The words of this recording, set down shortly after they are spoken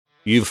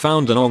You've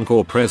found an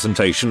encore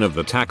presentation of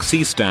the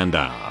Taxi Stand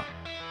Hour.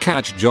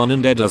 Catch John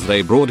and Ed as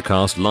they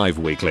broadcast live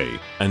weekly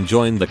and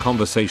join the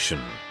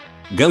conversation.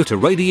 Go to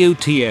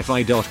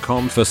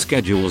radiotfi.com for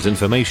schedules,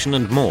 information,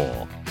 and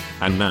more.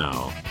 And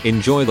now,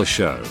 enjoy the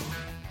show.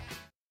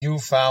 You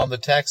found the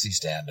Taxi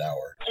Stand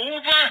Hour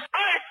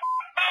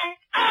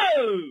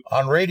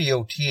on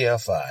Radio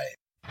TFI.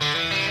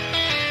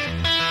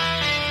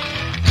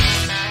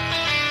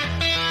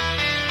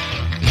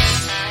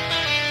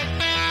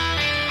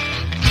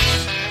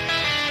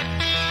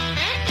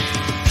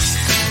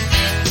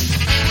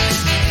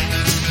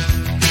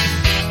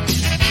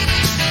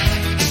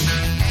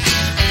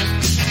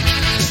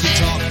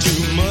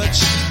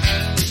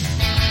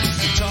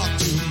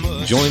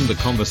 Join the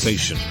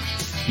conversation.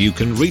 You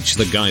can reach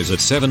the guys at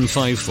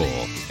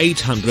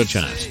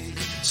 754-800-CHAT,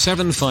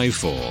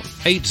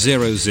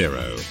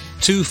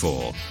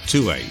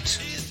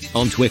 754-800-2428,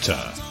 on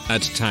Twitter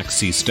at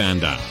Taxi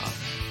Stand Hour.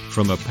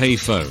 From a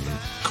payphone,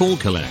 call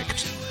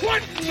collect.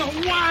 What in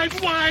the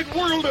wide, wide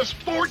world of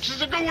sports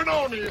is going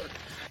on here?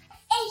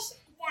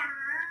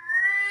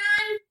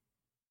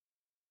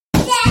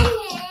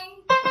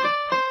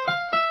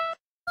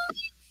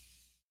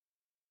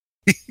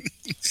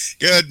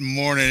 Good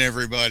morning,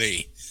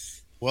 everybody.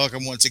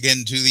 Welcome once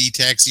again to the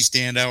Taxi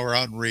Stand Hour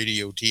on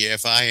Radio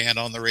TFI and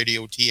on the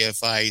Radio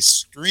TFI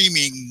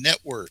streaming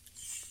network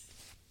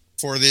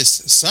for this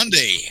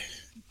Sunday,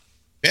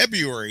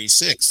 February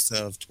 6th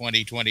of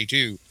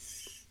 2022.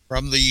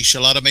 From the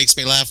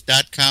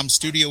ShaladaMakesMeLaugh.com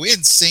studio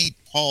in St.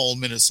 Paul,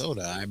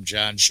 Minnesota, I'm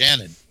John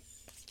Shannon.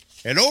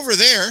 And over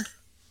there,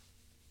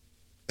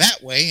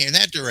 that way, in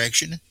that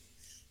direction,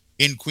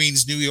 in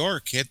Queens, New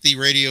York, at the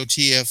Radio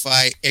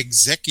TFI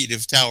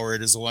Executive Tower,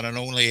 it is the one and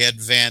only Ed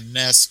Van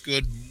Ness.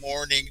 Good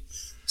morning,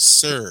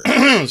 sir.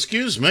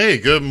 Excuse me.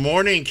 Good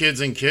morning,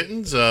 kids and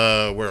kittens.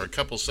 We're a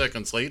couple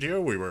seconds late here.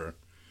 We were...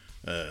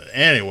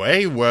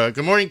 Anyway,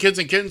 good morning, kids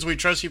and kittens. We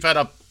trust you've had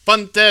a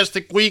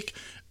fantastic week.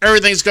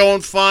 Everything's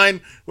going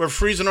fine. We're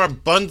freezing our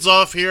buns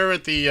off here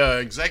at the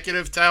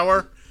Executive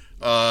Tower.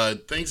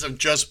 Things have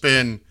just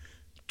been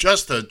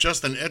just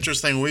an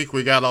interesting week.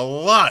 We got a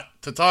lot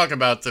to talk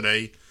about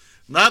today.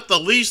 Not the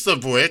least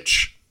of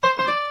which,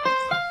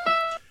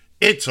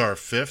 it's our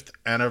 5th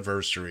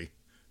anniversary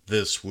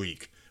this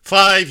week.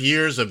 5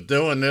 years of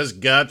doing this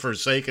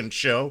godforsaken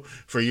show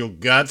for you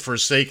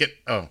godforsaken...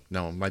 Oh,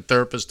 no, my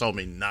therapist told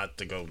me not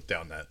to go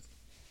down that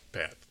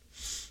path.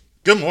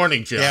 Good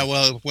morning, John. Yeah,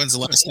 well, when's the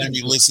last time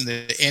you listened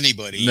to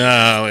anybody?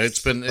 No,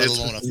 it's been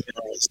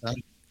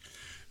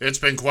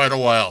quite a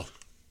while.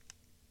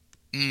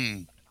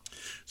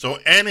 So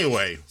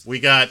anyway, we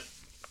got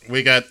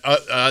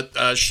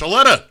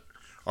Shaletta.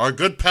 Our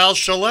good pal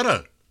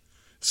Shaletta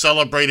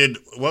celebrated,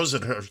 what was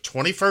it, her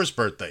 21st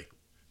birthday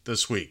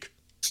this week.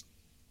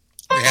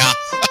 Yeah.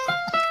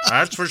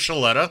 That's for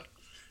Shaletta.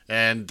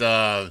 And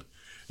the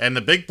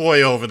big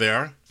boy over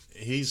there,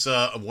 he's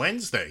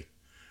Wednesday.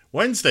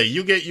 Wednesday,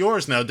 you get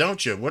yours now,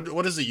 don't you?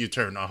 What is it you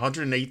turn,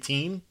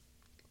 118?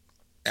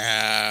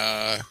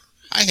 I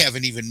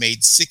haven't even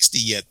made 60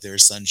 yet there,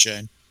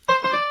 sunshine.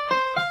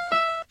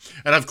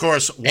 And of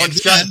course,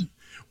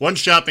 one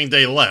shopping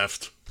day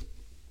left.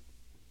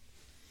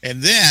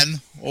 And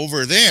then,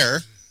 over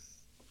there,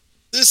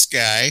 this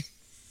guy,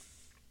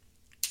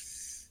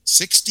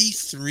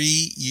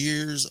 63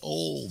 years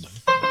old.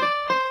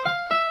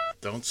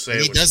 Don't say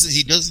it. He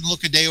doesn't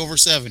look a day over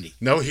 70.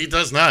 No, he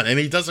does not. And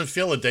he doesn't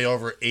feel a day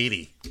over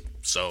 80.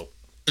 So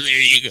there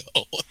you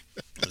go.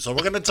 So we're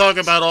going to talk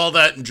about all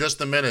that in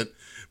just a minute.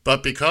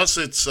 But because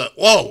it's...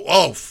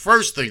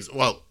 first things...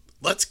 Well,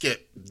 let's do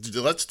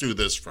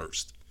this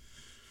first.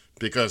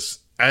 Because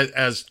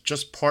as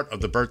just part of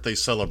the birthday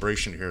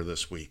celebration here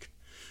this week,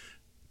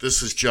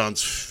 this is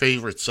John's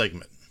favorite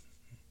segment.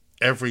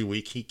 Every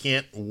week, he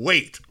can't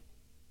wait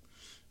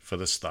for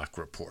the stock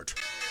report.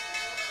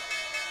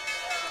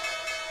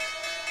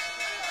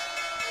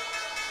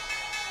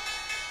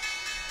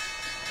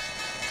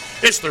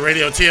 It's the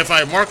Radio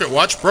TFI Market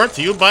Watch, brought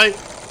to you by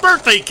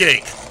Birthday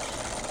Cake.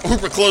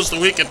 Uber closed the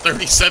week at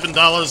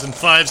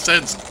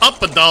 $37.05, up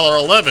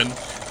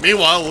 $1.11.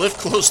 Meanwhile, Lyft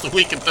closed the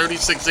week at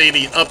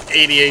 $36.80, up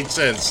 88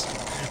 cents.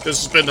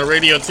 This has been the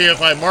Radio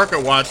TFI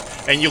Market Watch,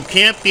 and you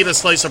can't beat a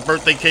slice of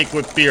birthday cake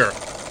with beer.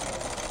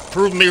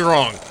 Prove me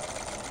wrong.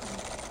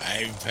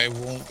 I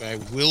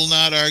will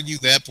not argue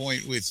that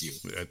point with you.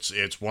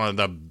 It's one of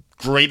the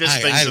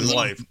greatest things in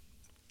life.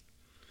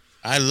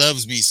 I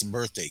loves me some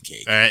birthday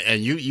cake.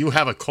 And you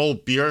have a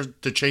cold beer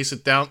to chase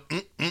it down.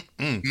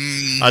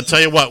 I'll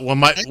tell you what. When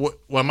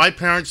my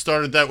parents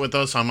started that with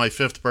us on my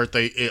 5th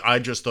birthday, I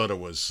just thought it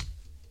was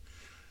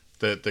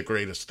the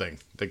greatest thing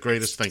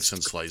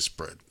since sliced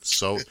bread.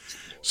 So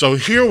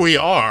here we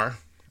are.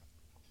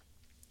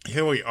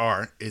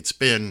 It's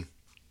been,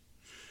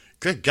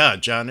 good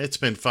God, John, it's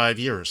been 5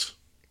 years.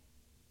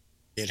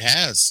 It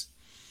has.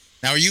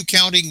 Now, are you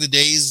counting the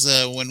days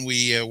when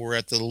we were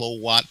at the Low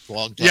Watt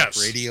Blog Talk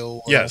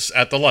Radio? Yes,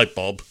 at the light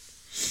bulb.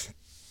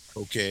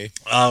 Okay.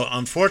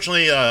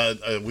 Unfortunately,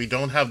 we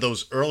don't have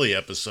those early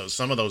episodes,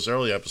 some of those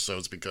early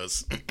episodes,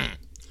 because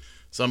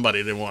somebody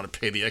didn't want to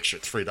pay the extra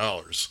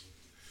 $3.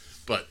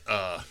 But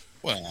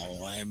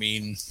well, I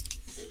mean,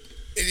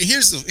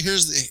 here's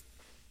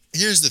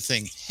the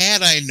thing.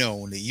 Had I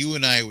known that you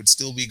and I would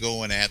still be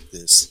going at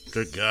this,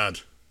 good God,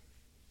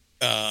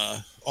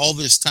 all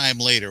this time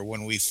later,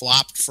 when we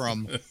flopped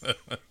from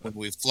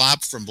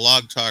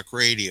Blog Talk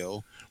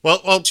Radio,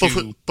 well,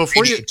 to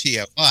before Radio you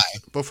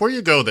TFI, before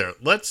you go there,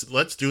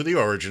 let's do the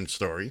origin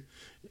story.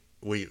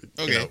 We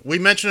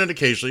mention it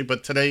occasionally,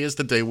 but today is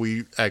the day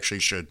we actually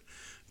should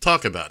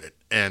talk about it.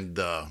 And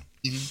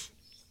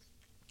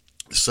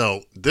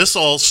so this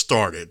all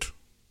started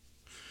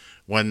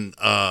when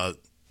I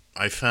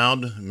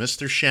found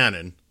Mr.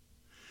 Shannon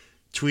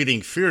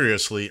tweeting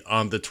furiously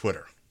on the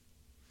Twitter.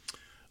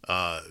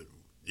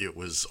 It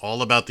was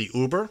all about the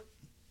Uber.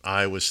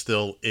 I was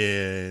still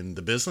in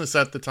the business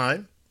at the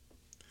time.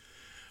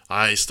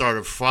 I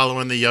started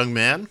following the young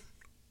man.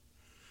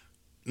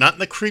 Not in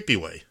the creepy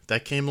way.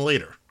 That came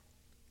later.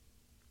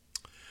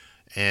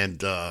 And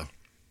then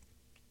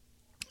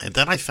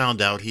I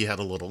found out he had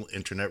a little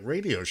internet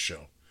radio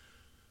show.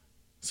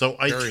 So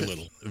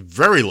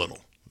very little.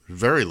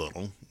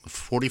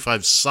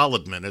 45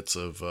 solid minutes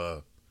of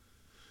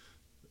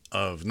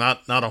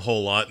not a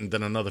whole lot, and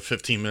then another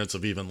 15 minutes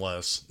of even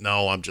less.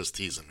 No, I'm just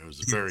teasing. It was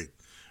very,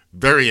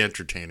 very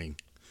entertaining.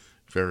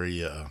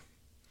 Very.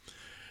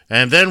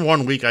 And then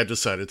one week I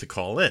decided to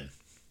call in,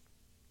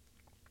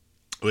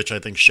 which I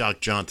think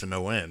shocked John to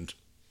no end.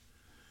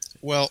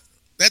 Well,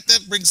 that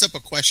brings up a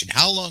question.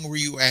 How long were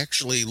you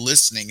actually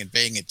listening and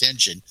paying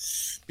attention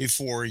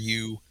before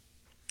you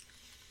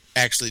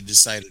actually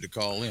decided to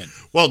call in?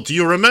 Well, do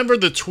you remember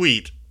the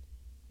tweet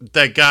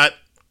that got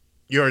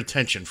your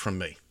attention from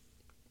me?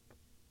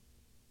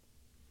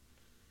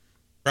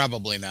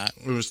 Probably not.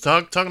 It was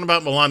talking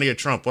about Melania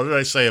Trump. What did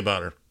I say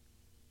about her?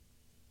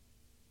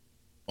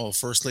 Oh,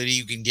 First Lady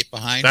you can get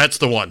behind? That's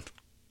the one.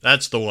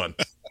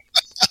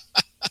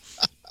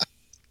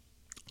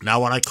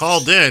 Now, when I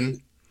called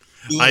in...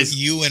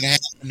 You in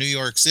New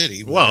York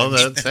City. Well,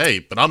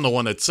 but I'm the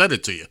one that said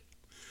it to you.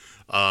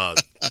 I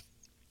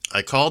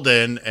called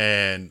in,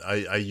 and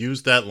I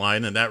used that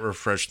line, and that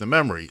refreshed the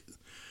memory.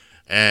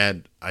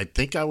 And I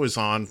think I was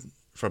on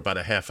for about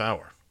a half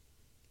hour.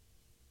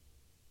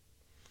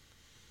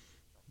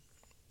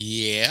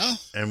 Yeah.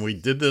 And we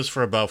did this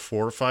for about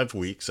 4 or 5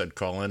 weeks. I'd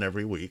call in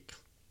every week.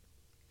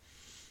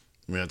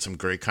 We had some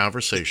great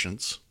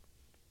conversations.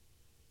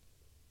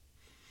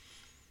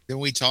 Then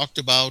we talked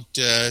about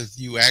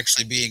you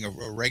actually being a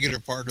regular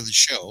part of the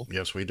show.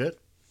 Yes, we did.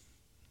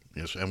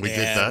 Yes, and we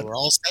did that. We're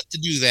all set to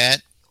do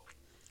that.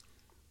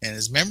 And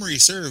as memory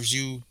serves,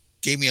 you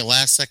gave me a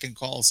last-second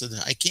call and said,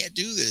 I can't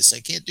do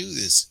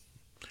this.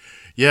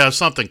 Yeah,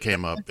 something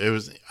came up.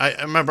 I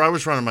remember I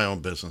was running my own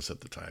business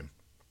at the time.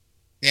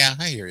 Yeah,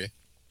 I hear you.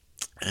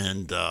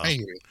 And I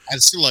hear you.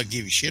 I'd still like to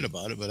give you shit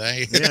about it, but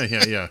I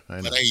yeah. I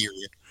know. But I hear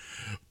you.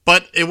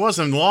 But it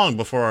wasn't long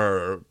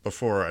before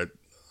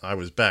I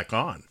was back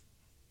on.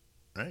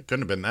 Right? It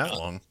couldn't have been that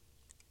long.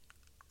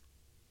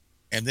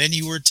 And then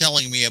you were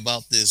telling me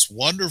about this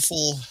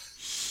wonderful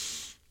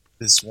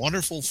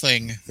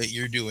thing that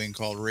you're doing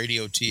called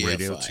Radio TFI.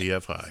 Radio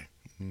TFI.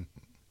 Mm-hmm.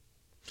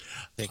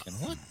 Thinking,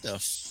 what the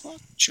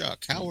fuck,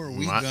 Chuck? How are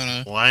we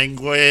gonna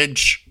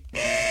language?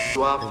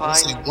 You are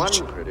fined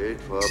 1 credit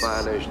for a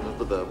violation of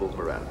the verbal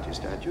morality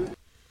statute.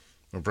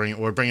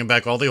 We're bringing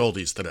back all the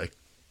oldies today.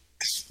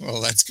 Well,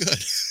 that's good.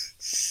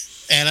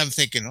 And I'm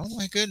thinking, oh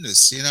my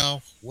goodness,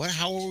 how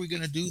are we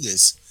going to do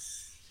this?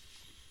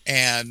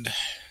 And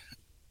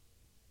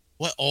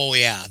what? Oh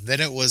yeah,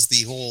 then it was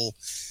the whole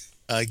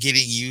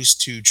getting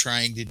used to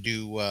trying to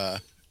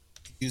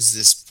use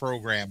this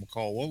program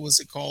called, what was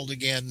it called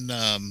again?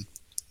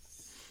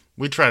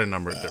 We tried a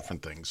number of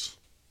different things.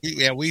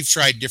 We've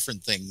tried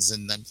different things,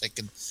 and I'm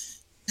thinking,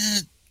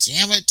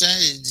 damn it,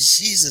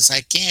 Jesus,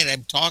 I can't.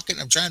 I'm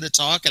trying to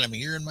talk, and I'm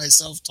hearing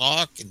myself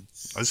talk. And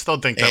I still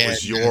think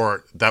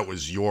that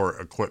was your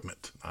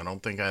equipment. I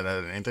don't think it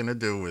had anything to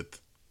do with.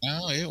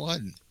 No, it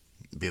wasn't.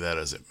 Be that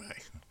as it may,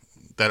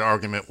 that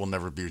argument will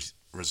never be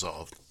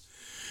resolved.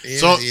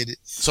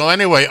 So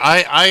anyway,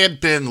 I had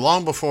been,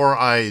 long before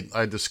I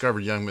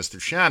discovered young Mr.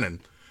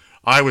 Shannon,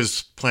 I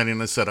was planning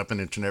to set up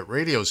an internet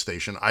radio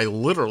station. I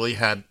literally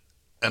had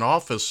an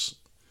office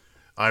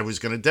I was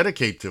going to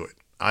dedicate to it.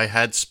 I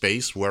had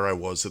space where I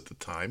was at the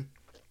time,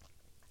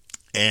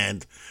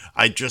 and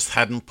I just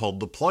hadn't pulled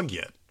the plug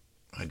yet.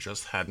 I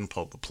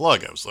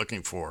was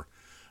looking for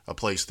a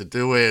place to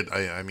do it.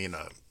 I mean,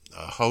 a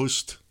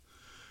host,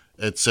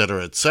 et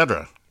cetera, et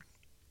cetera.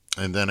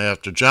 And then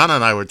after John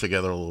and I were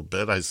together a little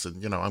bit, I said,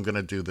 I'm going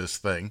to do this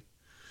thing,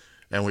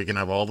 and we can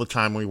have all the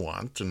time we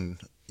want. And,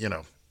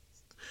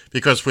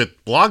 because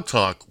with Blog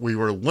Talk, we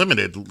were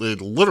limited. It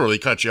literally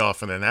cut you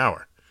off in an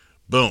hour.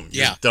 Boom,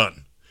 you're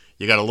done.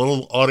 You got a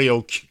little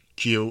audio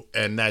cue,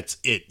 and that's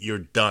it. You're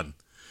done.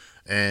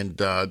 And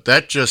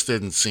that just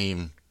didn't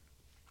seem...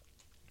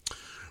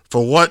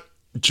 For what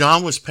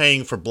John was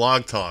paying for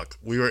Blog Talk,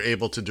 we were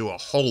able to do a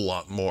whole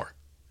lot more.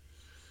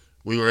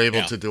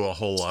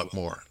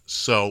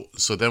 So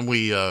then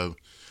we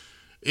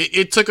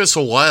it took us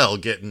a while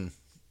getting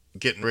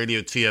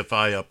Radio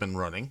TFI up and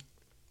running,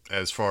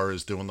 as far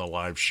as doing the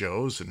live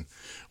shows, and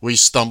we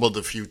stumbled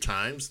a few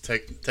times.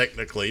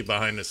 Technically,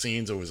 behind the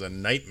scenes, it was a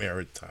nightmare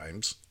at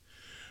times.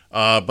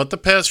 But the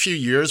past few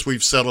years,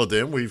 we've settled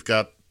in. We've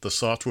got the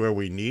software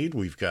we need.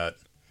 We've got.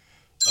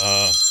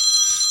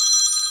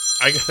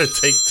 I gotta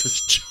take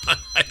this, John.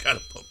 I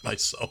gotta put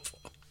myself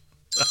on.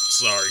 I'm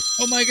sorry.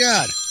 Oh my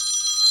God,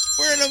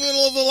 we're in the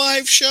middle of a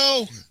live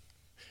show.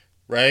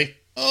 Ray?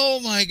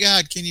 Oh my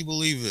God, can you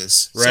believe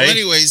this? Ray? So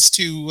anyways,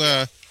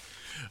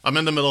 I'm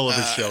in the middle of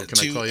a show. Can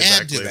I call you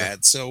back later?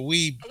 That, so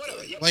we,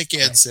 like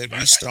Ed said,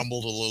 we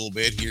stumbled a little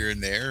bit here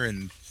and there,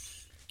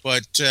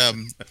 but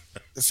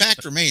the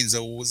fact remains,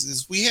 though,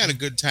 is we had a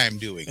good time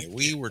doing it.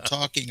 We were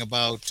talking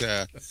about,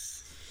 and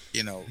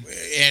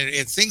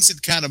things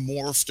had kind of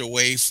morphed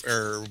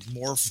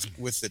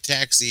with the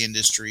taxi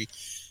industry,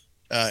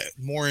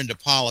 more into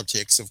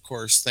politics, of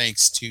course,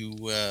 thanks to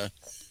the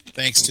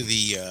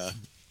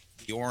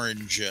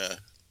Orange,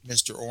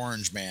 Mr.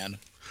 Orange Man.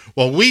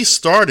 Well, we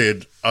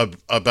started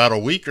about a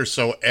week or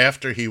so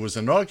after he was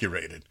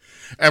inaugurated.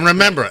 And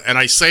remember, and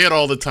I say it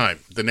all the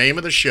time, the name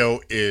of the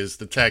show is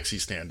the Taxi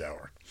Stand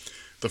Hour.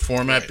 The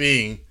format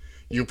being,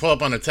 you pull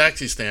up on a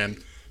taxi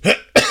stand,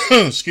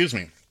 excuse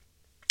me,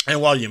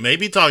 and while you may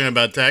be talking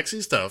about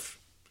taxi stuff,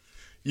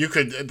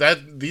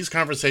 these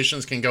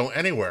conversations can go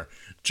anywhere.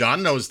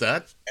 John knows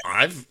that.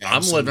 I'm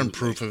living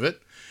proof of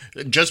it.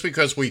 Just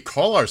because we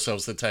call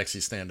ourselves the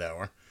Taxi Stand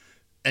Hour,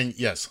 and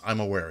yes, I'm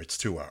aware it's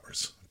 2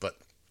 hours, but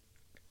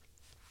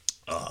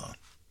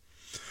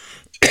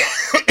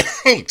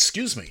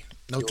excuse me.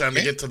 No time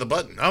to get to the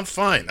button. I'm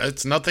fine.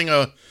 It's nothing.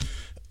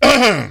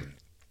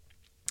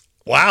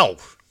 Wow.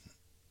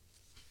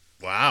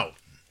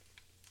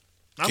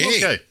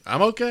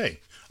 I'm okay.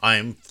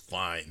 I'm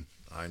fine.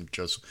 I'm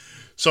just.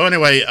 So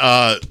anyway,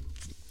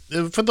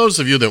 for those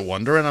of you that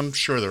wonder, and I'm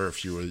sure there are a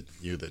few of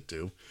you that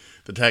do,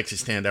 the Taxi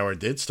Stand Hour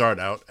did start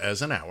out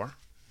as an hour.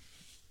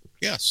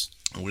 Yes.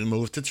 We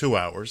moved to 2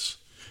 hours,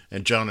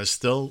 and John is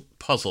still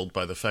puzzled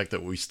by the fact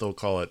that we still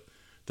call it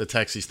the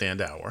Taxi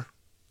Stand Hour.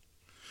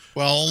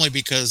 Well, only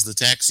because the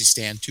taxi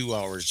stand 2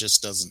 hours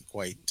just doesn't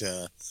quite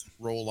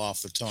roll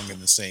off the tongue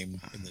in the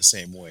same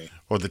way.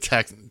 Or the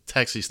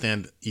taxi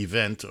stand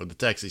event, or the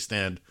taxi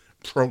stand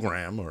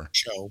program, or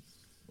show.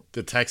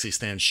 The taxi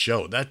stand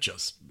show. That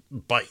just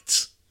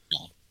bites.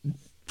 No,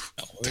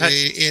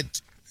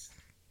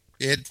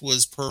 it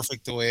was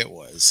perfect the way it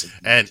was,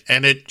 and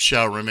it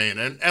shall remain.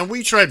 And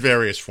we tried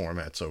various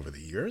formats over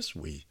the years.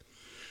 We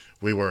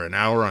were an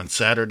hour on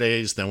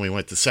Saturdays, then we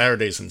went to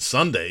Saturdays and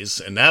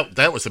Sundays, and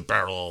that was a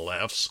barrel of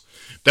laughs.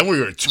 Then we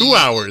were 2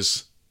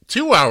 hours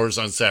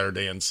on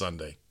Saturday and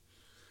Sunday.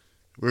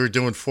 We were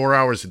doing 4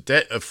 hours a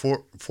day,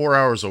 4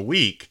 hours a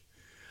week,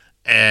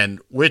 and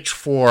which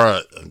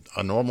for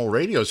a normal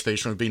radio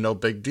station would be no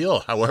big deal.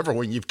 However,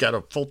 when you've got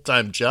a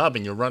full-time job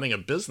and you're running a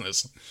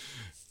business,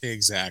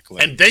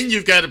 exactly, and then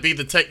you've got to be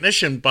the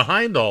technician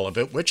behind all of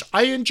it, which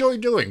I enjoy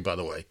doing, by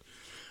the way.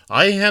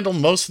 I handle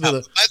most of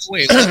the. By the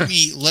way,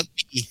 let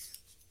me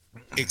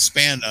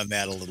expand on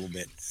that a little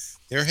bit.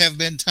 There have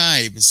been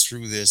times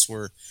through this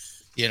where,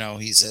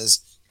 he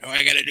says, "Oh,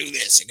 I got to do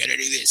this. I got to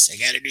do this. I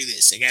got to do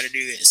this. I got to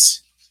do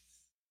this.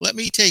 Let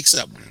me take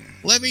something.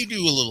 Let me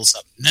do a little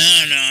something." No.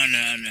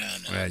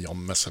 Yeah, you'll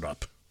mess it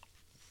up.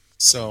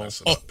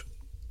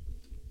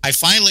 I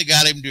finally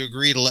got him to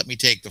agree to let me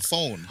take the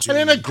phone. I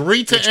didn't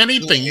agree to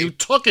anything. You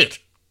took it.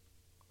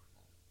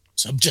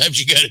 Sometimes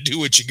you got to do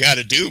what you got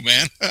to do,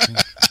 man.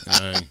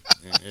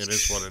 It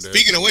is what it is.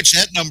 Speaking of which,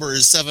 that number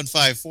is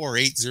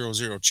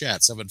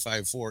 754-800-CHAT,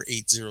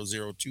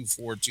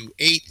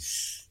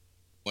 754-800-2428.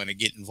 Want to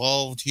get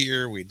involved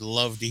here? We'd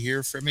love to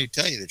hear from you.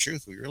 To tell you the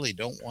truth, we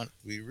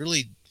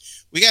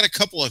got a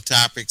couple of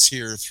topics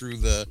here through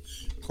the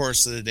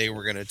course of the day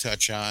we're going to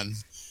touch on,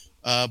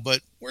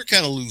 but we're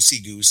kind of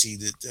loosey-goosey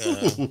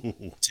today.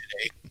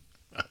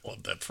 I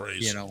love that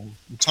phrase. Going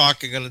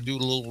to do a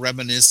little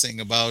reminiscing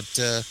about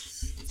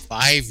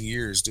 5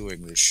 years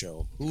doing this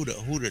show.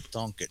 Who'da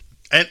thunk it?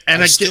 And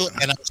I'm still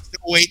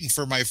waiting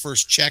for my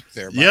first check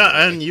there.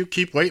 Yeah, and you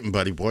keep waiting,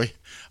 buddy boy.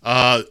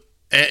 And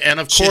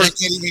of course, I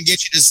can't even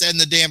get you to send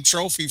the damn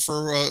trophy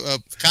for a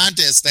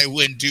contest I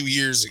won 2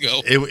 years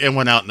ago. It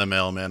went out in the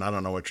mail, man. I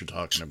don't know what you're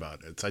talking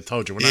about. I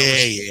told you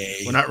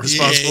we're not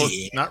responsible.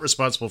 Not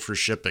responsible for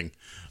shipping.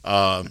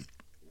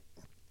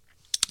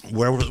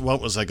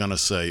 What was I going to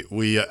say?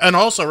 And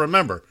also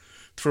remember,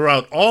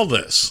 throughout all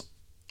this,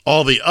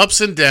 all the ups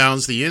and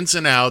downs, the ins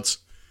and outs,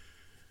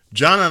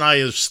 John and I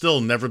have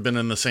still never been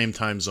in the same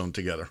time zone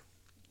together.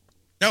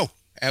 No,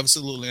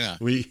 absolutely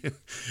not. What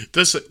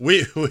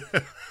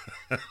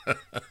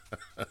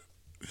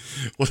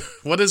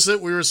is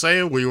it we were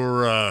saying? We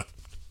were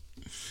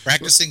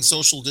practicing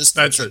social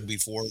distancing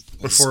before it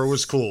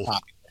was cool.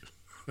 Popular.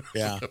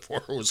 Yeah,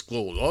 before it was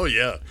cool. Oh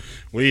yeah,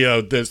 we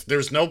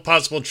there's no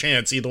possible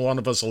chance either one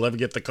of us will ever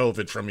get the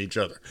COVID from each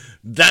other.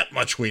 That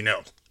much we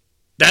know.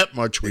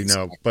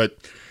 But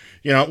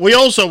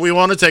we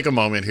want to take a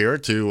moment here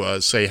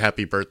to say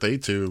happy birthday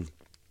to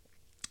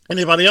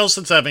Anybody else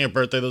that's having a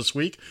birthday this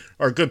week?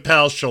 Our good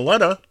pal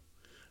Shaletta.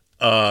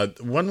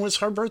 When was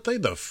her birthday?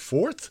 The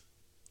 4th?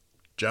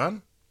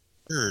 John?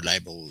 3rd, I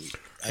believe.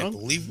 I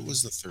believe it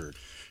was the 3rd.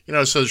 You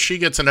know, so she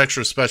gets an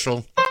extra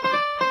special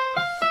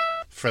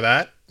for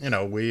that. You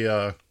know, we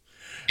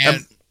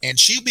and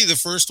she'll be the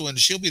first one.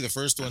 She'll be the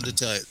first one to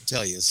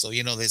tell you. So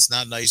you know, it's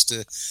not nice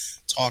to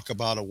talk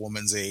about a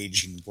woman's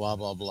age and blah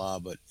blah blah.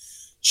 But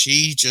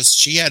she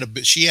had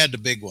the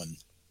big one.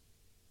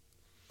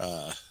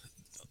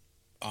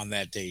 On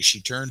that day,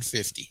 she turned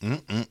 50.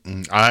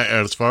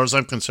 As far as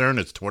I'm concerned,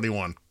 it's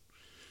 21.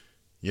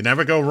 You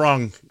never go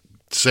wrong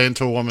saying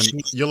to a woman,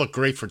 "You look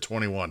great for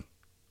 21."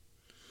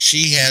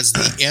 She has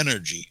the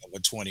energy of a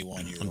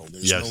 21-year-old.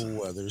 Yes.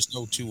 There's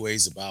no two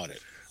ways about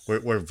it.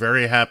 We're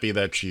very happy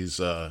that she's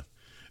that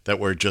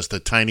we're just a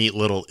tiny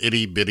little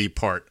itty bitty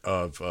part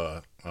of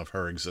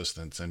her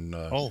existence, and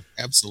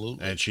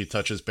absolutely. And she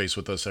touches base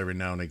with us every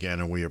now and again,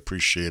 and we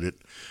appreciate it.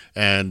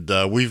 And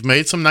we've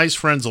made some nice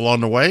friends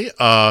along the way.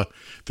 The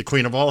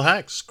Queen of all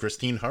hacks,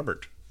 Christine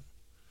Hubbard,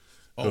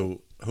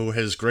 who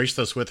has graced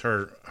us with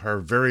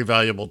her very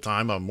valuable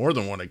time on more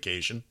than one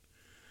occasion,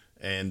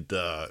 and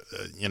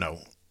you know,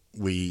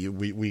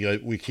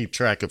 we keep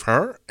track of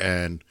her,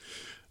 and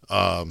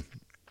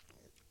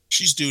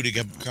she's due to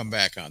come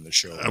back on the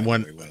show.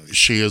 When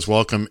she is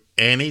welcome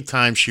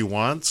anytime she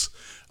wants.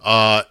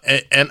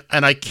 And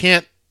I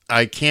can't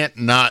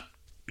not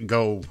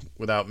go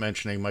without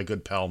mentioning my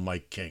good pal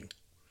Mike King.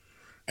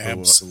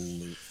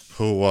 Absolutely.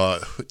 Who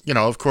you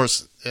know, of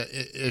course,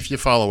 if you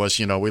follow us,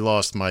 you know, we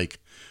lost Mike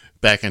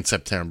back in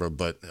September,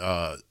 but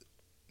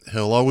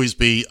he'll always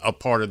be a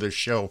part of this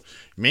show,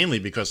 mainly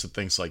because of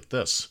things like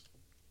this.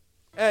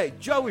 Hey,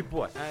 Joey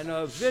Boy,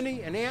 and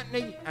Vinny, and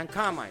Anthony, and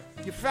Carmine.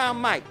 You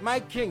found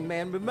Mike King,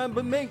 man.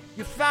 Remember me?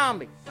 You found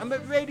me. I'm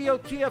at Radio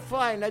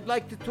TFI, and I'd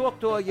like to talk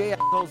to all you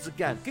assholes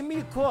again. Give me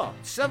a call,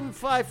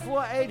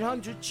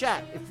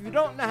 754-800-CHAT. If you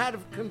don't know how to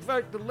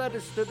convert the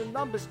letters to the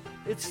numbers,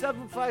 it's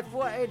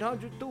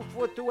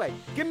 754-800-2428.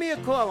 Give me a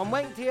call. I'm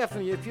waiting to hear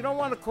from you. If you don't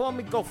want to call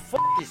me, go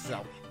fuck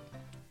yourself.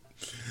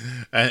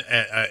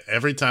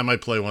 Every time I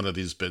play one of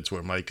these bits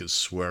where Mike is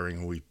swearing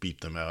and we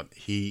beat them out,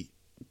 he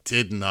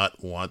did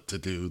not want to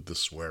do the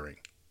swearing.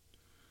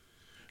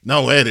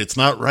 No, Ed, it's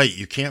not right.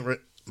 You can't.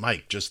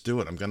 Mike, just do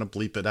it. I'm going to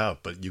bleep it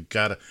out, but you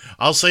got to.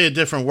 I'll say a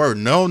different word.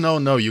 No.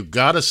 You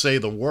got to say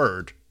the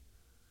word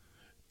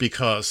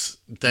because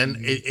then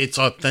it's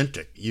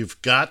authentic.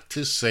 You've got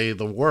to say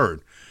the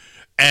word.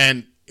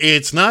 And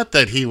it's not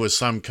that he was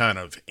some kind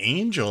of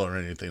angel or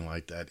anything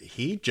like that.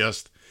 He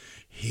just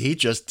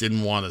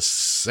didn't want to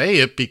say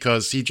it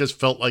because he just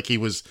felt like he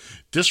was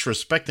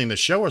disrespecting the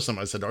show or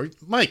something. I said,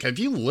 Mike, have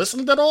you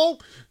listened at all?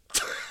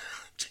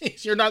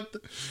 Jeez, you're not,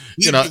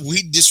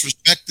 we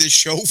disrespect this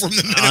show from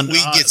the minute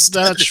we get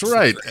started. That's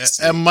right.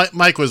 And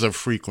Mike was a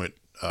frequent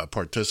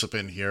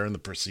participant here in the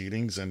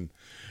proceedings. And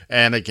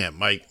again,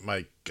 Mike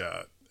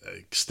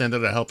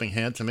extended a helping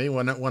hand to me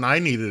when I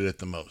needed it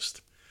the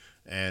most.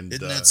 And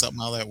isn't that something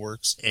how that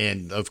works?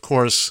 And of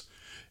course,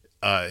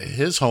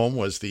 his home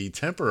was the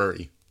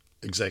temporary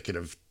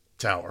executive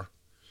tower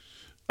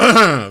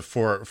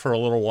for a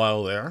little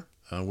while there.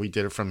 We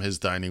did it from his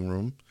dining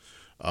room.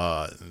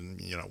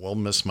 We'll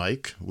miss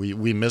Mike.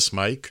 We miss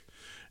Mike,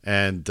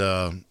 and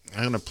I'm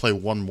gonna play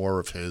one more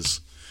of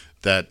his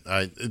that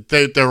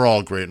they're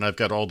all great, and I've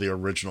got all the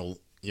original,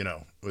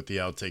 with the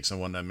outtakes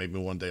and whatnot. Maybe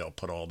one day I'll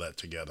put all that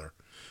together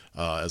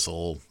as a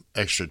little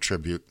extra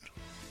tribute.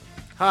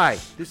 Hi,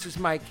 this is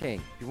Mike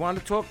King. If you want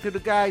to talk to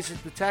the guys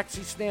at the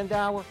Taxi Stand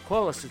Hour,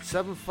 call us at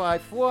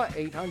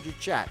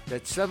 754-800-CHAT.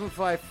 That's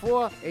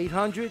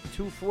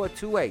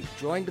 754-800-2428.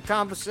 Join the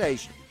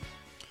conversation.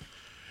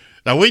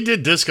 Now, we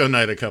did disco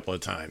night a couple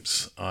of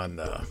times on...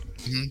 That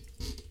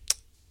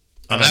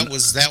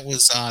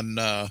was on...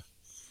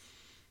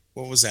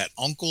 what was that?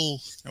 Uncle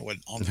Ed.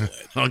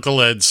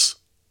 Uncle Ed's.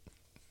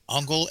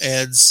 Uncle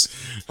Ed's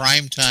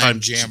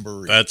Primetime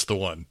Jamboree. That's the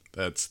one.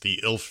 That's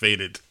the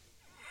ill-fated...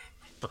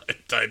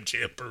 Primetime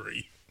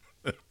Jamboree.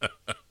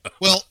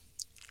 Well,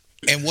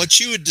 and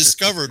what you had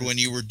discovered when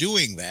you were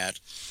doing that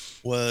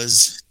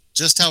was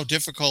just how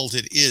difficult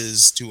it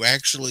is to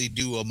actually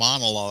do a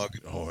monologue.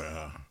 Oh,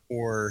 yeah.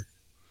 Or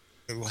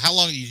how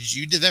long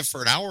you did that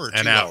for an hour or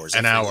 2 hours?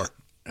 An hour.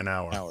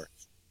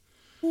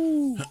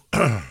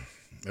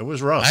 It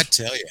was rough. I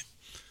tell you.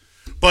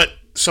 But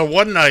so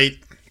one night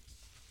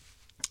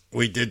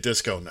we did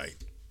disco night,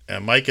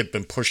 and Mike had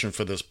been pushing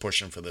for this.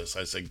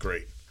 I said,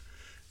 great.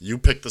 You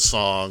pick the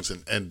songs,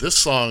 and this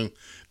song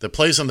that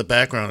plays in the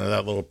background of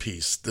that little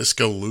piece,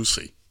 Disco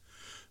Lucy.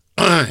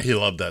 He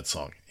loved that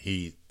song.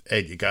 Hey,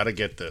 you got to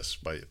get this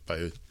by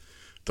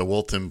the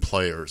Wilton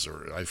Players,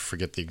 or I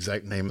forget the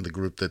exact name of the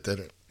group that did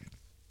it.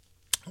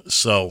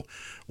 So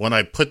when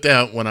I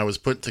was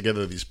putting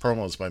together these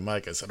promos by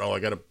Mike, I said, I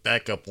got to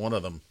back up one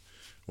of them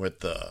with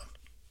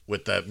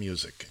that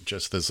music,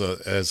 just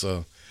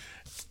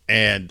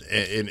and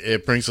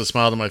it brings a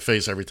smile to my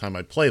face every time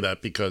I play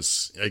that,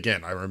 because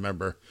again, I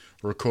remember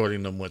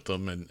recording them with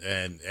them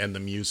and the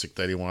music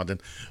that he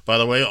wanted. By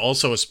the way,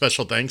 also a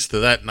special thanks to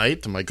that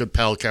night to my good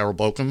pal Carol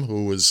Bokum,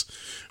 who was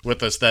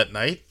with us that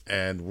night,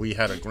 and we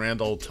had a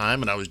grand old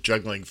time, and I was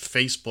juggling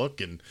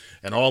Facebook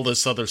and all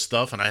this other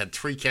stuff, and I had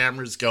 3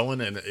 cameras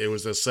going, and it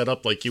was a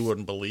setup like you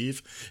wouldn't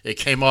believe. It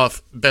came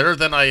off better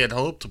than I had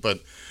hoped,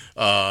 but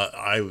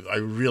I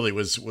really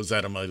was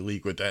out of my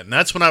league with that. And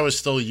that's when I was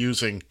still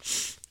using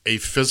a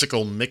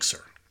physical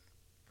mixer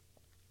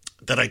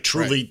that I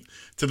truly,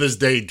 to this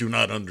day, do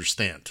not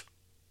understand.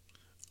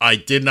 I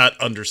did not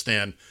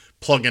understand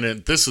plugging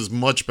in. This is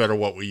much better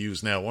what we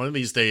use now. One of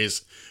these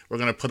days, we're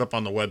going to put up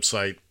on the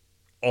website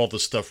all the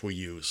stuff we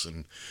use.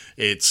 And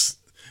it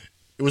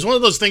was one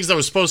of those things that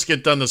was supposed to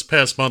get done this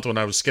past month when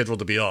I was scheduled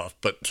to be off.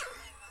 But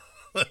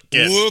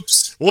again,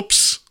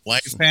 whoops.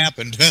 Life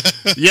happened.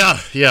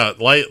 Yeah.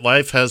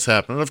 Life has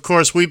happened. And of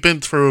course, we've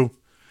been through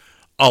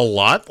a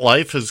lot.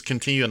 Life has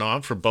continued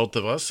on for both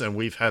of us, and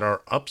we've had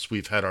our ups,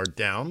 we've had our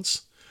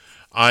downs.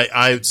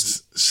 I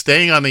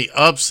staying on the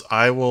ups.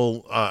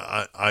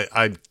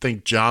 I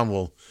think John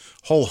will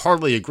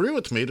wholeheartedly agree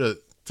with me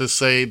to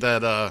say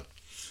that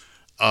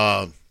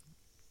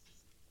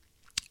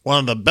one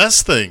of the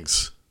best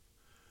things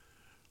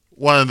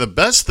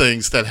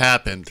that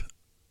happened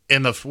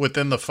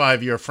within the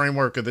 5-year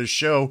framework of this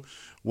show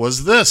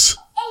was this.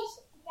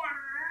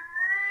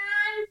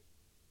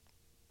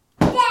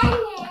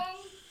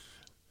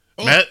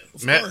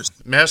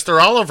 Master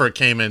Oliver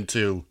came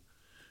into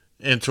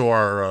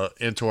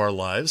our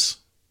lives.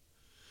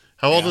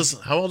 How old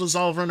is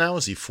Oliver now?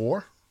 Is he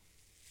 4?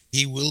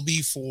 He will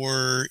be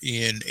 4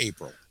 in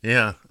April.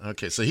 Yeah.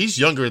 Okay. So he's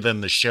younger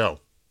than the show.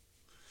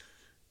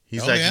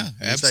 He's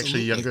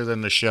actually younger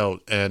than the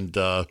show, and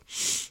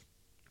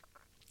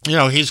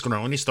he's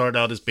grown. He started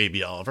out as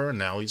baby Oliver, and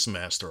now he's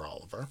Master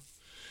Oliver,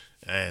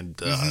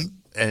 and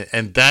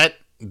and that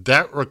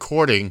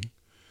recording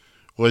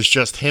was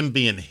just him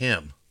being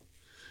him.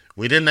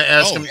 We didn't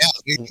ask him. Yeah,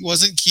 it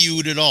wasn't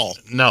cued at all.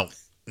 No.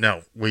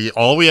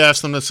 All we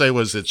asked him to say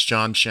was it's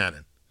John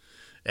Shannon,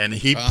 and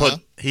he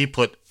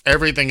put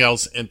everything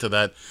else into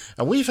that.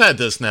 And we've had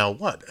this now,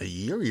 a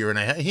year and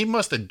a half. He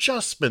must have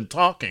just been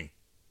talking.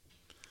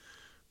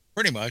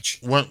 Pretty much.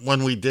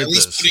 When we did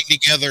this,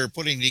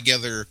 putting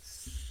together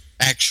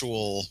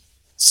actual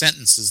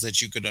sentences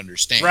that you could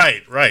understand.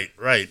 Right.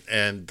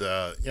 And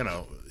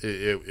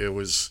it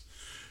was,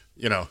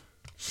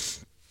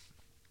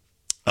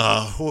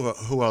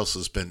 who else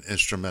has been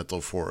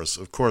instrumental for us?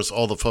 Of course,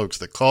 all the folks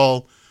that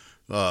call,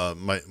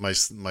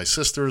 my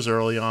sisters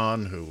early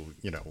on, who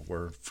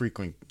were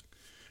frequent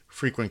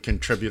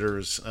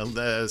contributors,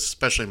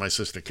 especially my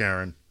sister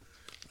Karen,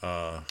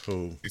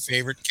 who your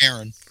favorite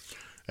Karen,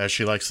 as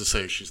she likes to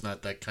say, she's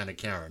not that kind of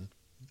Karen.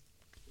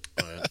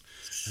 But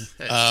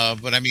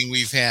I mean,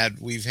 we've had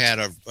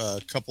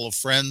a couple of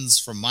friends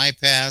from my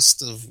past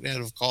that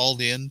have called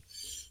in.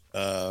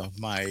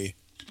 My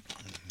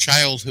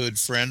childhood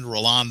friend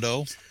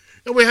Rolando.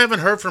 And we haven't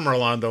heard from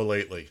Rolando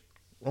lately.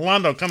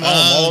 Rolando, come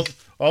home.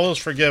 All is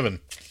forgiven.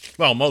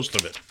 Well, most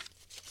of it.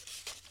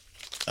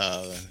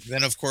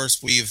 Then, of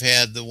course, we've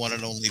had the one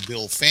and only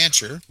Bill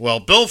Fancher. Well,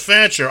 Bill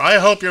Fancher, I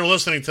hope you're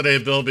listening today,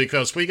 Bill,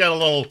 because we got a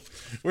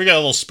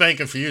little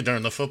spanking for you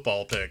during the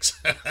football picks.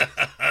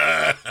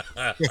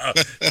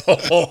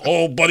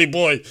 oh, buddy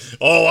boy.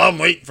 Oh, I'm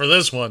waiting for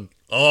this one.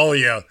 Oh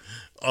yeah.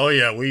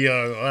 We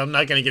I'm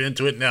not going to get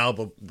into it now,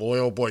 but boy,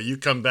 oh boy, you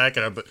come back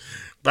in about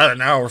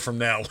an hour from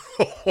now.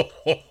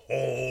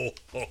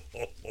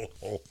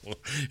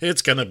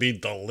 It's going to be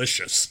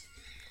delicious.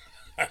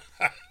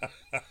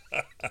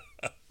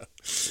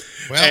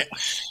 Well,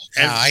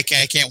 I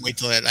can't wait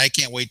till that. I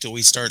can't wait till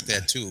we start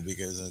that too,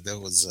 because that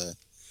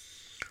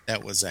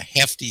was a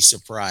hefty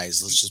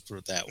surprise. Let's just put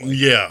it that way.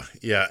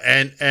 Yeah,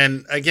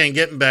 and again,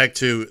 getting back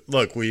to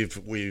look, we've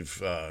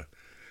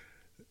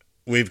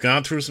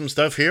gone through some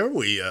stuff here.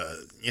 We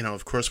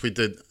of course we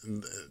did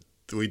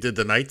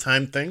the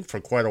nighttime thing for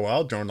quite a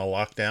while during the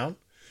lockdown,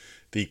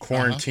 the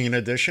quarantine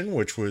edition,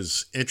 which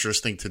was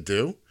interesting to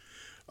do.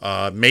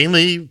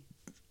 Mainly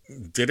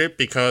did it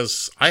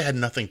because I had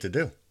nothing to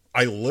do.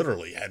 I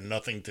literally had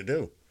nothing to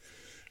do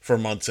for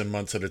months and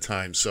months at a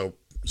time. So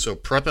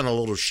prepping a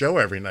little show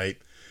every night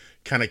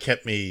kind of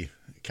kept me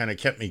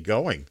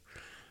going.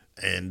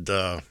 And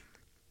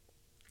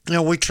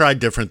we tried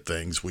different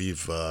things.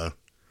 We've the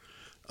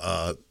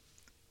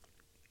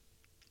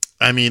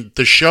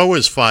show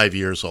is 5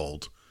 years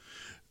old.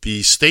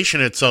 The station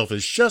itself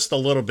is just a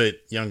little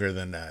bit younger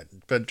than that,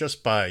 but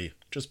just by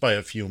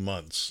a few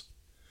months.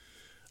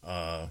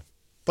 But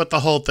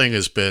the whole thing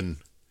has been,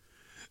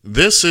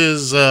 this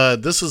is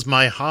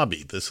my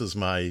hobby. This is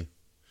my,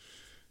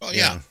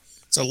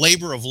 it's a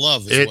labor of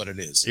love is what it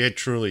is. It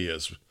truly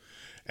is.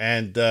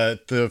 And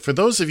for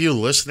those of you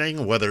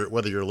listening, whether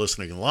you're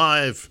listening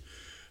live,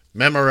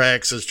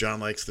 Memorex, as John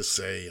likes to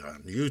say,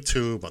 on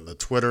YouTube, on the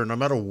Twitter, no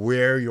matter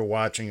where you're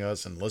watching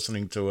us and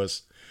listening to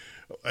us,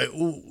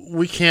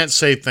 we can't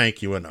say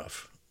thank you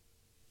enough.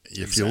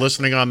 If you're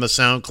listening on the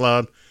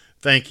SoundCloud,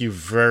 thank you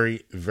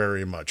very,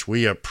 very much.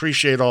 We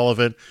appreciate all of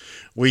it.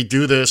 We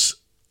do this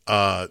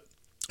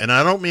and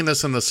I don't mean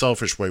this in a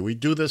selfish way, we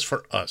do this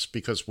for us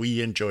because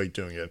we enjoy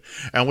doing it.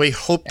 And we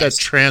hope that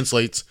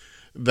translates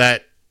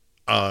that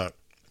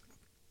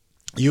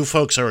you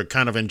folks are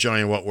kind of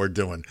enjoying what we're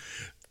doing.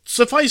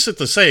 Suffice it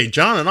to say,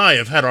 John and I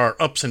have had our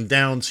ups and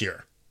downs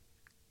here.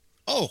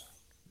 Oh,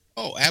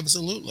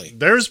 absolutely.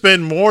 There's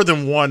been more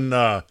than one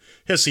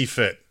hissy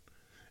fit.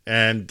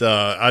 And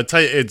I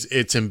tell you,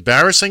 it's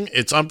embarrassing,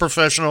 it's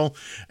unprofessional,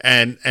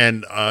 and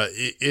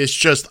it's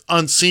just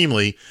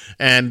unseemly.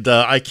 And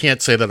I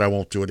can't say that I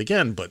won't do it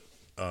again, but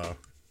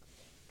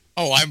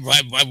I'm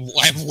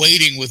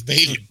waiting with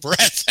bated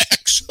breath.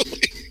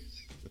 Actually,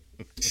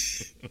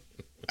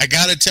 I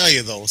got to tell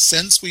you though,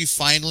 since we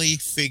finally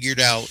figured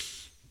out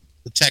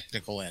the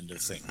technical end of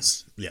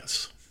things,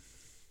 yes,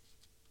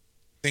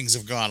 things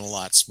have gone a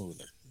lot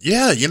smoother.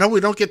 Yeah,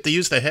 we don't get to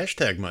use the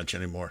hashtag much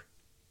anymore.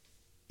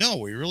 No,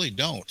 we really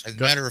don't. As a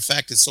matter of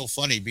fact, it's so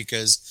funny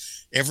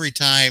because every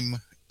time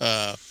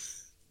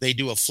they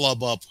do a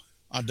flub up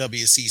on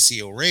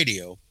WCCO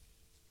radio,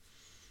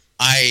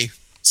 I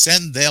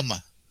send them,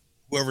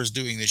 whoever's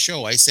doing the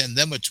show, I send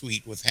them a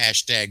tweet with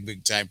hashtag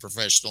Big Time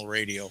Professional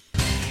Radio.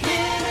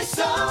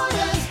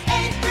 Minnesota's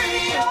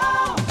 830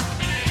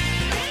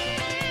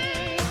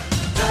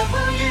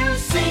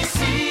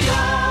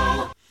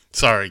 WCCO.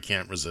 Sorry,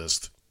 can't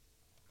resist.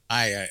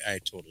 I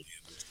totally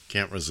understand.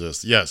 Can't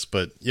resist. Yes,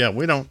 but yeah,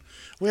 we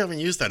haven't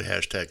used that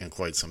hashtag in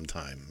quite some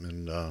time,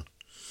 and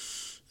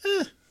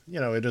it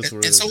is.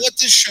 And so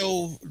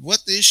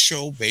what this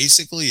show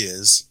basically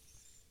is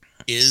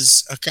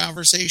a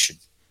conversation.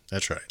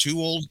 That's right. Two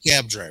old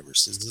cab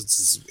drivers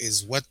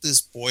is what this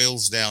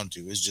boils down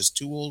to. Is just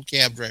two old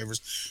cab drivers.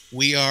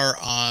 We are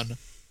on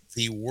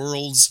the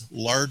world's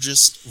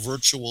largest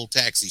virtual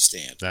taxi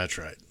stand. That's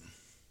right.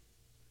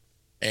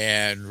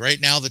 And right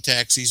now the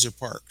taxis are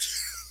parked.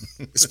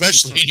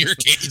 Especially in your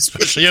case.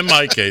 Especially in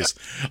my case.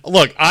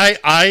 Look,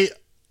 I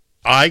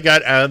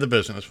got out of the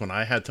business when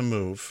I had to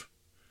move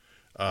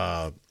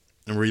and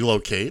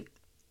relocate,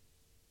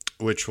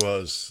 which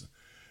was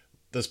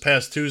this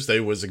past Tuesday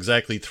was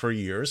exactly 3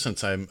 years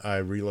since I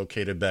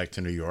relocated back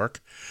to New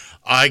York.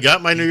 I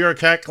got my New York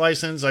hack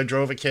license. I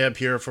drove a cab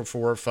here for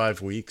 4 or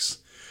 5 weeks.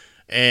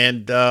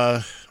 And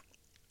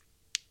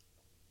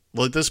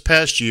this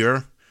past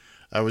year,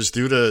 I was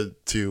due to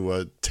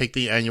take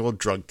the annual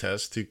drug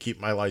test to keep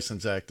my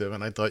license active,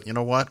 and I thought, you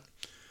know what?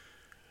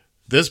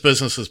 This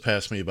business has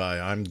passed me by.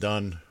 I'm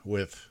done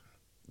with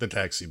the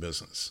taxi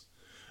business.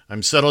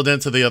 I'm settled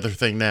into the other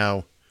thing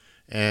now,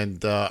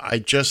 and I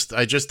just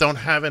don't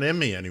have it in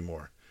me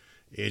anymore.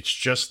 It's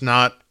just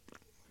not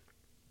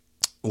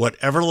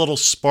whatever little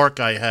spark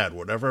I had,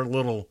 whatever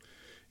little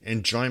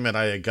enjoyment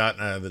I had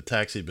gotten out of the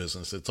taxi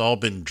business. It's all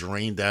been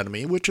drained out of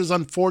me, which is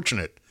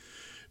unfortunate.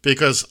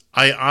 Because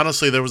I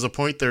honestly, there was a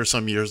point there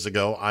some years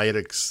ago, I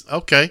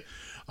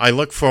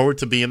look forward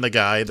to being the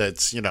guy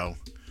that's, oh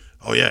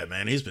yeah,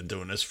 man, he's been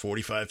doing this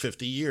 45,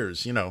 50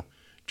 years,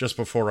 just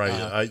before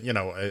I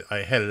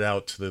headed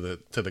out to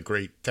the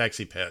great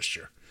taxi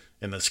pasture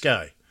in the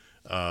sky.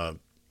 But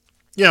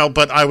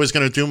I was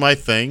going to do my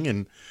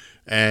thing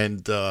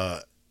and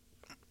that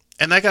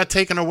got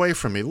taken away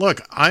from me.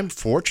 Look, I'm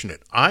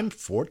fortunate. I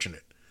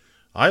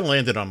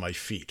landed on my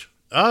feet.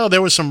 Oh,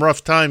 there was some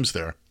rough times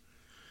there.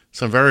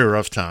 Some very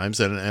rough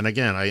times, and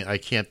again, I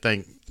can't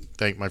thank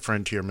my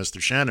friend here, Mr.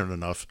 Shannon,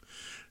 enough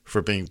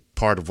for being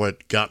part of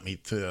what got me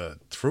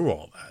through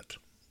all that.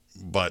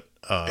 But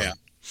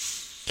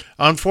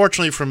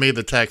unfortunately for me,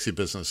 the taxi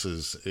business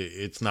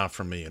it's not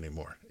for me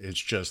anymore.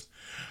 It's just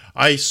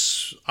I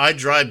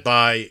drive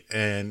by,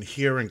 and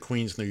here in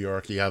Queens, New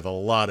York, you have a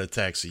lot of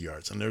taxi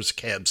yards, and there's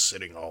cabs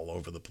sitting all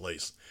over the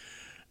place.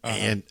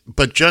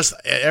 But just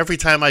every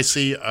time I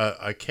see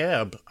a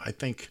cab, I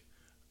think,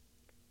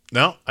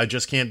 no, I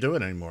just can't do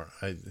it anymore.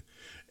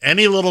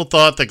 Any little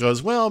thought that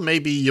goes, well,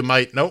 maybe you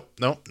might. Nope.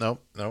 I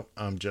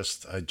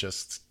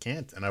just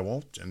can't, and I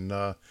won't.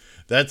 And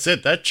that's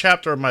it. That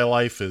chapter of my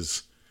life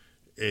is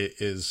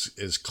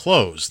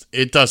closed.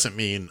 It doesn't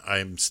mean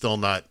I'm still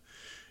not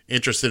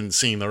interested in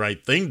seeing the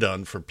right thing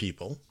done for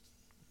people.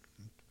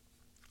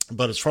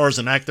 But as far as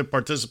an active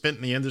participant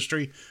in the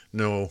industry,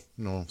 no,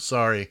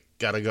 sorry,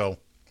 gotta go.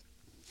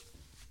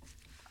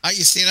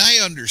 You see, and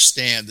I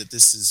understand that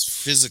this is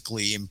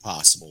physically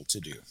impossible to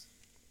do.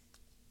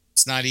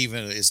 It's not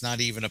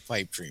even a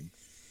pipe dream.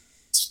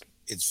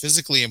 It's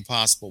physically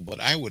impossible, but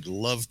I would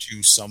love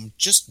to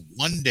just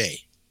one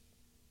day,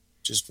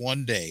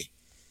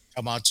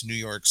 come out to New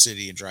York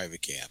City and drive a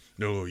cab.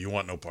 No, you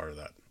want no part of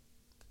that.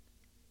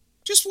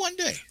 Just one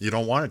day. You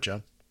don't want it,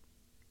 John.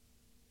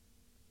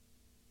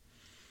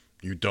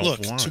 You don't want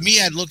it. Look, to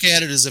me, I'd look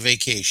at it as a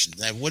vacation.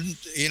 I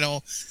wouldn't,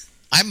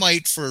 I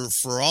might,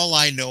 for all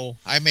I know,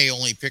 I may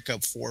only pick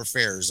up 4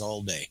 fares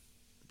all day.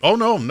 Oh,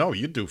 no,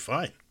 you do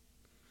fine.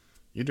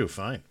 You do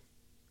fine.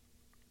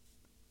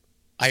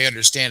 I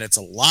understand it's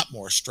a lot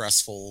more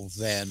stressful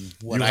than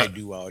what I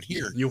do out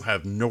here. You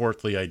have no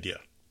earthly idea.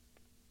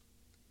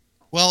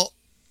 Well,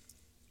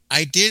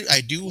 I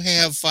do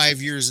have 5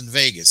 years in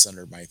Vegas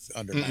under my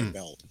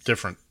belt.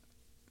 Different.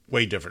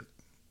 Way different.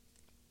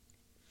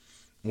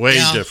 Way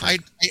Yeah,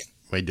 different.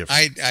 Way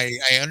different.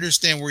 I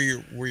understand where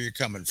you're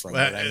coming from.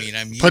 But I mean,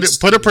 I'm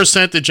put a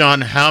percentage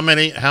on how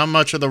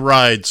much of the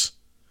rides.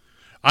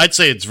 I'd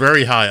say it's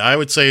very high. I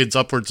would say it's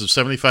upwards of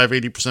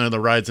 75-80% of the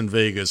rides in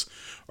Vegas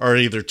are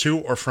either to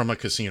or from a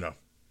casino.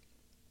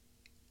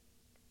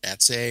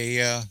 That's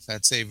a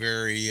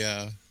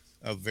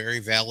very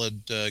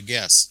valid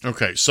guess.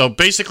 Okay, so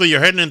basically you're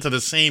heading into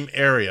the same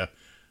area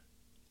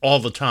all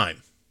the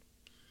time.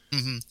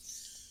 Mm-hmm.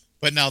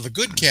 But now the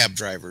good cab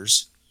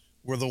drivers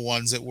were the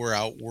ones that were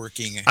out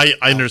working. I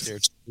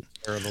understand.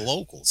 Or the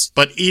locals.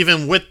 But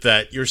even with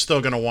that, you're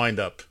still going to wind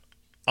up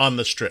on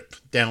the strip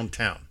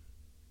downtown.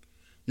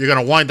 You're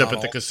going to wind up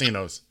at the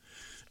casinos.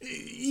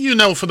 You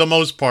know, for the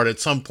most part, at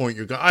some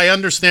point, I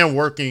understand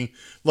working.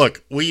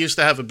 Look, we used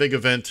to have a big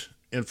event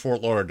in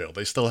Fort Lauderdale.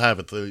 They still have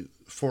it, the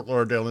Fort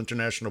Lauderdale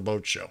International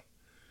Boat Show.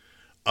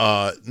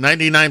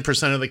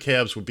 99% of the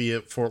cabs would be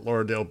at Fort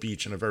Lauderdale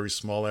Beach in a very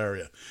small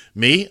area.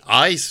 Me,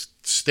 I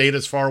stayed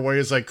as far away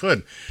as I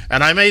could.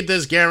 And I made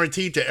this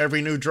guarantee to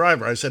every new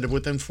driver. I said,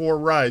 within 4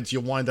 rides,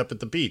 you'll wind up at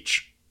the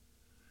beach.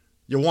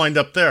 You'll wind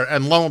up there.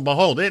 And lo and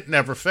behold, it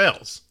never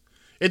fails.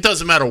 It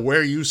doesn't matter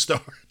where you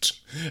start.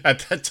 At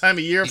that time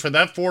of year, for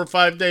that 4 or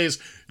 5 days,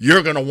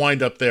 you're going to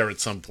wind up there at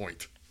some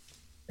point.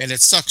 And it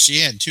sucks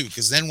you in too,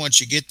 because then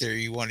once you get there,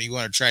 you want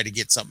to try to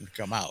get something to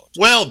come out.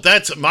 Well,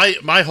 that's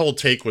my whole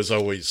take was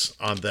always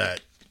on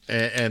that,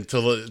 and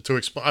to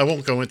explain, I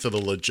won't go into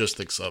the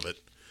logistics of it.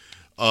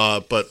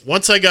 But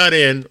once I got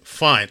in,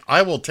 fine,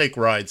 I will take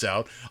rides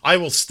out. I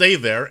will stay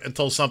there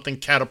until something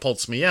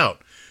catapults me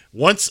out.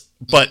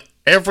 But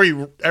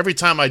every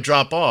time I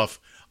drop off,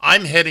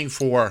 I'm heading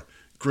for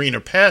greener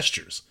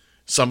pastures.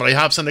 Somebody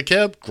hops in the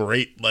cab,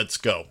 great, let's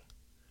go.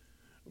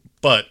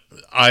 But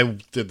I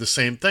did the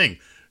same thing.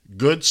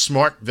 Good,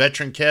 smart,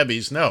 veteran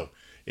cabbies know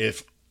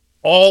if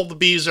all the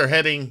bees are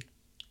heading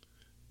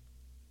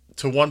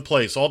to one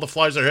place, all the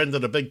flies are heading to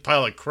the big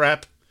pile of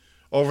crap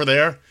over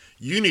there,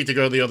 you need to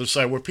go to the other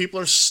side where people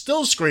are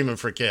still screaming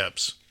for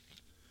cabs.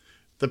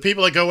 The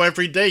people that go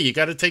every day, you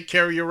got to take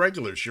care of your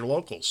regulars, your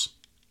locals.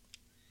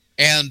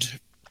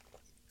 And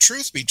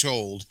truth be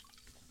told,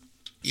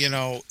 in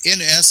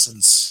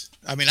essence,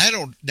 I mean, I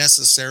don't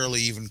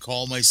necessarily even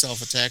call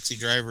myself a taxi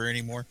driver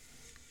anymore.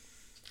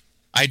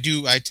 I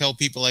tell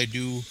people I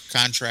do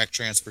contract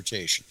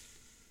transportation.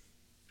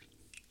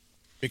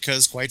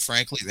 Because, quite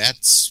frankly,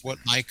 that's what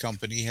my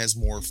company has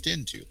morphed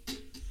into.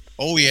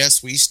 Oh,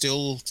 yes, we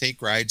still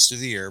take rides to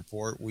the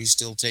airport. We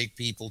still take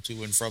people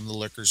to and from the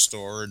liquor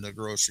store and the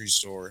grocery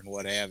store and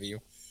what have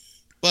you.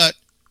 But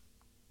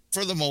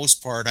for the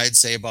most part, I'd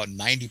say about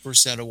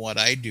 90% of what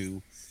I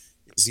do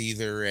is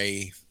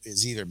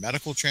either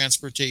medical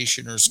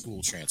transportation or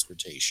school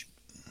transportation.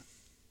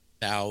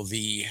 Now,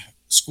 the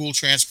school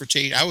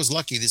transportation, I was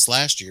lucky this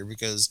last year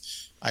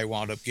because I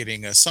wound up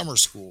getting a summer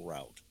school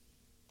route.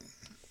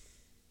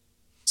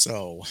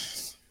 So,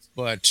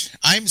 but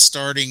I'm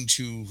starting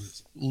to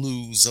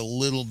lose a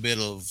little bit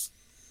of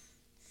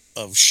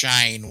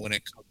shine when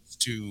it comes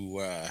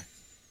to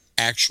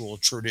actual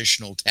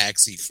traditional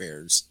taxi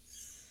fares.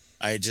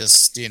 I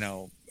just,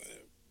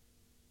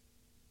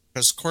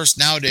 because of course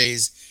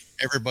nowadays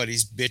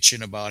everybody's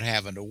bitching about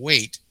having to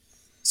wait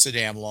so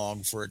damn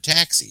long for a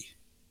taxi.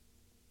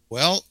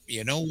 Well,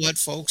 you know what,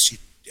 folks? You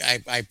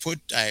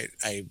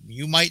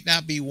might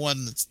not be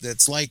one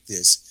that's like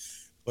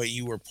this, but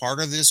you were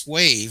part of this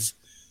wave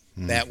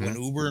that when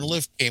Uber and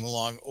Lyft came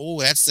along, oh,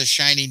 that's the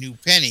shiny new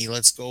penny.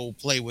 Let's go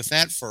play with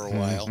that for a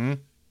while.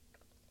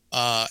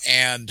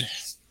 And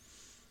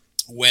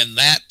when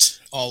that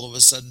all of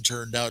a sudden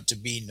turned out to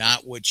be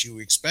not what you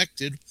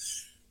expected,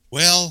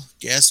 well,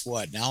 guess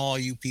what? Now all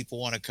you people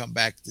want to come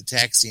back to the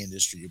taxi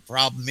industry. The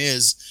problem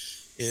is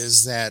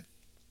that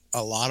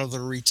a lot of the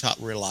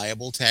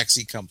reliable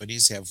taxi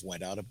companies have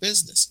went out of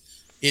business.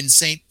 In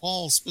St.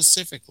 Paul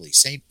specifically,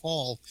 St.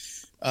 Paul,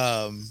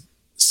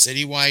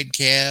 Citywide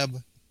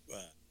Cab,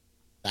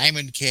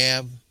 Diamond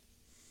Cab,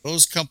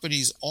 those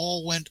companies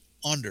all went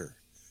under.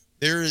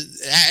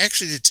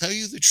 Actually, to tell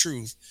you the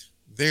truth,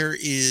 there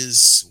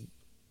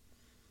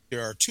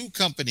are 2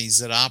 companies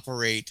that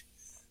operate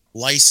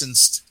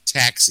licensed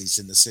taxis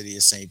in the city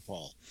of St.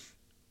 Paul.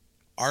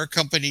 Our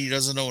company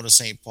doesn't own a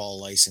St. Paul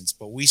license,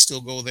 but we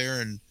still go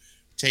there and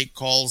take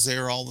calls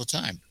there all the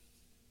time.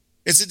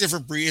 It's a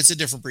different breed. It's a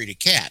different breed of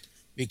cat,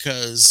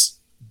 because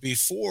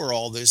before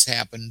all this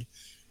happened,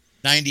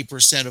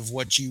 90% of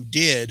what you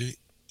did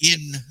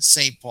in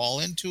St. Paul,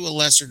 and to a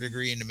lesser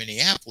degree in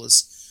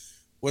Minneapolis,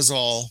 was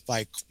all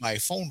by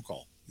phone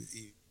call.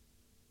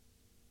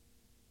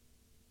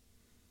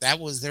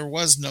 There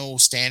was no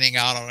standing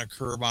out on a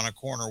curb on a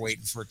corner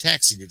waiting for a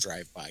taxi to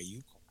drive by.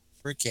 You called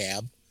for a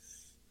cab,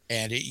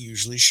 and it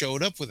usually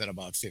showed up within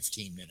about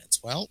 15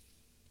 minutes. Well,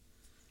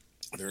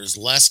 there's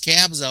less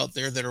cabs out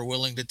there that are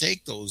willing to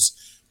take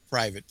those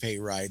private pay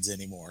rides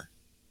anymore.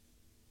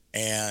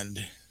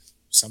 And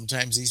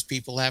sometimes these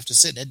people have to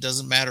sit. It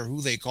doesn't matter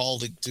who they call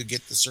to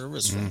get the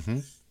service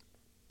from.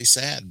 It's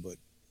sad,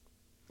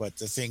 but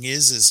the thing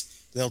is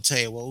they'll tell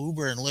you, well,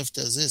 Uber and Lyft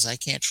does this. I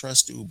can't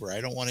trust Uber.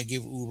 I don't want to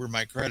give Uber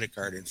my credit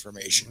card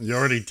information. You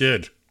already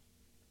did.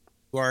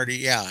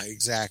 Yeah,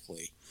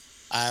 exactly.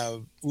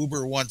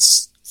 Uber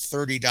wants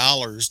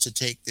 $30 to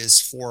take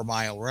this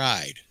 4-mile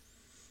ride.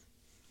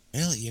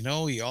 Well,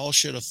 you all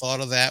should have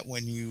thought of that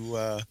when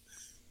you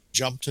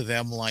jumped to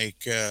them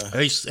like...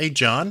 Hey,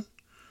 John,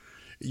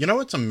 you know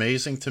what's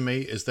amazing to me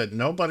is that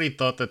nobody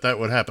thought that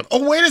would happen.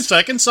 Oh, wait a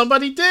second,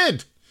 somebody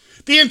did.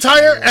 The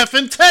entire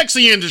effing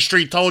taxi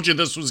industry told you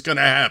this was going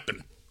to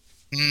happen.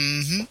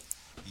 Mm-hmm.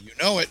 You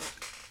know it.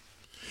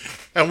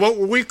 And what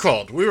were we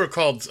called? We were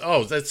called,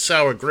 oh, that's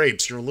sour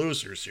grapes. You're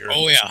losers.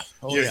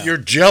 You're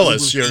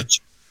jealous.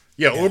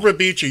 Uber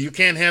beat you. You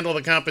can't handle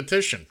the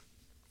competition.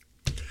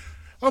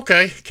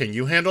 Okay, can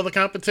you handle the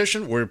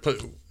competition? We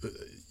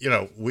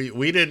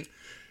didn't.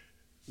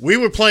 We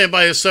were playing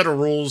by a set of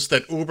rules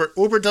that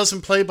Uber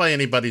doesn't play by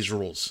anybody's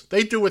rules.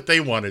 They do what they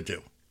want to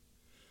do.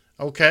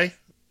 Okay?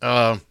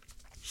 I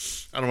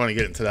don't want to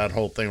get into that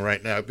whole thing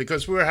right now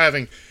because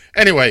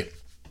anyway,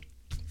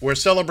 we're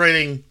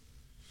celebrating.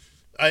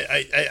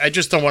 I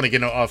just don't want to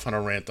get off on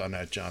a rant on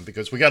that, John,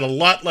 because we got a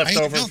lot left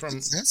over from.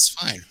 That's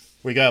fine.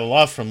 We got a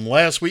lot from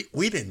last week.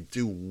 We didn't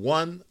do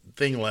one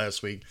thing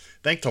last week.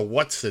 Thanks to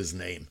what's his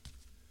name.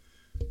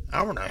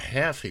 Hour and a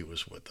half he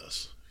was with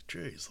us.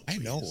 Jeez, I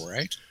know,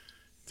 right?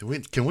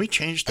 Can we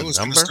change the number? I was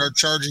going to start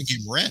charging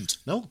him rent.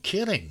 No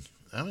kidding.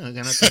 I'm going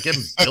to have to get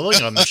him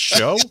billing on the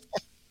show.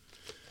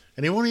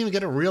 And he won't even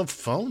get a real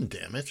phone,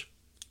 damn it.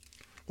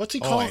 What's he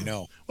calling? I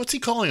know. What's he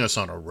calling us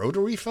on, a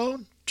rotary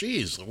phone?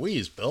 Jeez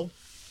Louise, Bill.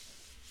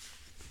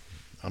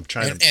 I'm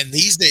trying to... And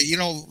these days,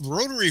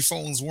 rotary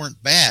phones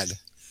weren't bad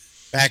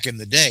back in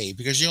the day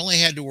because you only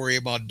had to worry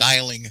about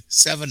dialing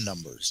 7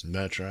 numbers.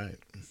 That's right.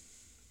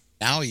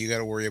 Now you got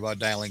to worry about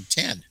dialing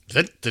 10.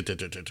 Yep.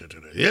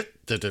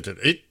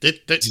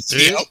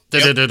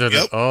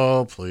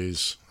 Oh,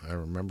 please. I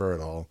remember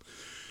it all.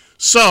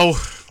 So,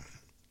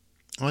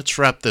 let's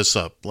wrap this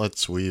up.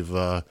 We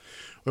want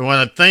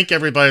to thank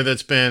everybody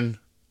that's been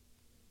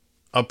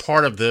a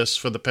part of this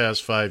for the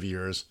past 5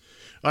 years.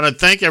 I want to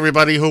thank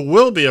everybody who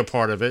will be a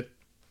part of it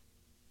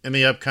in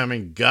the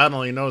upcoming, God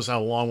only knows how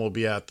long we'll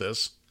be at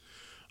this.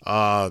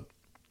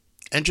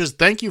 And just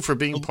thank you for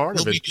being part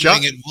of it.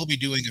 We'll be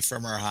doing it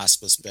from our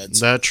hospice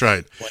beds. That's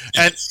right.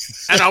 And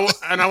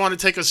I want to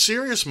take a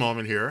serious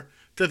moment here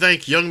to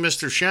thank young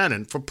Mr.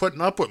 Shannon for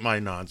putting up with my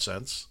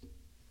nonsense.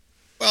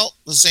 Well,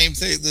 the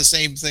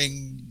same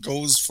thing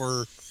goes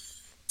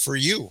for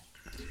you.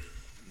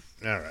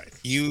 All right.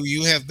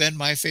 You have been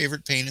my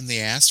favorite pain in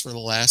the ass for the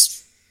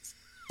last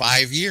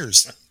 5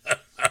 years.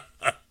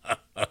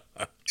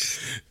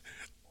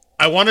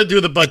 I want to do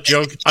the butt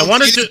joke. I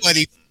want to do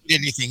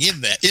anything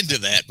into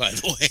that, by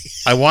the way.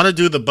 I want to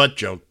do the butt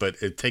joke,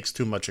 but it takes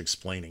too much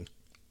explaining.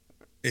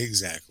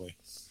 Exactly.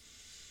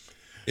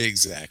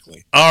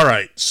 All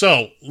right.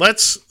 So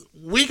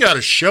we got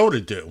a show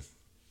to do.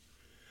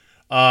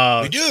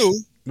 We do.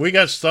 We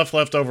got stuff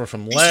left over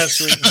from last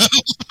week.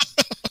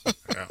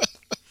 Yeah.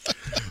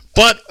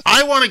 But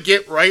I want to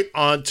get right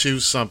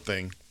onto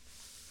something.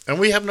 And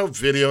we have no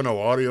video,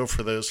 no audio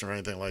for this or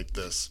anything like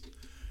this.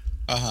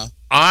 Uh-huh.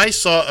 I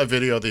saw a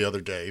video the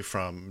other day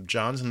from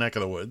John's neck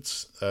of the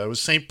woods. It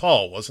was St.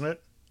 Paul, wasn't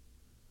it?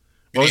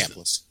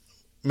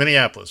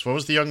 Minneapolis. What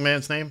was the young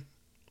man's name?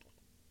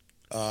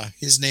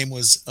 His name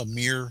was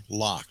Amir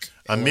Locke.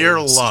 Amir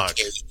Locke.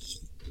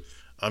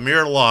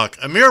 Amir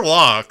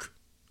Locke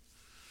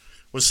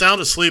was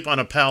sound asleep on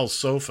a pal's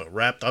sofa,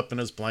 wrapped up in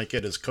his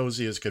blanket as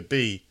cozy as could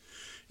be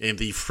in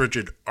the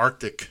frigid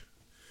Arctic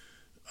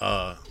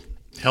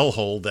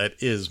hellhole that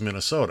is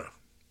Minnesota.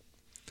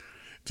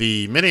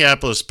 The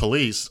Minneapolis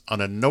police, on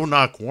a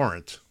no-knock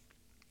warrant,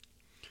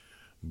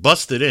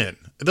 busted in.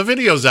 The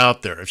video's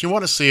out there. If you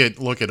want to see it,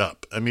 look it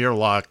up. Amir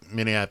Locke,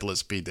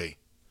 Minneapolis PD.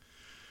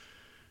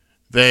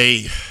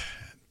 They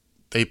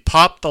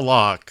pop the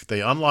lock.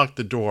 They unlock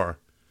the door.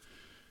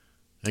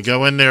 They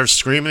go in there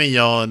screaming and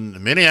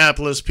yelling,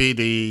 Minneapolis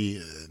PD,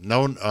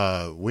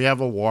 we have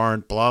a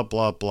warrant, blah,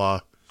 blah,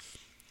 blah.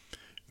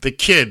 The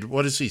kid,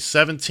 what is he,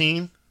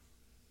 17?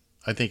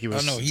 I think he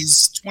was. Oh, no,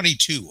 he's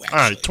 22, actually.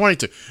 All right,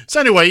 22. So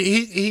anyway,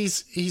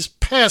 he's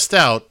passed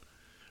out,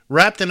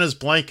 wrapped in his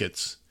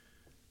blankets.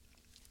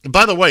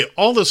 By the way,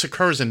 all this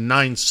occurs in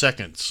 9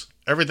 seconds.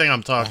 Everything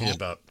I'm talking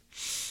about.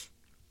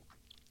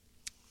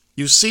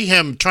 You see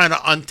him trying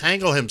to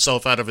untangle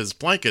himself out of his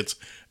blankets,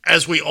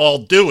 as we all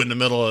do in the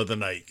middle of the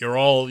night. You're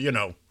all,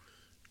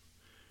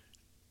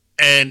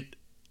 And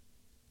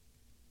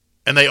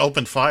they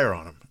opened fire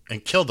on him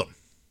and killed him.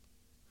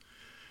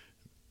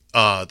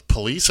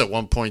 Police at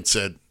one point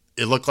said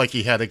it looked like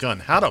he had a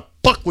gun. How the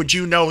fuck would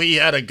you know he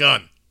had a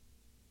gun?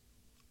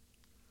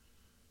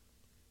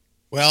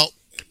 Well,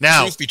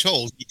 now, truth be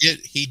told,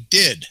 he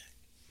did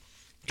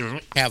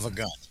have a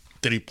gun.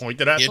 Did he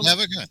point it at him? He didn't have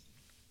a gun.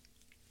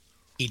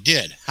 He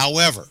did.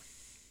 However,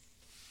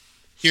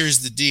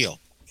 here's the deal.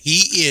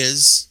 He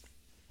is,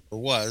 or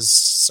was,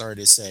 sorry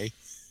to say,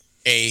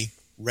 a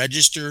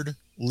registered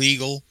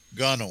legal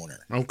gun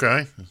owner.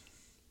 Okay.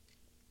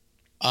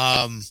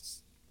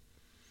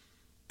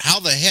 how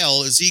the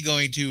hell is he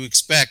going to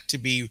expect to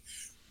be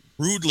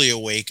rudely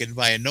awakened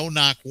by a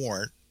no-knock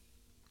warrant?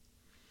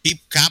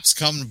 Cops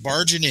come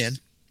barging in,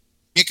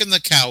 kicking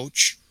the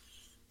couch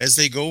as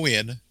they go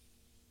in,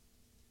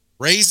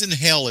 raising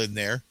hell in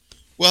there.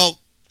 Well,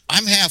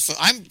 I'm half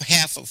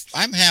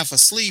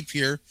asleep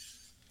here.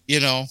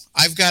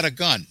 I've got a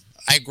gun.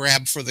 I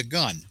grabbed for the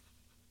gun.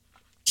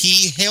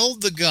 He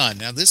held the gun.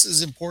 Now, this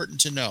is important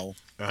to know.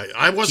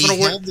 I wasn't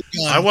aware.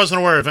 I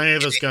wasn't aware of any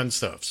of this gun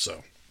stuff.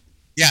 So,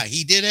 yeah,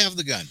 he did have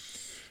the gun,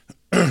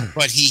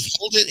 but he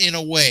held it in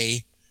a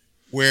way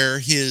where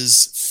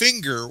his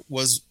finger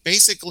was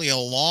basically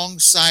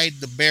alongside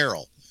the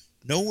barrel,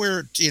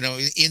 nowhere.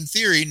 In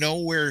theory,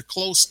 nowhere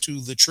close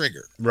to the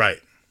trigger.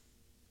 Right.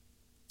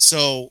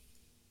 So,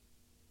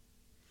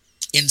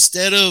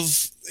 instead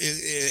of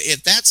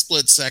at that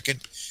split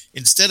second,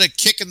 instead of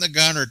kicking the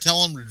gun or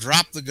telling him to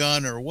drop the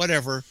gun or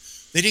whatever,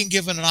 they didn't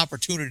give him an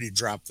opportunity to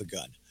drop the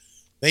gun.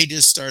 They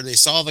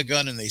saw the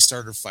gun and they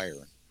started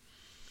firing.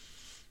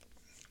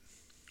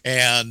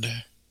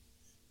 And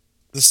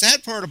the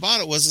sad part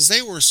about it was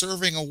they were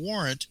serving a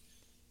warrant,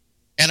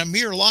 and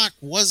Amir Locke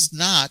was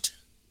not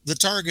the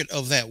target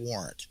of that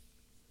warrant.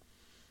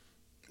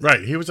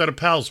 Right. He was at a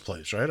pal's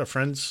place, right? A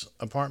friend's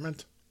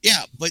apartment?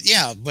 Yeah, but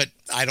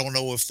I don't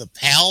know if the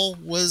pal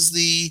was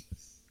the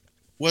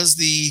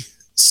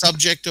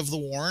subject of the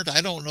warrant.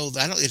 I don't know.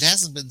 It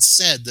hasn't been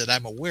said that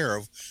I'm aware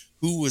of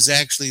who was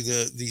actually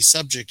the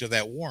subject of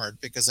that warrant,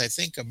 because I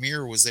think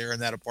Amir was there in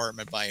that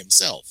apartment by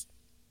himself.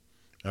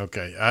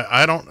 Okay,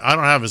 I don't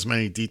have as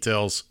many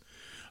details.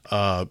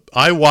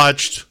 I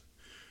watched.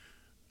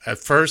 At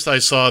first, I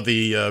saw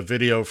the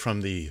video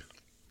from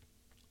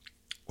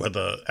where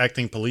the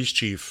acting police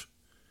chief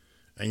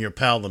and your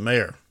pal, the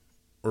mayor,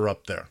 were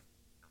up there.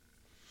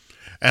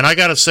 And I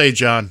gotta say,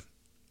 John,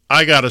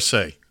 I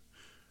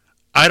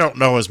don't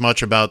know as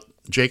much about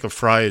Jacob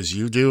Fry as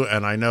you do,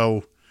 and I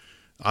know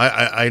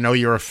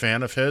you're a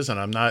fan of his,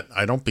 and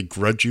I don't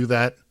begrudge you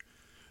that.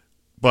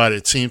 But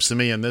it seems to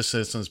me in this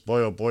instance,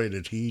 boy, oh boy,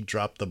 did he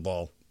drop the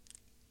ball.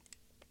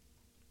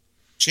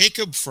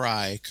 Jacob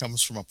Fry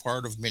comes from a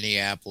part of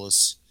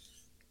Minneapolis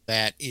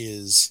that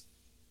is,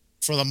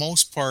 for the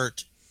most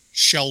part,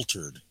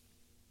 sheltered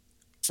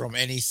from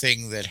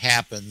anything that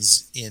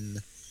happens in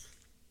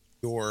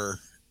your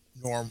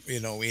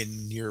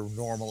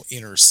normal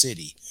inner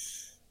city.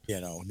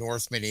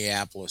 North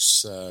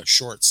Minneapolis,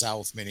 short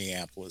South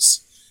Minneapolis,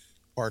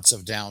 parts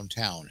of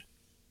downtown.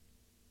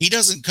 He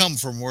doesn't come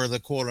from where the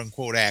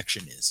quote-unquote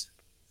action is.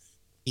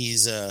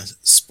 He's a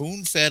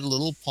spoon-fed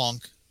little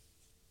punk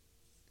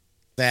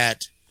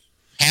that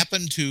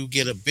happened to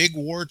get a big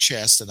war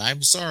chest, and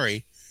I'm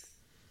sorry,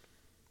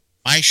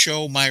 my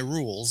show, my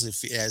rules,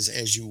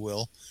 as you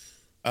will.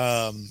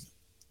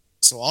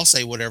 So I'll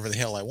say whatever the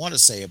hell I want to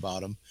say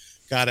about him.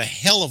 Got a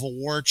hell of a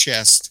war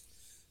chest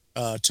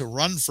to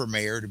run for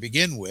mayor to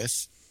begin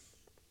with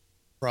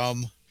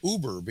from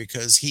Uber,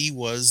 because he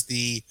was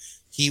the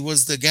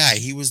guy.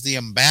 He was the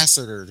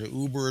ambassador to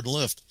Uber and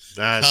Lyft.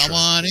 Come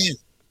on in.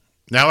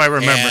 Now I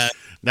remember.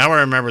 Now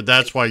I remember.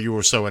 That's why you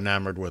were so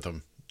enamored with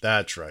him.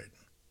 That's right.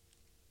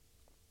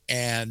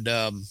 And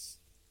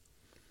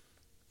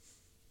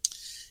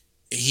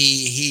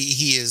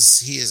he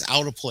is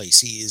out of place.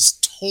 He is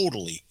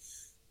totally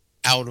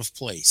out of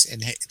place,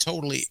 and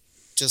totally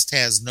just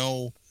has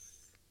no.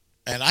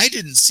 And I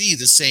didn't see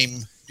the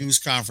same news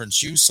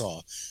conference you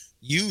saw.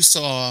 You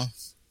saw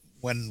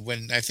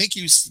when I think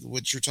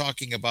what you're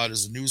talking about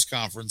is a news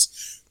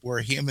conference where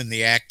him and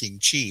the acting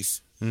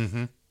chief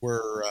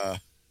were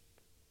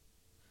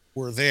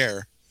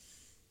there.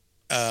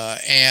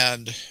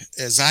 And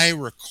as I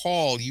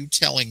recall you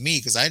telling me,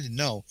 because I didn't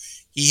know,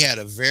 he had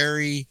a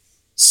very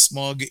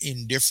smug,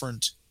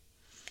 indifferent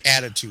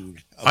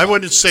attitude. I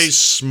wouldn't say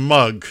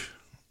smug.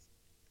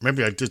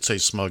 Maybe I did say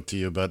smug to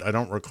you, but I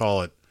don't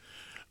recall it.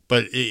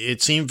 But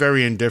it seemed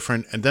very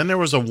indifferent. And then there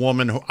was a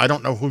woman who I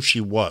don't know who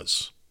she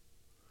was,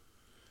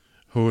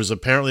 who was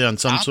apparently on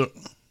some sort.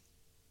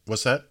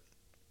 What's that?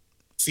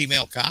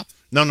 Female cop?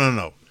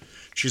 No.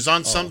 She's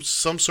on some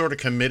sort of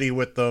committee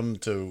with them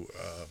to.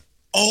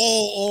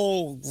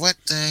 What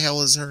the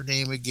hell is her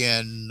name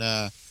again?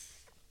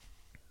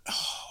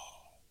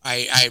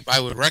 I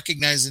would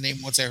recognize the name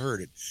once I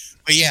heard it.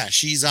 But yeah,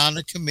 she's on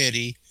the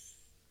committee,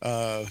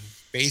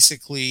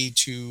 basically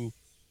to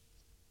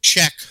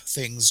check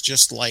things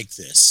just like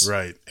this.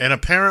 Right. And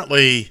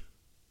apparently,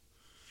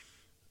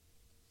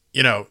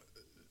 Minneapolis.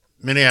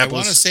 I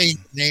want to say his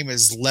name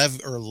is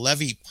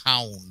Levy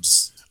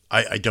Pounds.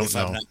 I don't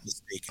know. I'm not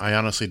mistaken. I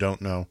honestly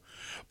don't know.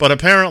 But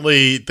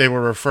apparently they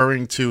were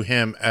referring to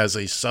him as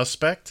a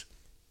suspect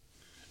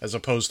as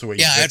opposed to a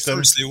victim. Yeah, at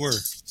first they were.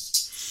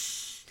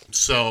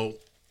 So,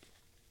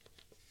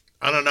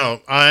 I don't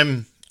know.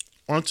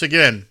 Once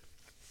again,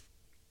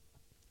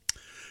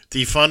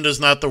 defund is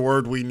not the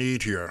word we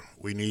need here.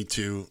 We need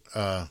to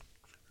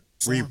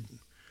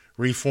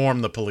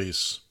reform the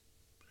police.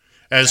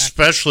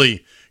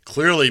 Especially,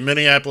 clearly,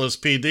 Minneapolis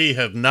PD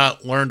have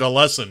not learned a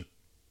lesson.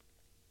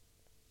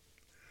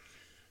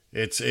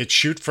 It's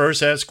shoot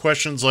first, ask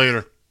questions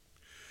later.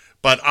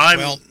 But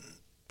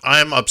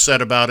I'm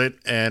upset about it,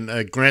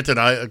 and granted,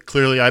 I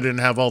didn't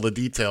have all the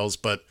details,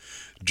 but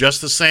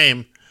just the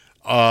same,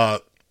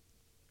 the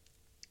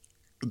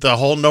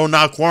whole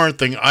no-knock warrant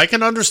thing, I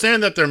can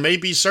understand that there may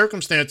be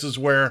circumstances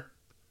where,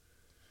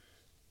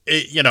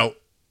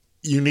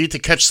 you need to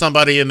catch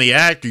somebody in the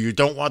act, or you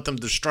don't want them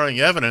destroying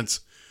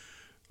evidence.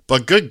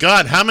 But good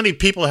God, how many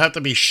people have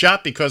to be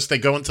shot because they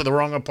go into the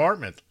wrong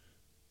apartment?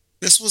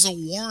 This was a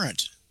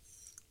warrant.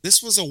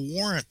 This was a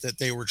warrant that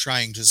they were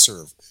trying to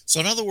serve.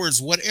 So in other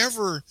words,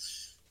 whatever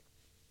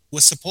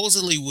was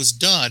supposedly was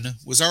done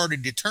was already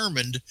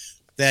determined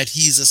that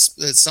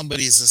that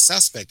somebody is a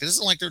suspect. It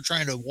isn't like they're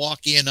trying to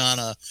walk in on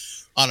a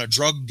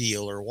drug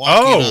deal or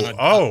walk in on a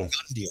gun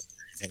deal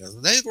or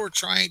anything. They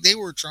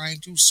were trying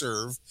to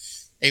serve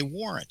a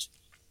warrant.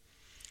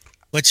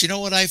 But you know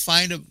what I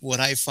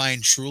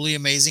find truly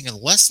amazing,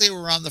 unless they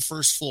were on the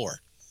first floor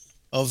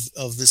of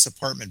this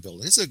apartment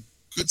building. It's a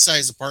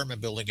good-sized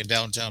apartment building in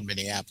downtown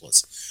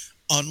Minneapolis.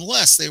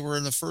 Unless they were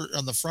on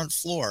the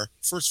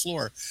first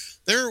floor,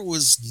 there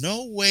was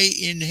no way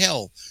in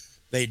hell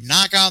they'd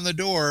knock on the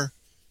door.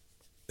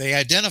 They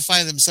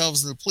identify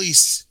themselves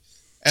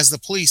as the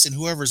police, and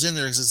whoever's in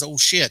there says, "Oh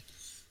shit,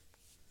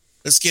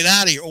 let's get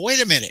out of here." Oh,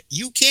 wait a minute,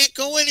 you can't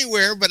go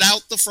anywhere but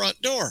out the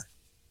front door.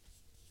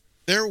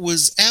 There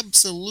was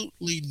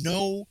absolutely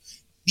no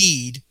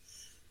need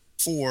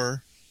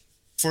for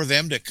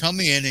them to come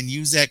in and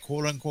use that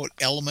quote-unquote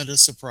element of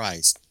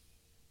surprise.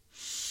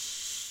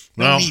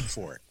 No need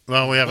for it.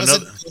 Well, we have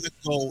wasn't going to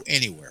go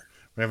anywhere.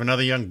 We have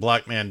another young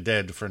black man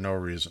dead for no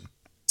reason.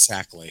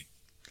 Exactly.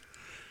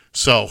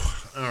 So,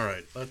 all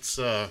right, let's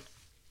let's.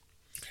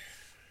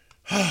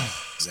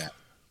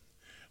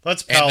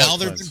 And now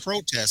there've been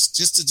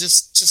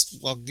protests.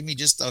 I'll give you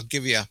just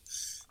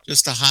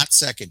a hot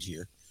second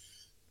here.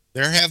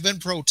 There have been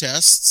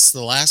protests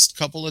the last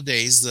couple of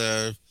days.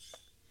 The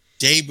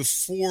day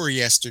before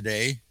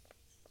yesterday,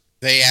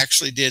 they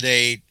actually did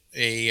a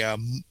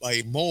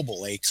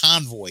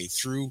convoy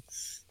through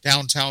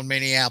downtown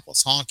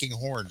Minneapolis, honking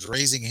horns,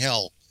 raising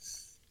hell.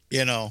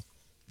 No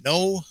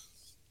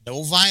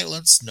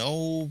violence,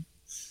 no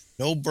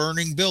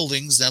burning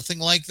buildings, nothing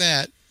like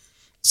that.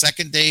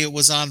 Second day, it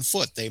was on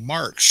foot. They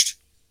marched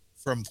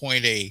from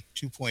point A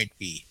to point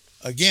B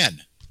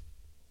again.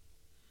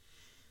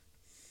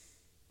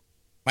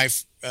 My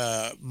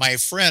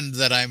friend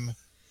that I'm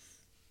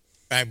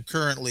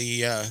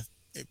currently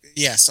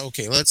yes,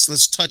 okay,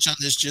 let's touch on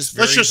this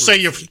let's just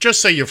briefly.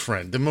 say your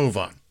friend and move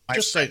on.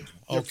 Say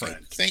your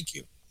friend. Thank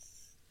you.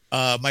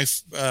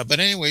 But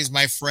anyways,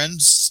 my friend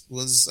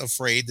was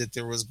afraid that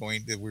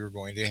we were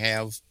going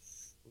to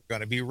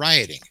be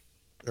rioting,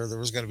 or there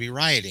was going to be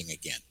rioting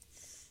again.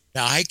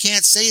 Now, I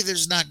can't say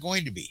there's not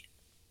going to be.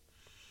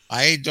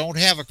 I don't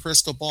have a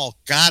crystal ball.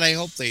 God, I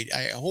hope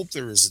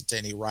there isn't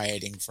any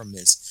rioting from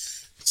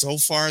this. So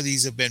far,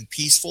 these have been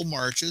peaceful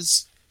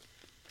marches,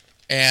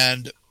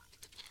 and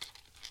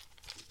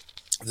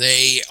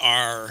they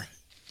have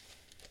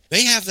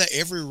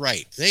every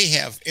right. They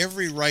have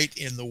every right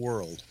in the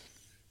world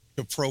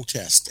to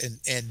protest. And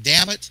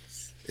damn it,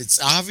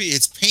 it's obvious.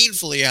 It's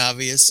painfully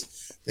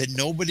obvious that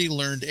nobody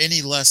learned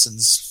any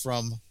lessons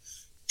from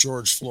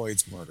George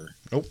Floyd's murder.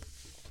 Nope.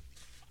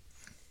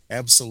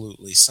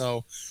 Absolutely.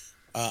 So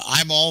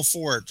I'm all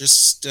for it.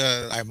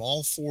 I'm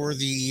all for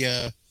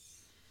the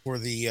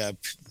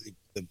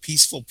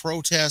peaceful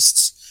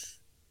protests.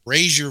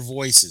 Raise your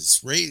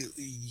voices.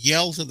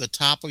 Yell to the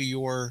top of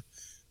your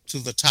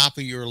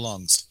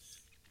lungs.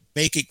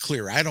 Make it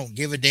clear. I don't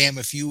give a damn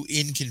if you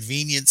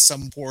inconvenience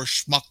some poor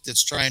schmuck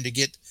that's trying to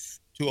get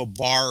to a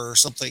bar or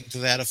something to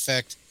that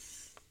effect.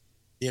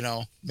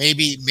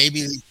 Maybe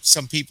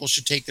some people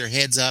should take their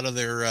heads out of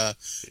their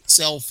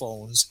cell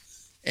phones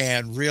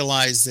and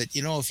realize that,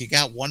 if you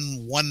got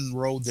one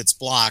road that's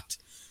blocked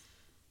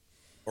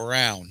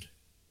around,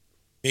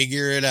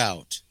 figure it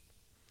out.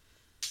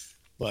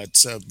 But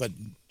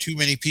too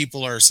many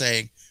people are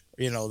saying,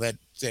 that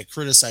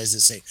criticize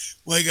this, say,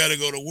 well, I got to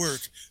go to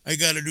work. I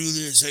got to do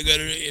this. I got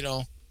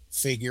to,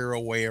 figure a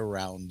way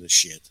around the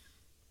shit.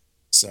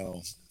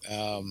 So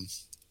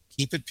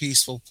keep it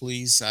peaceful,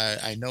 please.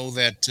 I know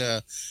that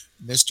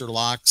Mr.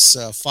 Locke's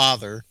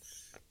father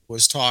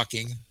was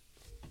talking,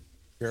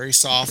 very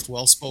soft,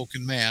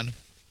 well-spoken man,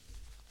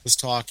 was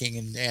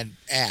talking and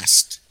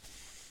asked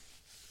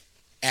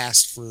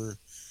for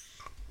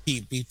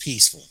be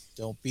peaceful.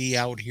 Don't be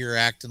out here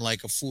acting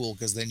like a fool,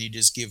 because then you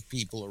just give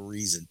people a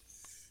reason.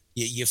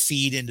 You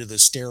feed into the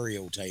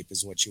stereotype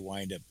is what you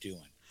wind up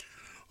doing.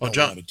 Well,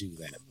 John, want to do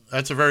that.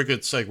 That's a very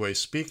good segue.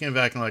 Speaking of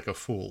acting like a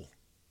fool,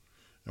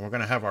 and we're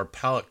going to have our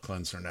palate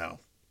cleanser now.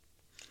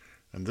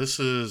 And this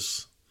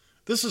is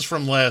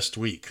from last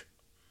week.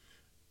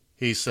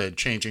 He said,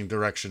 changing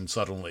direction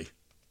suddenly.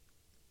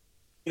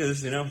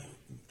 Can't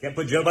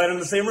put Joe Biden in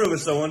the same room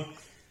as someone.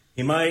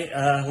 He might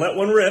let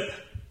one rip.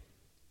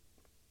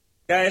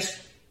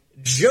 Guys,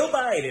 Joe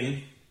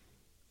Biden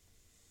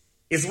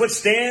is what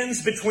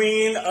stands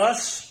between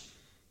us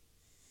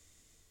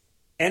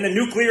and a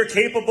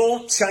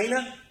nuclear-capable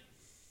China.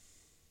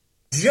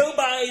 Joe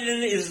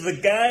Biden is the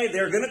guy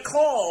they're going to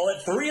call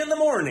at 3 in the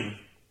morning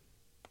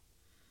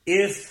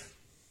if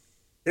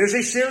there's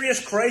a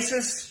serious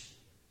crisis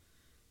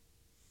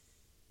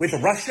with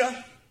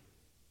Russia.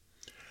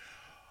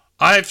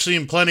 I've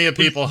seen plenty of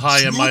people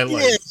high in my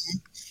life.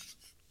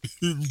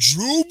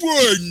 Joe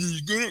Biden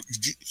is going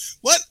to...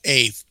 What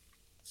a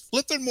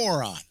flippin'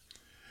 moron.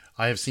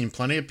 I have seen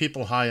plenty of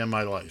people high in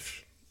my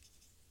life.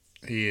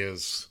 He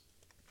is...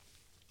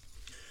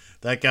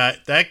 That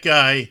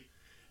guy,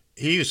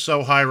 he is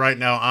so high right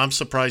now, I'm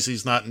surprised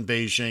he's not in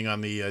Beijing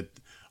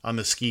on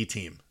the ski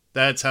team.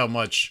 That's how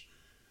much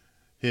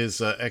his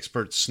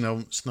expert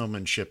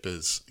snowmanship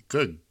is.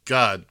 Good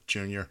God,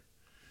 Junior.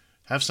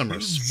 Have some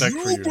respect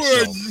for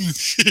yourself.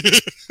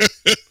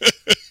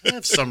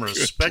 Have some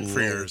respect for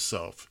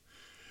yourself.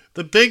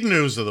 The big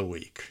news of the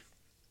week.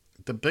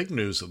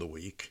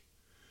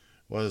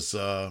 Was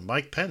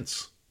Mike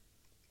Pence.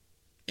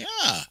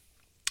 Yeah.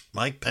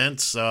 Mike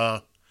Pence.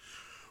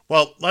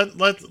 Well,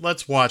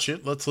 let's watch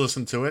it. Let's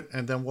listen to it,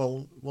 and then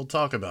we'll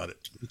talk about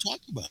it.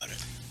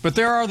 But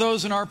there are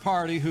those in our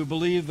party who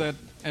believe that,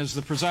 as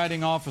the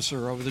presiding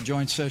officer over the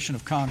joint session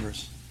of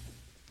Congress,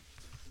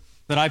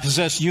 that I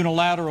possess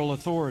unilateral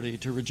authority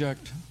to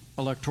reject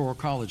electoral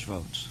college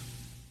votes.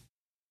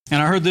 And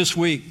I heard this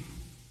week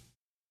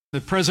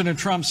that President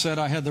Trump said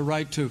I had the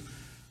right to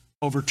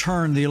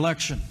overturn the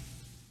election.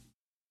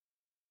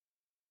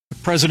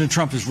 But President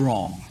Trump is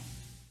wrong.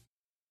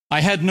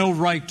 I had no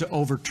right to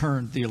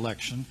overturn the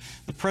election.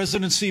 The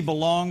presidency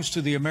belongs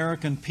to the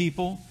American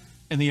people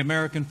and the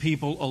American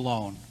people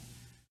alone.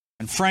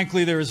 And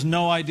frankly, there is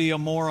no idea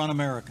more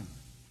un-American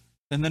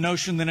than the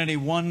notion that any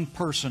one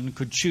person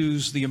could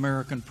choose the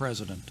American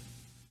president.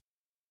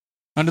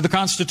 Under the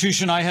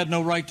Constitution, I had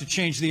no right to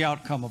change the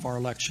outcome of our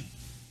election.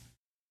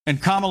 And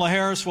Kamala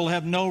Harris will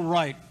have no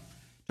right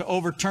to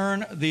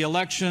overturn the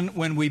election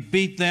when we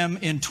beat them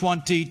in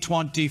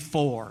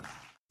 2024.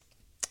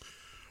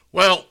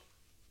 Well,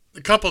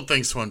 a couple of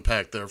things to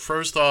unpack there.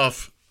 First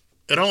off,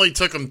 it only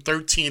took him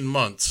 13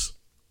 months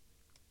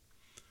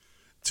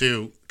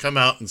to come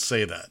out and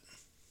say that.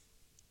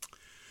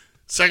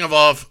 Second of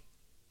all,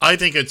 I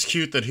think it's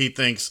cute that he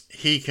thinks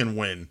he can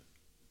win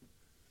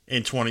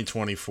in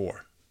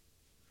 2024.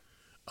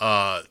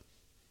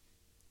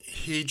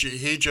 He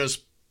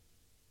just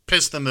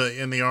pissed in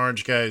the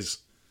orange guy's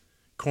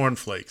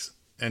cornflakes,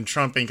 and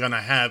Trump ain't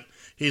gonna have.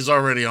 He's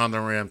already on the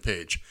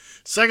rampage.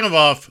 Second of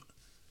all,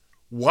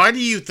 why do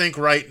you think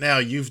right now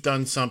you've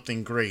done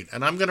something great?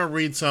 And I'm gonna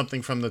read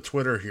something from the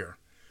Twitter here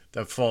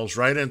that falls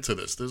right into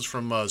this. This is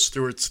from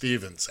Stuart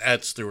Stevens,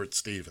 at Stuart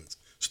Stevens,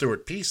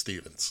 Stuart P.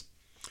 Stevens.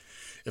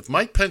 If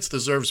Mike Pence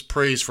deserves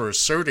praise for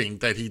asserting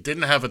that he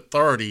didn't have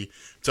authority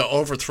to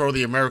overthrow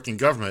the American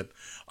government,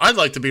 I'd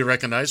like to be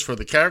recognized for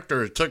the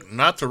character it took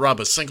not to rob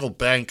a single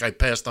bank I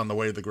passed on the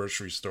way to the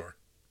grocery store.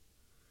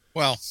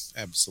 Well,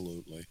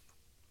 absolutely.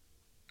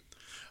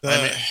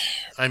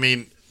 I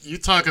mean, you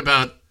talk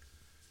about...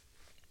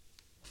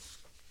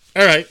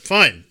 All right,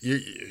 fine.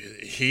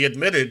 He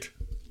admitted,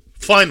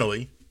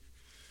 finally,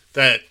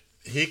 that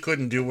he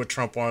couldn't do what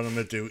Trump wanted him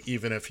to do,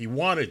 even if he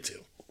wanted to.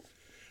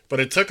 But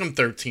it took him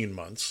 13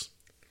 months.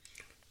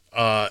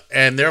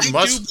 And there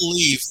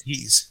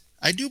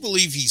I do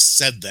believe he's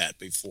said that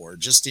before,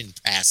 just in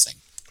passing.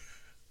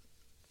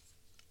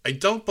 I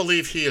don't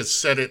believe he has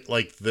said it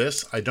like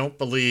this. I don't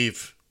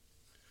believe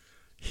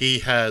he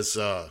has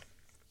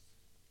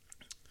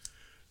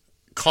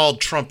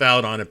called Trump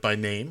out on it by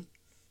name,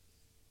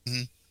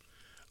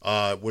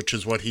 which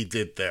is what he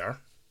did there.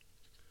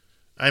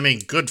 I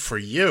mean, good for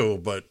you,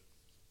 but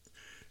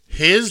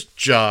his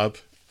job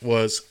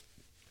was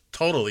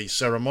totally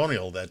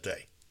ceremonial that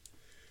day.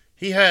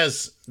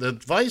 The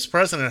vice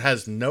president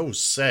has no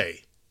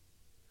say.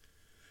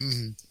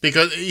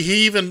 Because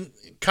he even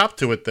copped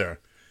to it there.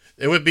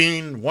 It would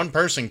mean one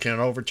person can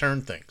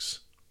overturn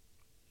things.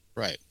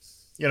 Right.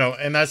 You know,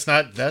 and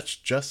that's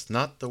just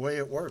not the way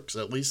it works.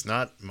 At least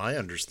not my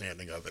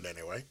understanding of it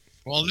anyway.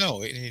 Well,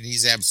 no, and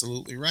he's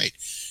absolutely right.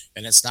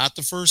 And it's not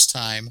the first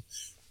time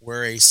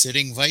where a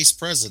sitting vice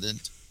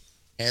president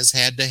has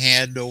had to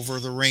hand over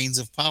the reins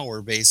of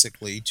power,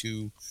 basically,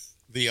 to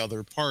the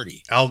other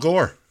party. Al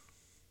Gore.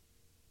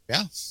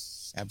 Yeah,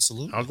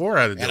 absolutely. Al Gore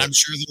had to do it. And I'm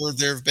sure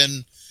there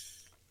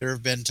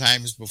have been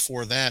times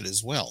before that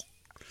as well.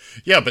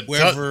 Yeah, but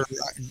I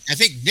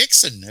think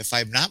Nixon, if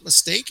I'm not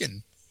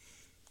mistaken,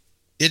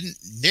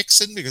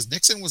 because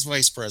Nixon was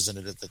vice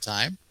president at the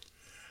time,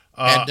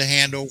 had to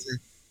hand over.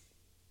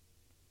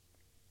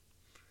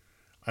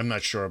 I'm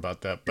not sure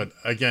about that, but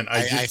again,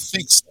 I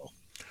think so.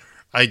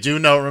 I do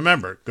know.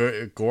 Remember,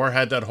 Gore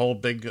had that whole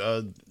big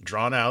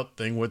drawn out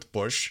thing with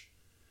Bush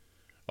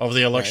over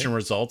the election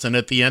results, and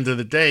at the end of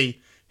the day,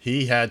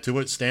 he had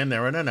to stand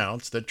there and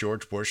announce that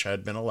George Bush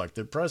had been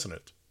elected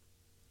president.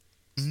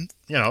 You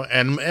know,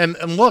 and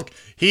look,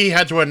 he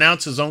had to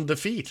announce his own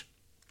defeat.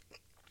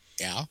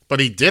 Yeah, but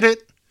he did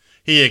it.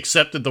 He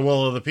accepted the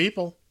will of the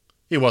people.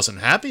 He wasn't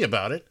happy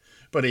about it,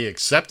 but he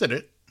accepted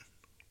it.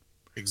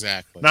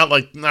 Exactly. Not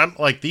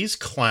like these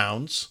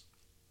clowns.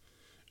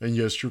 And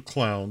yes, you're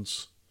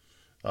clowns.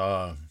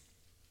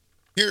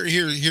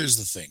 Here's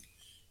the thing.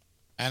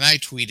 And I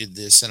tweeted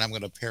this, and I'm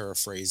going to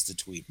paraphrase the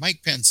tweet.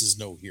 Mike Pence is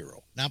no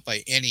hero, not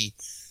by any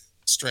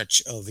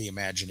stretch of the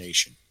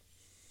imagination.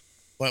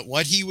 But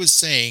what he was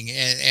saying,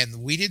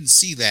 and we didn't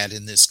see that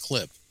in this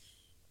clip,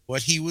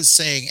 what he was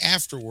saying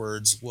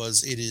afterwards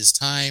was it is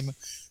time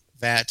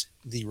that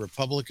the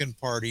Republican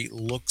Party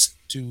looks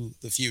to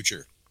the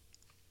future.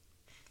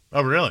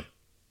 Oh, really?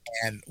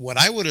 And what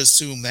I would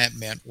assume that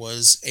meant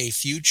was a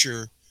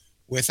future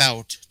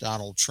without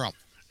Donald Trump.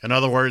 In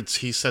other words,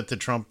 he said to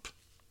Trump,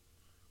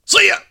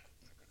 "See ya!"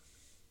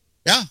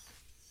 Yeah.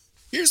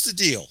 Here's the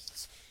deal.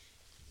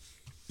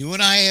 You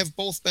and I have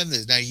both been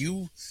there. Now,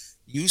 you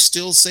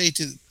still say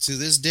to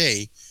this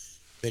day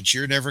that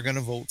you're never going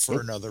to vote for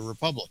another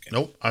Republican.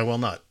 Nope, I will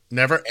not.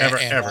 Never, ever,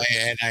 ever.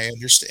 I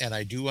understand, and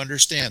I do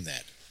understand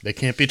that. They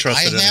can't be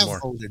trusted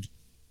anymore.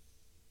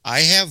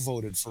 I have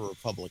voted for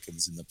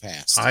Republicans in the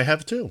past. I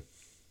have too.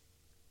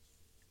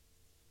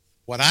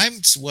 What I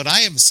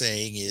am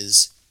saying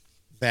is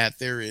that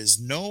there is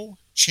no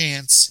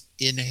chance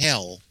in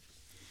hell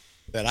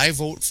that I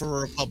vote for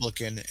a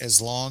Republican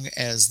as long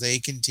as they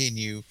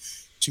continue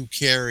to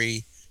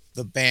carry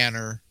the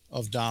banner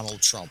of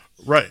Donald Trump.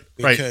 Right,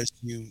 because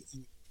you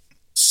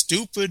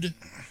stupid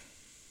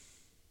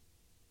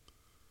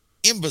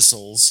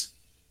imbeciles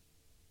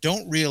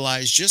don't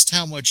realize just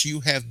how much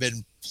you have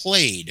been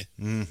played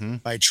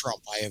by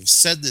Trump. I have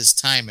said this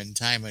time and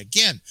time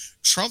again.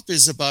 Trump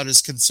is about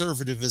as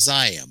conservative as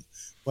I am,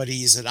 but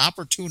he's an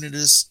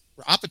opportunist,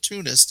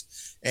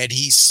 and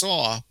he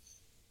saw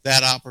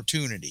that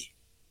opportunity.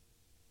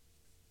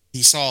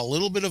 He saw a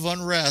little bit of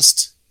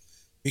unrest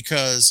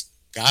because,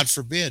 God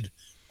forbid,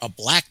 a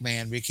black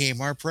man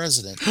became our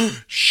president.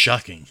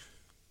 Shocking.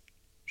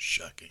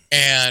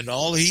 And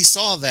all he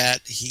saw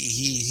that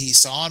he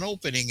saw an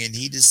opening, and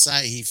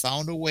he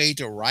found a way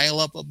to rile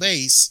up a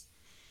base.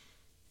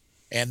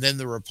 And then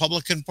the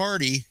Republican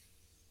Party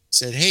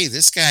said, "Hey,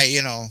 this guy,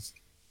 you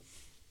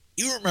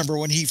remember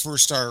when he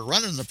first started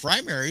running the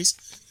primaries?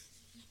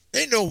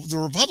 They know the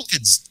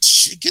Republicans,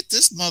 get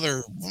this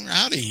mother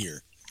out of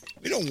here.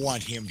 We don't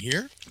want him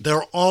here."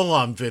 They're all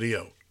on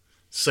video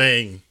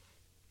saying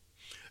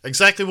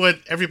exactly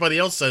what everybody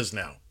else says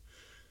now.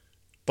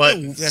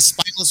 But that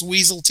spineless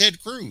weasel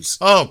Ted Cruz.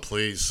 Oh,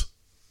 please.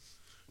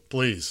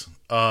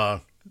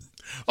 By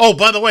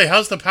the way,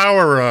 how's the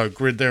power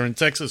grid there in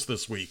Texas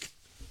this week?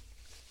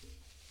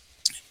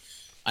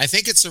 I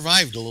think it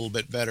survived a little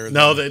bit better.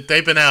 No,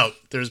 they've been out.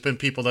 There's been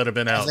people that have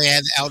been out. They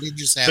had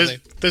outages, have they?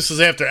 This is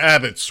after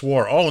Abbott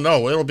swore, "Oh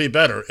no, it'll be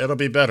better. It'll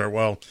be better."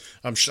 Well,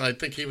 I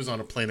think he was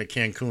on a plane to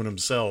Cancun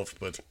himself,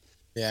 but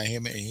yeah,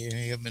 him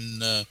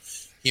and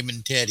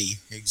Teddy,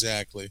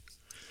 exactly.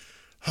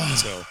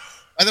 So,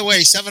 by the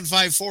way,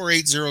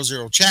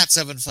 754-800 chat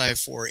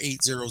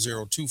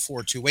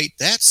 754-800-2428.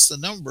 That's the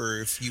number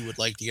if you would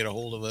like to get a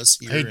hold of us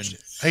here.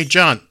 Hey,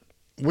 John,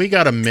 we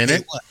got a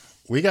minute.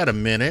 We got a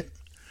minute.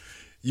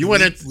 We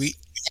have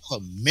a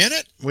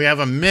minute? We have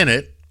a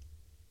minute.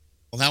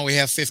 Well, now we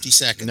have 50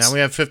 seconds. Now we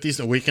have 50.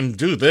 So we can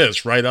do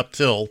this right up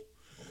till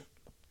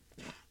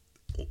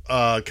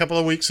a couple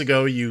of weeks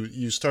ago.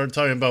 You started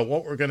talking about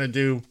what we're going to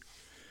do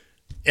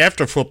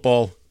after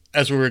football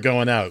as we were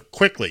going out.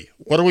 Quickly,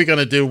 what are we going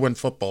to do when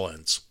football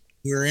ends?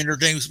 We're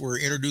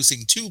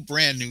introducing two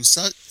brand new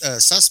suspects.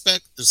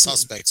 There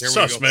suspects. We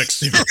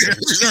go.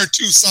 There's our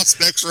two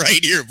suspects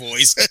right here,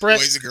 boys.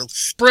 Boys and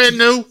girls. Brand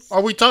new?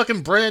 Are we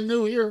talking brand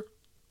new here?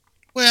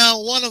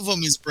 Well, one of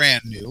them is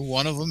brand new.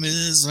 One of them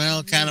is,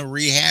 kind of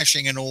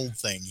rehashing an old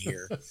thing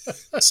here.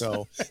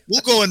 So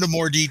we'll go into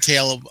more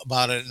detail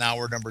about it in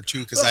hour number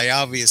 2 because I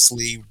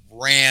obviously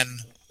ran.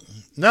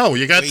 No,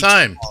 you got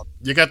time.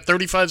 You got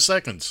 35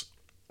 seconds.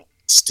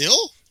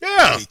 Still?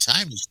 Yeah.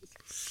 Time is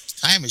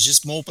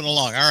just moping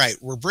along. All right,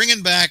 we're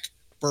bringing back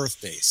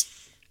birthdays.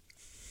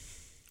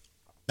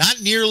 Not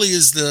nearly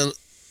as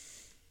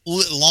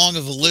long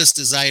of a list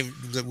as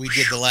that we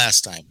did the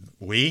last time.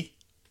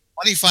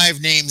 25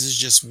 names is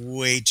just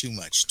way too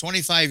much.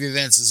 25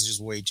 events is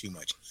just way too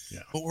much. Yeah.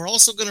 But we're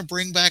also going to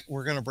bring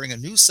a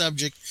new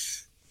subject,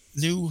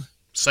 new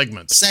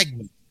segment.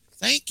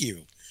 Thank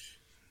you.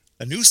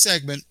 A new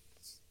segment.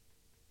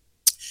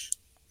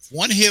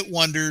 One-hit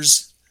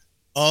wonders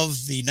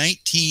of the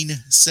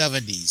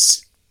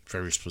 1970s.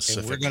 Very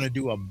specific. And we're going to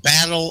do a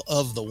battle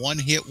of the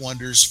one-hit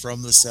wonders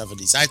from the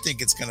 70s. I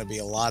think it's going to be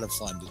a lot of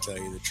fun, to tell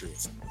you the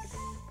truth.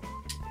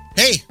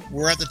 Hey,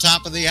 we're at the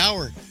top of the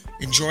hour.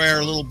 Enjoy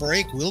our little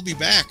break. We'll be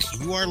back.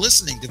 You are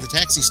listening to the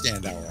Taxi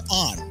Stand Hour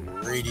on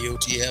Radio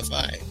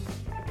TFI.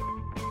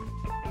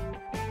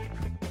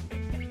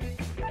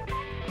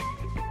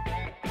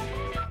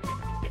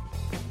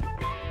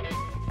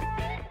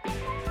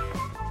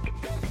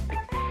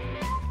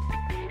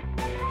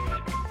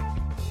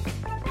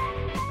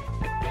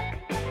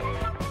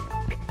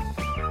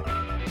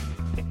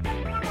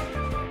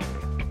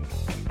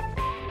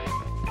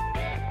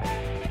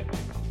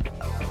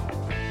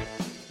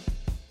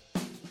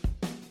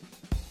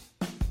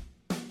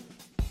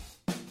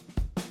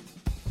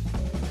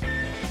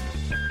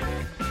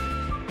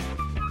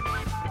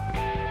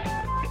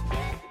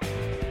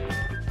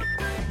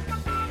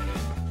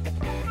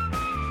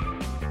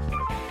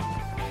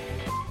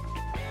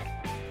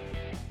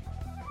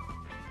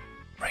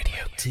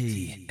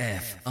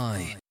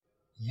 TFI.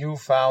 You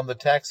found the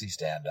Taxi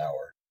Stand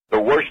Hour.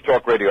 The worst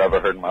talk radio I've ever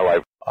heard in my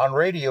life. On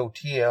Radio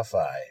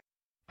TFI.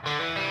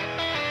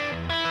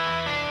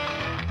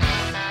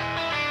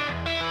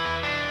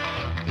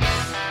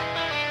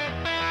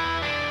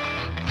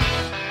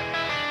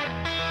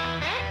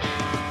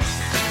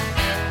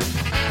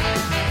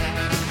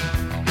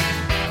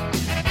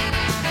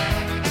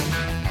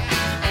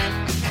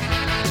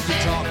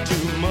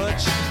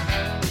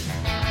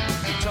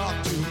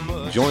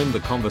 Join the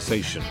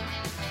conversation.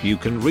 You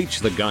can reach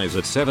the guys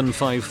at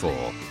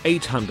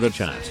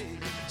 754-800-CHAT,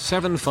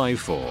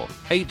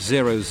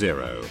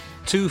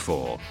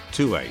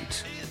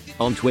 754-800-2428,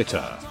 on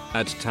Twitter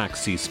at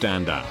Taxi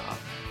Stand Hour.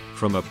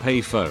 From a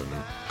payphone,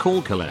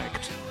 call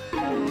collect.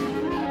 The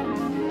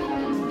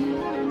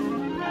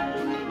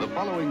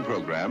following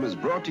program is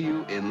brought to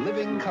you in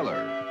living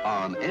color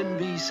on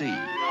NBC.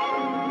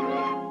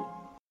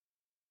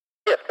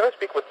 Yes, can I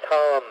speak with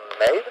Tom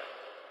Mabe?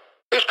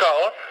 Who's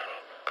calling?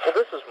 Well,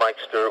 this is Mike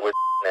Stewart with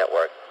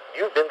Network.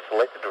 You've been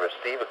selected to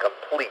receive a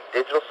complete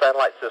digital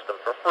satellite system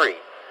for free.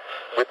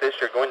 With this,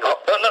 you're going to...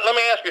 Let me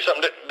ask you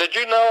something. Did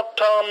you know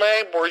Tom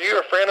Mabe? Were you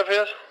a friend of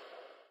his?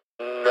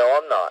 No,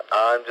 I'm not.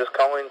 I'm just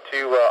calling to...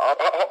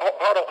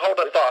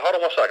 Hold that thought. Hold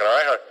on 1 second, all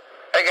right?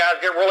 Hey,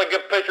 guys, get really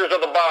good pictures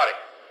of the body.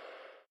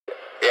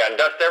 Yeah, and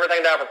dust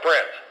everything down for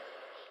prints.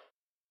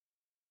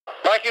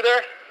 Mike, you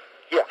there?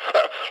 Yeah.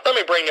 Let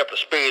me bring you up to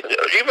speed.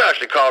 You've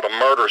actually called a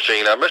murder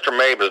scene. Mr.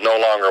 Mabe is no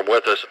longer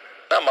with us.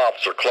 I'm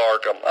Officer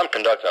Clark. I'm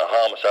conducting a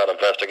homicide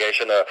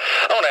investigation. I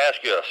want to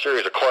ask you a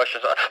series of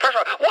questions. First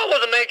of all, what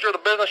was the nature of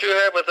the business you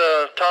had with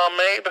Tom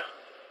Mabe?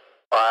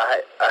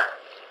 I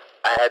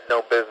had no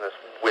business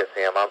with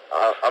him.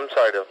 I'm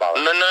sorry to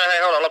bother. No, hey,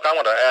 hold on. Look, I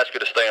want to ask you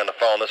to stay on the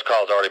phone. This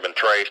call's already been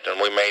traced, and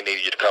we may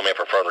need you to come in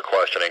for further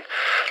questioning.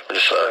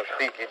 Just,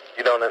 See,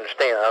 you don't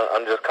understand.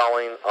 I'm just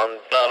calling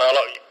on... No,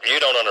 look, you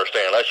don't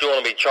understand. Unless you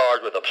want to be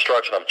charged with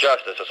obstruction of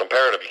justice, it's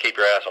imperative you keep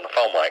your ass on the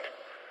phone, Mike.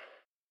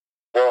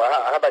 Well,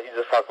 how about you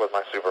just talk with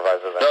my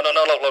supervisor then? No,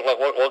 look,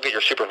 we'll get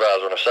your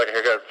supervisor in a second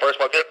here. First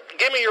of all,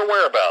 give me your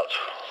whereabouts.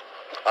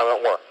 I'm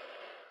at work.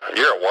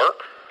 You're at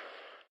work?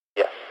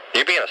 Yes.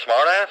 You being a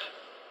smartass?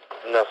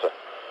 No, sir.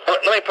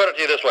 Let me put it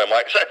to you this way,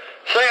 Mike. Say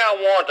I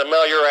wanted to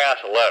mail your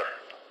ass a letter.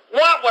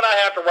 What would I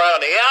have to write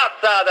on the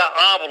outside of that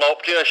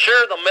envelope to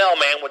ensure the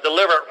mailman would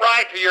deliver it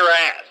right to your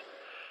ass?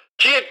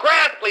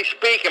 Geographically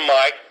speaking,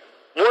 Mike,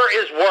 where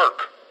is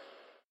work?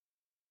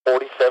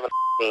 47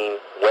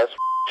 West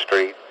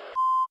Street.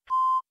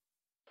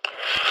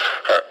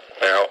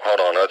 Hold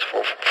on, that's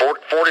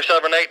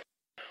 47-8?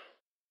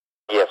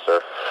 Yes,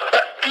 sir.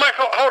 Mike,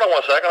 hold on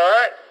 1 second, all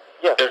right?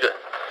 Yeah. Get the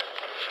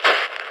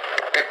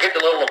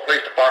Littleton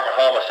Police Department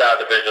Homicide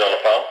Division on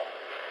the phone.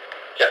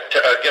 Yeah,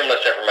 give him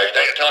this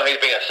information. Tell him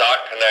he's being sought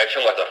in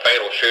connection with a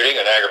fatal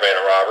shooting and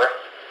aggravated robbery.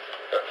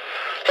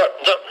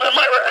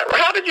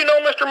 How did you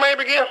know Mr. Mabe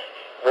again?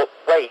 Well,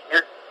 wait,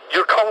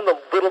 you're calling the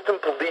Littleton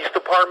Police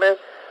Department?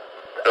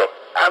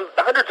 I'm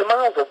hundreds of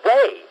miles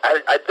away.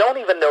 I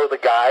don't even know the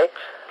guy.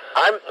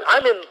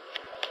 I'm in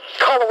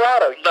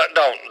Colorado.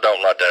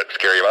 Don't let that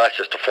scare you. That's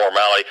just a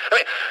formality. I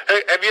mean,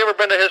 have you ever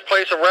been to his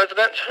place of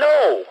residence?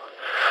 No.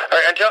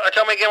 And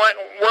tell me again,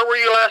 Mike, where were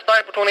you last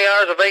night between the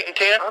hours of 8 and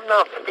 10? I'm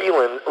not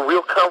feeling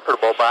real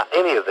comfortable about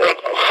any of this.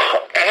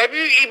 Have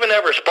you even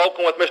ever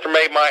spoken with Mr.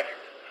 Mabe, Mike?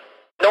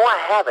 No, I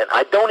haven't.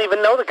 I don't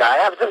even know the guy.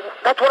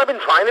 That's what I've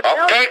been trying to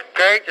tell you.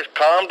 Okay, just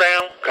calm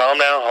down.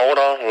 Hold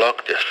on.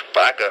 Look, just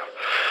back up.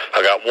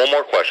 I got one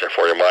more question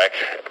for you, Mike.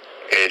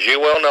 As you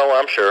well know,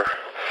 I'm sure,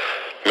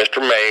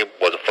 Mr. Mabe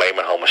was a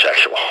flaming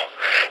homosexual.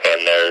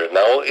 And there's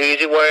no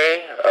easy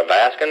way of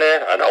asking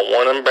that. I don't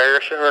want to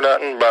embarrass you or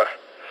nothing, but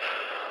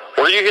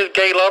were you his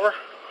gay lover?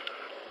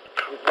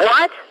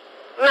 What?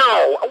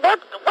 No.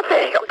 What the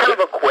hell kind of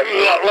a question?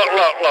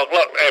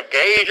 Look. If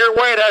gay is your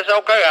way, that's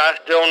okay. I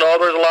still know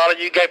there's a lot of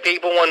you gay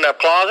people in the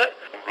closet.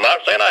 I'm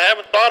not saying I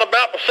haven't thought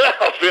about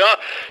myself, you know.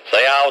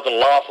 Say I was in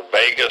Las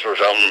Vegas or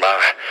something,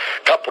 by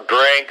a couple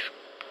drinks,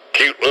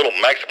 cute little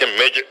Mexican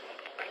midget.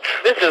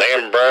 This is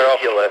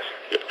ridiculous.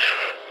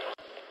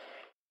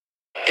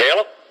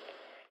 Caleb?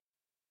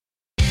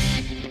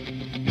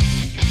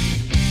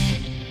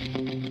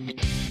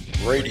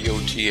 Radio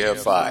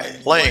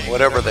TFI, playing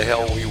whatever the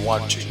hell we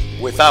want to,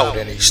 without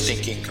any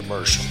stinking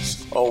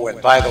commercials. Oh,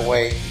 and by the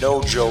way,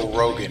 no Joe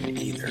Rogan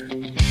either.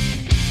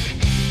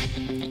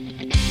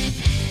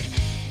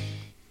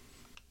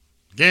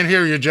 Can't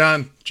hear you,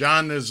 John.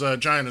 John is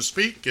trying to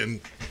speak,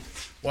 and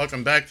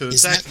welcome back to the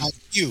Is that like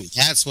you?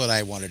 That's what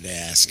I wanted to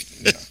ask.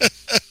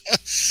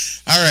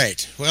 All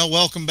right. Well,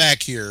 welcome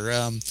back here.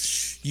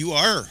 You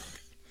are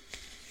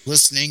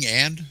listening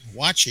and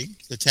watching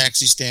the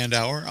Taxi Stand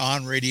Hour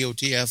on Radio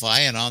TFI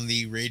and on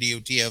the Radio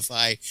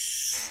TFI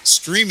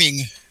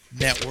streaming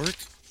network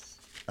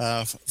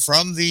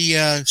from the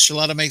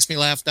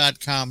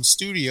ShallottaMakesMeLaugh.com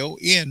studio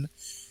in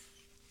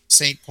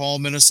St. Paul,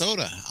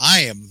 Minnesota. I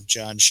am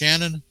John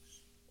Shannon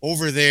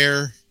over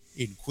there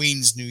in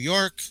Queens, New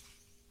York,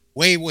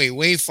 way, way,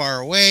 way far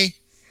away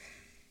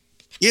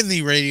in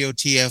the Radio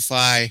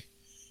TFI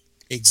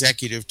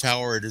executive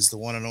tower, it is the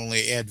one and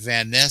only Ed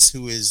Van Ness,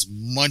 who is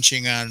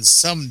munching on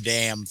some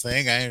damn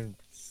thing. I have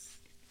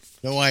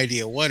no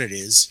idea what it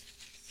is.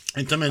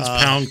 Entenmann's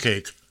pound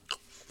cake.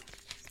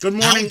 Good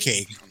morning. Pound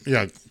cake?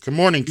 Yeah, good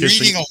morning, You're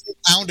kids. eating a whole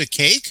pound of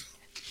cake?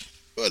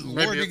 Good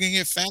Maybe Lord, you're going to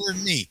get fatter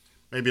than me.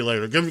 Maybe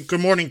later. Good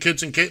morning,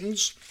 kids and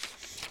kittens.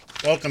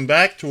 Welcome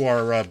back to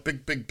our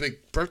big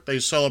birthday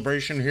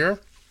celebration here.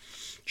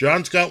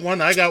 John's got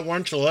one. I got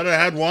one. Shaletta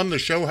had one. The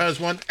show has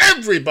one.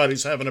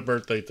 Everybody's having a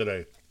birthday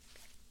today.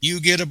 You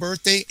get a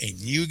birthday, and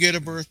you get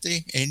a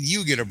birthday, and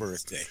you get a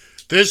birthday.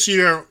 This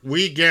year,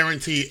 we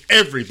guarantee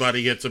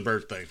everybody gets a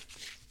birthday.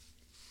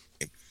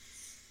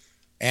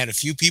 And a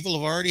few people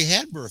have already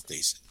had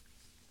birthdays.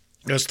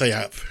 Yes, they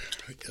have.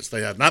 Yes,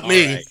 they have. Not All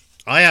me. right.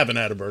 I haven't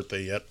had a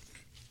birthday yet.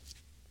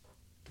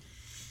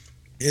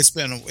 It's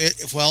been,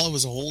 it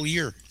was a whole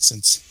year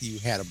since you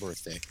had a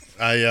birthday.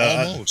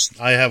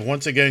 Almost. I have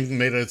once again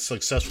made a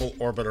successful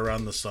orbit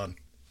around the sun.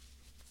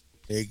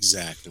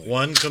 Exactly.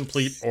 One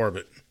complete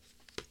orbit.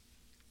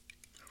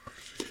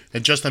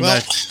 And just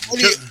imagine,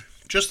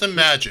 just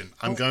imagine,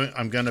 I'm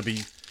gonna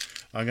be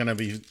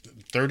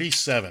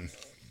 37.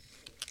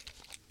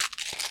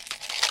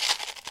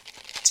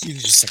 Excuse me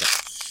just a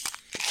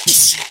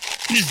second.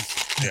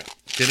 Yeah,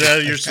 get it out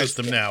of your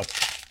system now.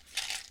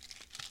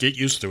 Get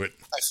used to it.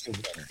 I feel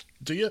better.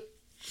 Do you?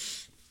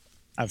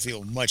 I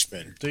feel much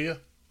better. Do you?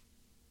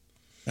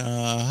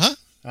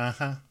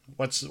 Uh-huh.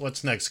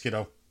 What's next,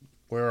 kiddo?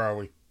 Where are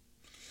we?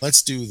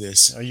 Let's do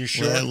this. Are you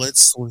sure?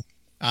 Well,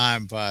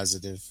 I'm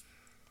positive.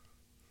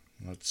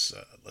 Let's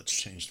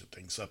change the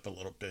things up a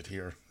little bit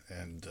here,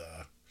 and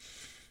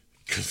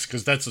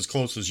because that's as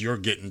close as you're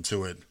getting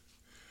to it.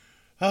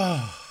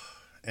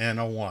 And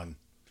a 1.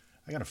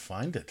 I gotta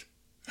find it.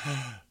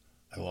 I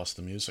lost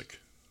the music.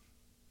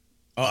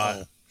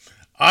 Uh-oh.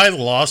 I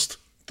lost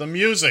the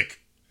music.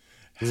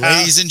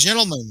 Ladies and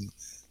gentlemen,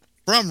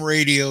 from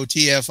Radio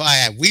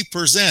TFI, we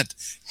present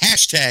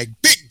hashtag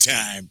Big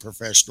Time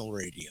Professional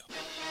Radio.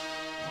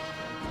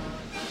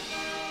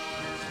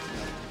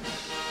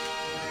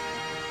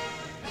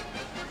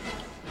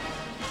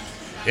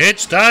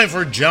 It's time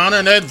for John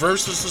and Ed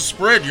versus the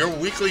Spread, your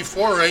weekly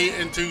foray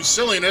into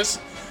silliness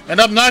and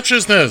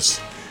obnoxiousness.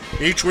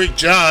 Each week,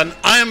 John,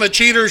 I am a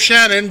cheater,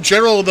 Shannon,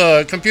 Gerald,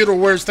 the computer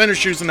wears tennis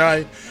shoes, and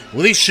I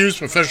release shoes,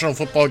 professional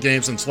football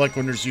games, and select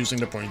winners using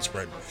the point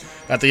spread.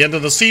 At the end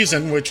of the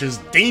season, which is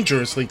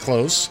dangerously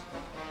close,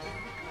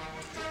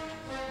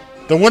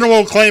 the winner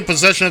will claim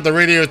possession of the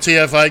Radio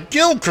TFI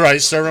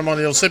Gilchrist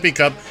Ceremonial Sippy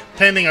Cup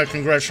pending a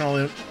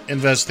congressional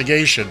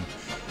investigation.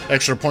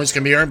 Extra points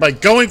can be earned by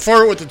going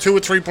for it with the 2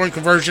 or 3 point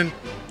conversion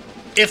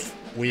if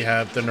we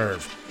have the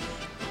nerve.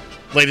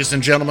 Ladies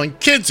and gentlemen,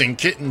 kids and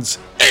kittens,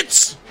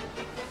 it's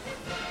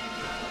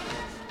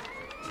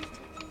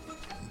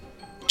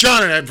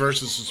John and Ed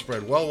versus the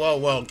Spread.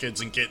 Well,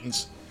 kids and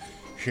kittens.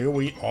 Here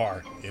we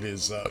are. It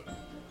is,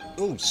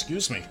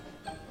 excuse me.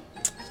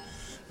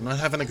 I'm not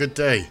having a good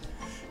day.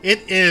 It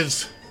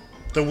is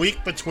the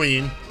week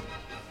between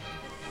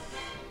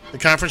the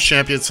conference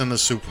champions and the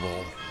Super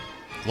Bowl.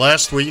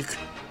 Last week,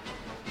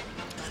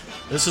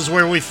 this is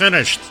where we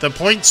finished. The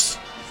points,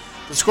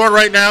 the score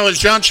right now is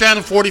John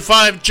Shannon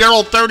 45,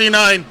 Gerald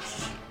 39,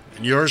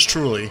 and yours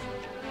truly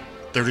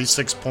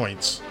 36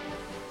 points.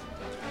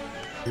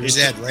 Here's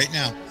Ed right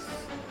now.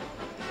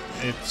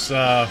 It's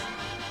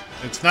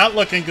not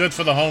looking good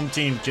for the home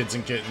team, kids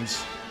and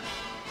kittens.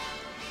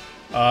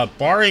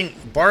 Barring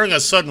a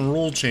sudden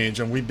rule change,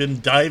 and we've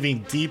been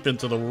diving deep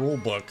into the rule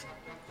book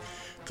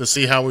to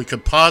see how we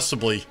could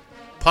possibly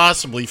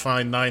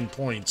find 9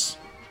 points.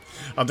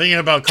 I'm thinking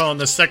about calling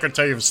the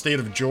Secretary of State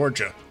of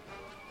Georgia.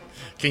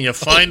 Can you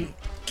find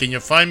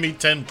me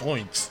 10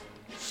 points?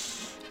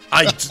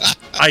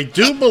 I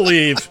do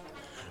believe,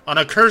 on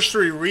a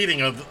cursory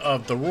reading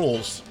of the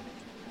rules,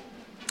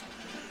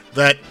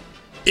 that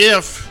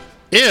if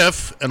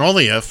and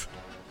only if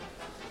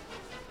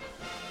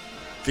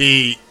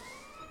the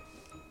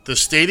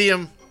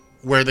stadium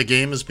where the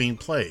game is being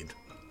played,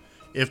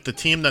 if the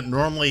team that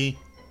normally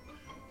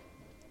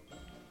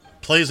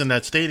plays in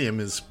that stadium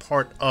is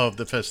part of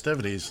the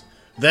festivities,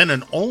 then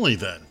and only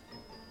then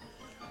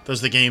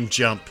does the game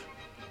jump.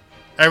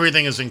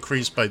 Everything is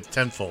increased by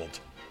tenfold.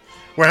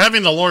 We're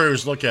having the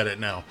lawyers look at it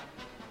now.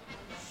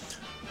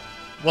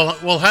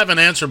 We'll have an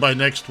answer by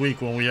next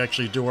week when we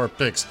actually do our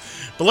picks.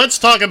 But let's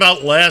talk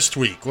about last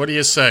week. What do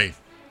you say?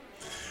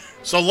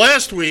 So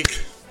last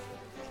week,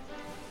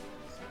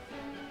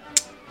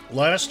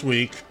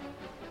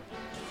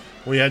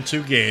 we had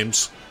 2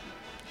 games.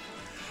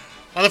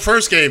 On the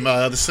first game,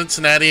 the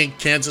Cincinnati and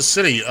Kansas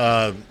City.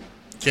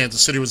 Kansas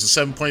City was a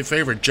 7-point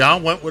favorite.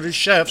 John went with his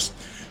chefs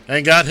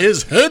and got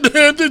his head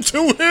handed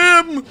to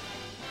him.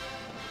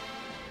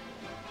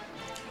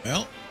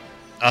 Well,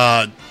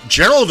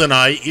 Gerald and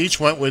I each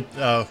went with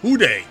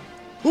Houday,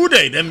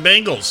 them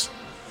Bengals,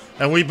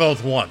 and we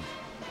both won.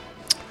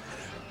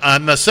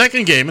 On the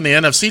second game, in the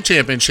NFC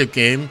Championship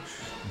game,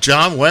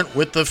 John went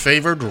with the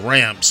favored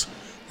Rams.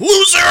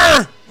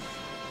 Loser!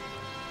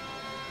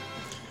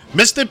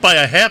 Missed it by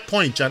a half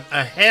point, John.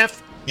 A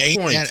half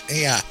points.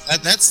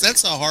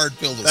 That's a hard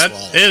pill to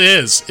swallow.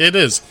 It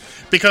is.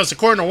 Because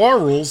according to our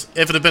rules,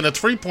 if it had been a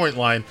 3-point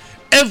line,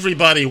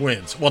 everybody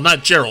wins. Well,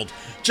 not Gerald.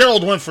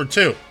 Gerald went for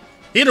 2.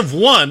 He'd have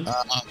won.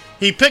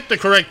 He picked the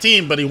correct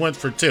team, but he went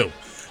for 2.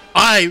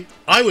 I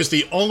was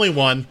the only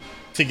one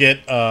to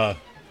get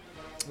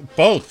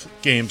both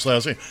games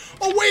last week.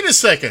 Oh, wait a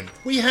second.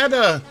 We had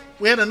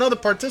another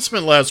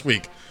participant last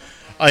week.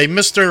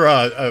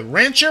 Mr.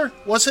 Rancher,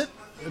 was it?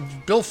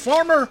 Bill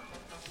Farmer?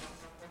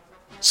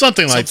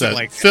 Something like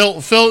that.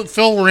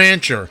 Phil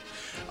Rancher.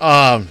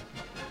 I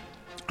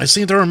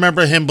seem to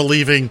remember him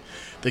believing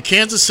the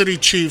Kansas City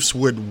Chiefs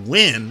would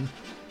win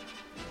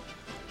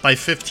by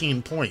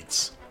 15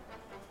 points.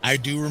 I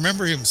do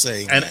remember him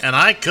saying that. And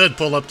I could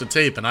pull up the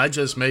tape, and I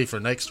just may for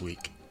next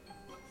week.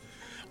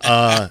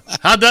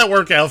 How'd that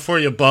work out for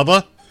you,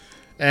 Bubba?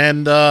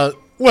 And,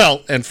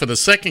 and for the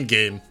second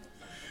game,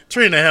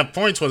 3.5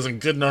 points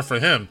wasn't good enough for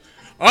him.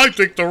 I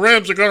think the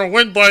Rams are going to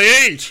win by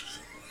 8.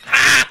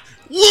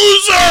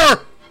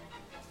 Loser!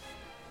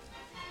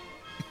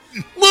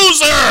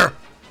 Loser!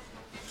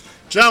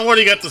 John, what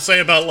do you got to say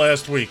about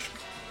last week?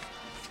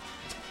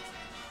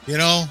 You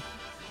know,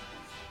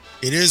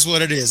 it is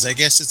what it is. I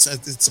guess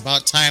it's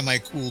about time I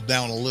cooled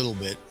down a little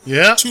bit.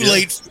 Yeah. Too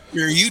late for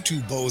you two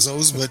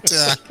bozos, but...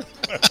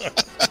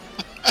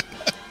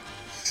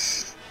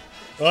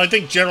 Well, I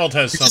think Gerald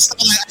has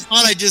something. I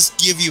thought I'd just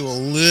give you a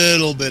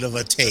little bit of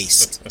a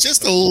taste.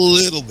 Just a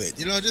little bit.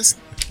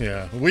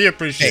 Yeah, we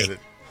appreciate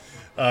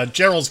it.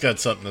 Gerald's got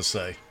something to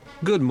say.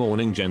 Good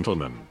morning,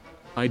 gentlemen.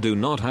 I do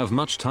not have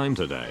much time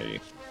today.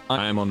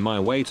 I am on my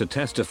way to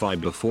testify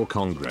before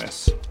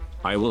Congress.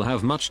 I will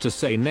have much to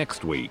say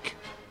next week.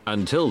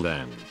 Until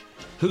then,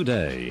 who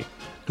dey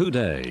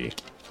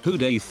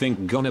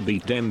think gonna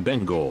beat them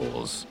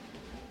Bengals?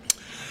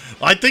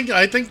 I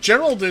think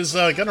Gerald is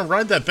gonna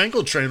ride that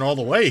Bengal train all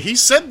the way. He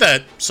said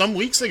that some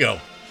weeks ago.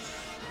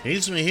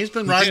 He's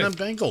been riding them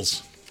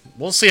Bengals.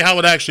 We'll see how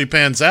it actually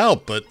pans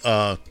out, but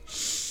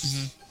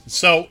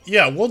so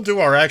yeah, we'll do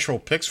our actual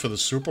picks for the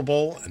Super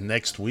Bowl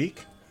next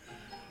week.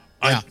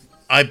 Yeah.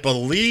 I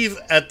believe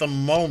at the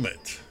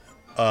moment,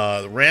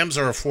 the Rams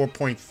are a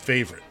 4-point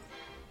favorite.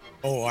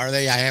 Oh, are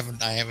they? I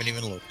haven't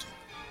even looked.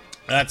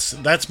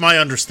 That's my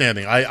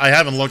understanding. I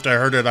haven't looked. I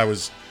heard it. I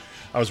was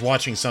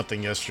watching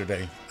something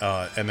yesterday,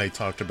 and they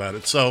talked about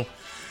it. So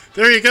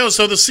there you go.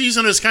 So the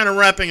season is kind of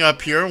wrapping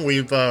up here.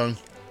 We've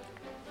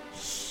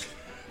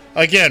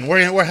again,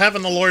 we're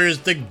having the lawyers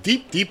dig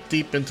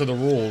deep into the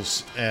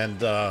rules,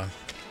 and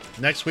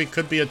next week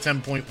could be a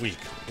 10-point week.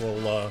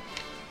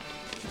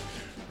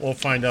 We'll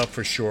find out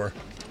for sure.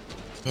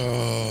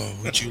 Oh,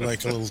 would you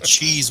like a little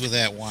cheese with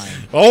that wine?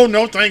 Oh,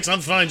 no, thanks. I'm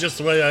fine just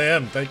the way I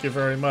am. Thank you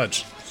very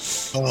much.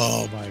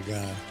 Oh, my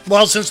God.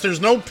 Well, since there's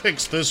no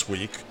picks this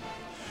week,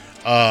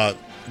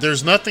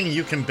 there's nothing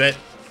you can bet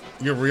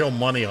your real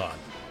money on.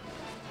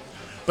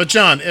 But,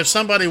 John, if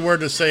somebody were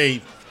to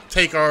say,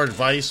 take our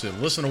advice and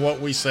listen to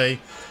what we say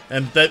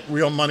and bet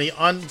real money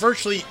on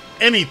virtually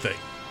anything,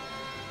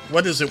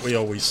 what is it we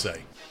always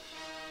say?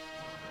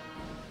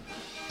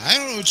 I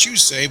don't know what you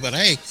say, but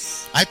hey,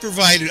 I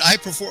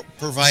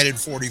provided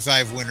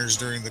 45 winners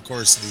during the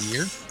course of the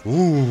year.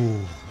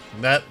 Ooh.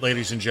 That,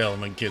 ladies and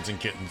gentlemen, kids and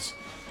kittens,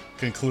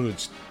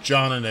 concludes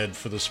John and Ed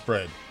for the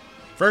spread.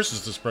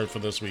 Versus the spread for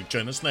this week.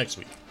 Join us next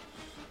week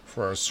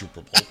for our Super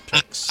Bowl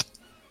picks.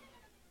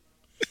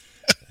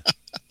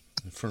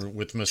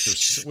 with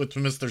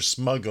Mr.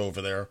 Smug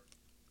over there.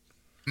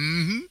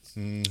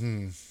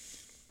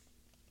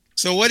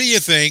 So what do you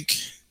think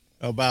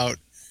about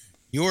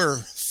your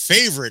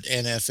favorite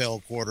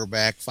NFL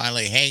quarterback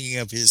finally hanging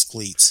up his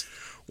cleats?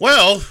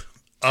 Well,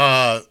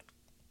 I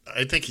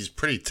think he's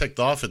pretty ticked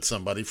off at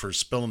somebody for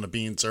spilling the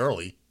beans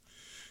early.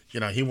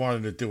 He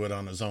wanted to do it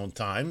on his own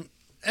time.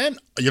 And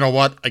you know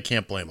what? I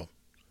can't blame him.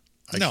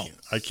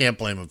 I can't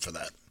blame him for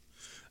that.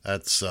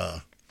 That's,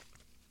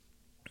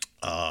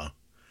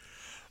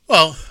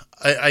 well,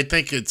 I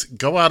think it's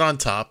go out on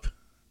top.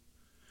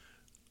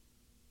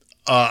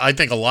 I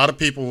think a lot of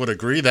people would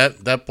agree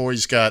that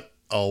boy's got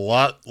a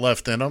lot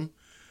left in him.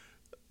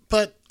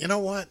 But you know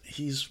what?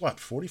 He's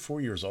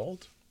 44 years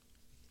old?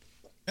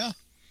 Yeah.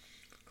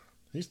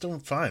 He's doing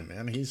fine,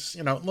 man. He's,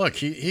 look,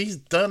 he's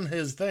done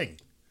his thing.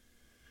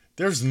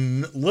 There's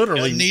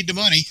literally... Doesn't need the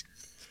money.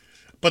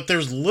 But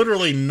there's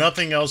literally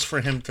nothing else for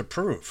him to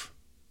prove.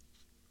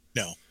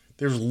 No.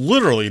 There's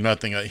literally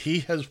nothing.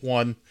 He has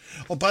won.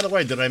 Oh, by the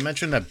way, did I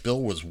mention that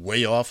Bill was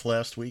way off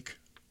last week?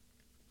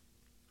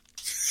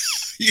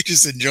 You're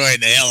just enjoying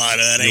the hell out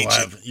of that, ain't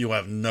you? You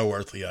have no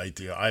earthly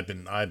idea. I've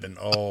been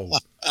all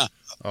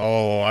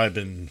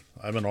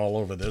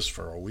over this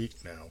for a week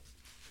now,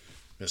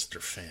 Mr.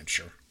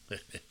 Fancher.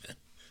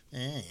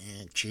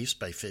 Chiefs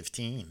by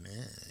 15.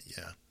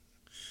 Yeah.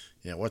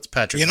 Yeah, what's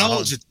Patrick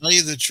Mahomes? To tell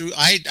you the truth,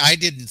 I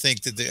didn't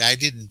think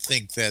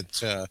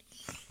that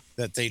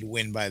that they'd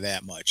win by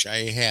that much.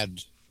 I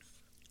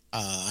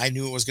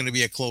knew it was going to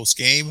be a close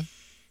game.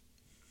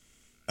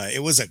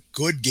 It was a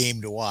good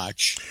game to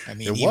watch. I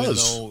mean, even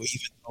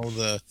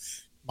though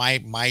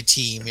my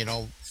team,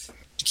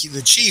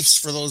 the Chiefs,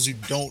 for those who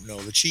don't know,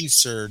 the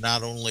Chiefs are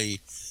not only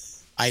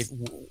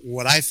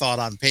what I thought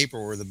on paper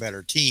were the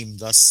better team.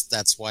 Thus,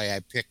 that's why I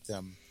picked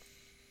them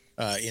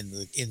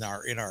in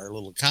our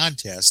little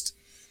contest.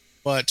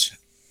 But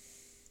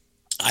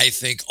I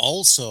think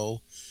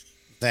also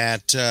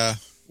that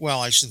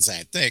I shouldn't say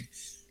I think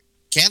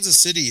Kansas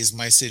City is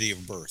my city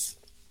of birth,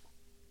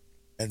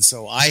 and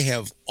so I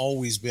have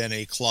always been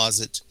a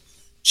closet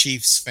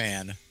Chiefs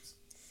fan.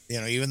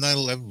 Even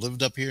though I've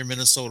lived up here in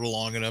Minnesota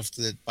long enough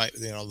that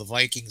the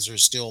Vikings are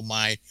still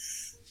my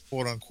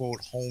quote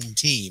unquote home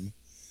team.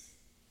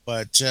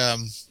 But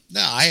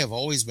no, I have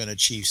always been a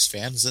Chiefs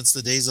fan since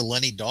the days of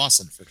Lenny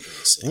Dawson, for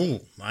goodness sake.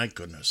 Oh, my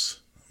goodness.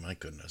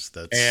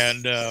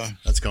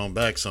 That's going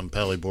back some,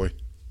 Pally boy.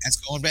 That's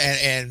going back,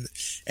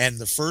 and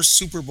the first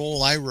Super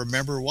Bowl I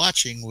remember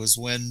watching was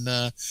when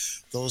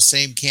those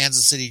same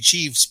Kansas City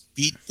Chiefs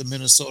beat the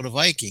Minnesota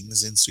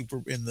Vikings in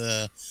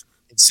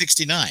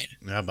 '69.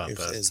 How about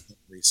that? As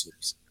memory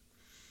serves.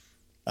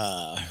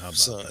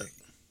 That?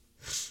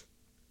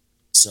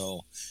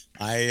 So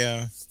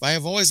I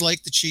have always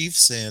liked the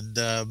Chiefs, and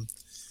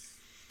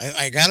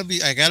I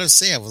gotta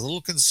say I was a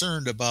little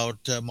concerned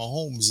about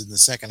Mahomes in the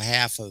second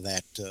half of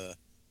that.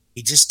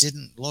 He just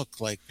didn't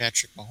look like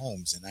Patrick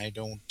Mahomes, and I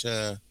don't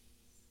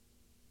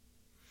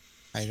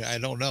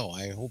know.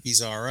 I hope he's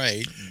all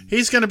right.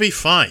 He's going to be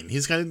fine.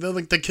 He's going to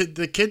like the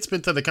kid's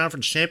been to the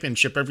conference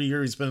championship every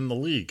year he's been in the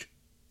league.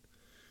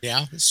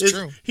 Yeah, it's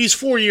true. He's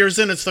 4 years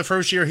in. It's the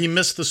first year he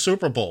missed the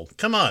Super Bowl.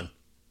 Come on.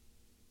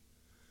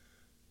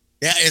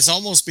 Yeah, it's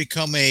almost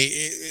become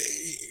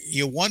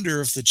you wonder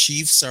if the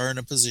Chiefs are in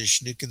a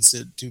position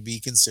to be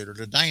considered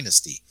a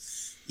dynasty.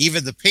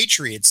 Even the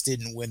Patriots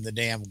didn't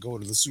go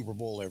to the Super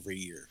Bowl every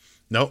year.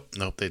 Nope,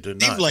 they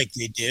did not. Seemed like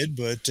they did,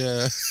 but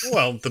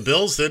well, the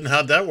Bills didn't.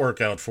 How'd that work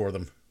out for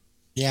them?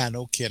 Yeah,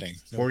 no kidding.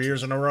 4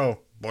 years in a row.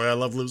 Boy, I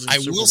love losing. I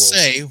Super will Bowls.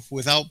 say,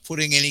 without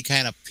putting any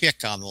kind of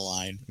pick on the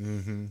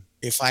line,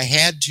 if I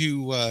had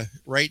to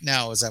right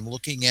now, as I'm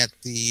looking at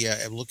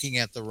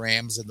the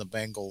Rams and the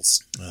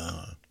Bengals,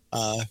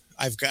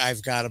 I've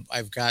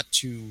got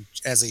to,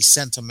 as a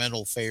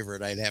sentimental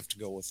favorite, I'd have to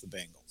go with the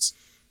Bengals.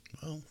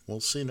 Well, we'll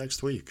see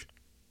next week.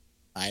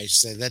 I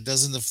say that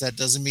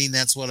doesn't mean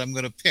that's what I'm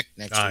going to pick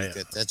next week.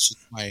 Yeah. That's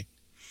just my.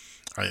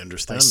 I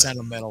understand. My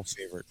sentimental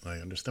favorite. I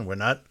understand. We're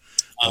not.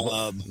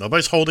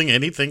 Nobody's holding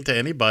anything to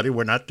anybody.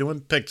 We're not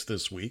doing picks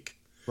this week.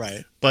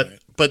 Right.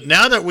 But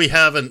now that we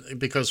haven't,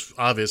 because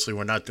obviously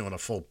we're not doing a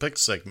full pick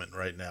segment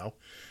right now,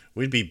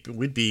 we'd be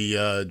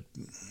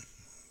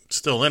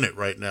still in it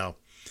right now.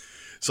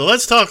 So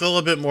let's talk a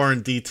little bit more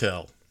in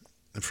detail,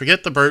 and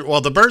forget the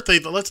birthday.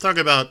 Let's talk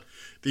about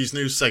these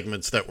new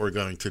segments that we're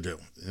going to do.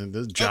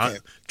 And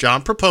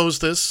John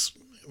proposed this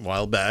a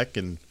while back,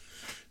 and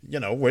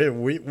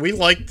we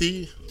like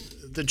the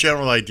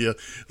general idea.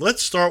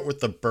 Let's start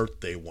with the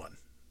birthday one.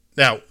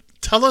 Now,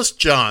 tell us,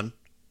 John,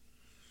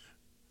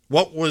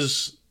 what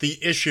was the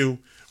issue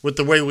with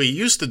the way we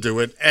used to do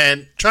it,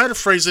 and try to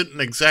phrase it in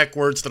exact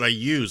words that I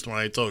used when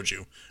I told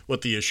you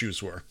what the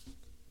issues were.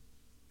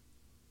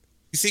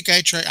 You think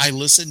I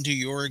listened to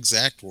your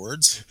exact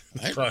words?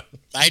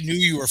 I knew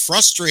you were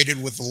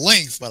frustrated with the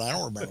length, but I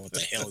don't remember what the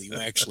hell you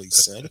actually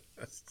said.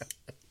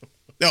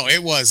 No,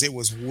 it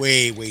was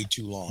way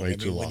too long.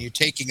 When you're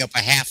taking up a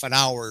half an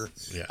hour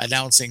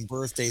announcing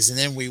birthdays, and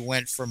then we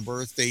went from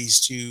birthdays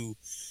to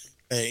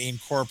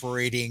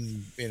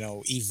incorporating,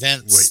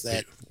 events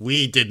that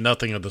we did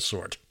nothing of the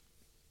sort.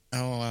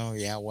 Oh, well,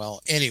 yeah.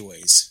 Well,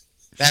 anyways,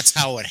 that's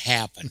how it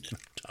happened.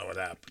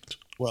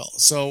 Well,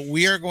 so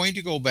we are going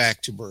to go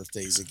back to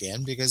birthdays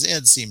again because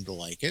Ed seemed to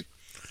like it.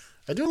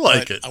 I do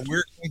like it.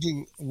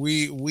 We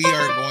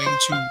are going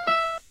to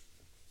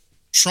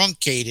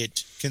truncate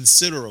it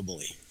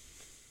considerably.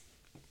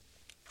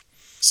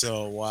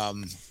 So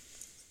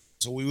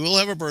we will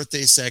have a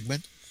birthday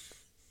segment,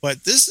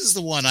 but this is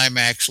the one I'm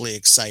actually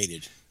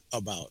excited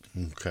about.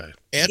 Okay.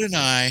 Ed and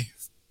I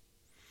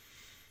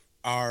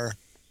are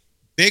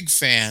big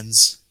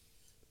fans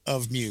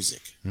of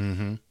music.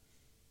 Mm-hmm.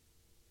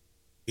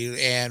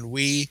 And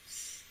we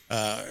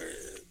I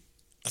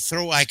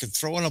could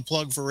throw in a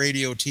plug for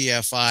Radio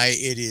TFI.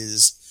 It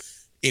is,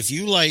 if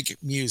you like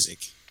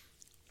music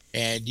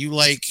and you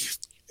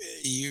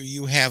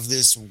have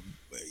this,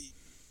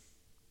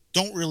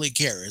 don't really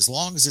care as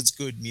long as it's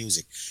good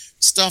music.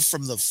 Stuff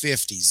from the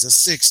 50s, the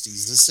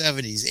 60s, the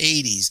 70s,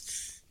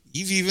 80s.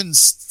 You've even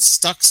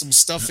stuck some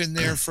stuff in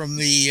there from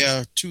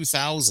the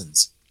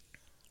 2000s.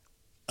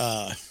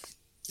 It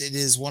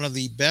is one of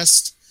the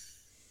best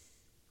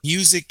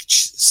music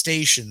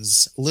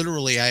stations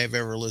literally I have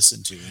ever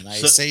listened to, and I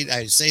say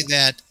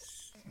that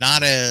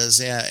not as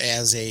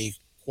a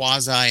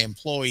quasi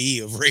employee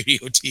of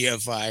Radio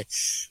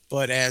TFI,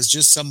 but as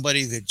just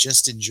somebody that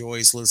just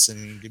enjoys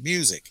listening to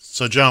music.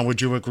 So John,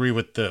 would you agree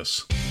with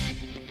this?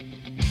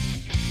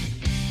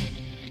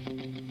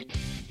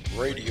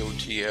 Radio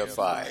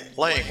TFI,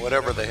 playing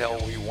whatever the hell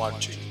we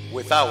want to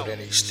without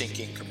any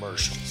stinking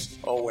commercials.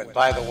 Oh, and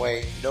by the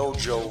way, no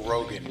Joe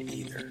Rogan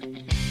either.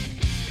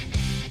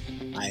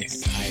 I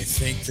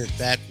think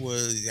that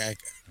was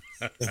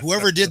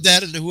Whoever did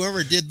that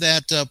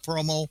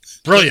promo,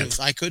 Brilliant.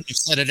 I couldn't have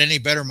said it any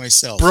better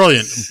myself.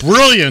 Brilliant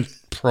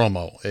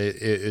promo.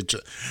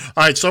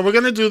 All right, so we're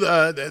going to do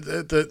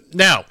the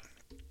now.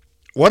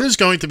 What is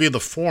going to be the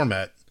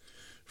format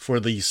for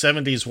the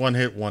 70s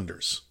one-hit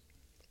wonders?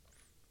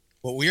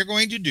 What we are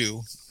going to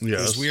do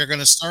is we are going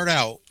to start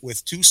out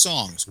with 2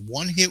 songs,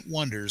 one-hit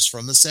wonders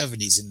from the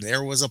 70s, and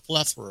there was a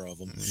plethora of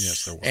them.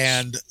 Yes, there was.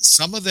 And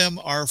some of them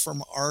are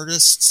from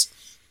artists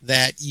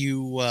that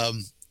you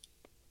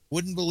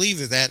wouldn't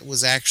believe that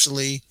was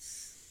actually,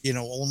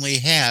 only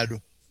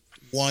had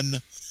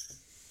one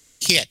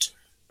hit,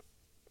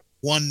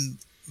 one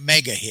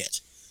mega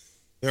hit.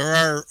 There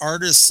are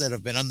artists that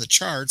have been on the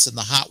charts in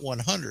the Hot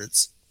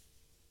 100s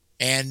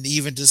and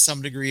even to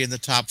some degree in the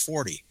top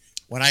 40.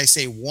 When I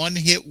say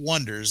one-hit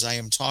wonders, I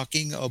am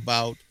talking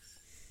about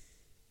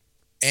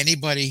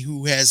anybody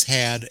who has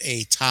had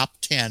a top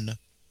 10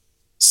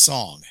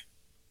 song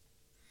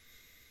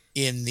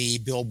in the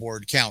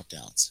Billboard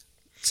countdowns.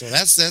 So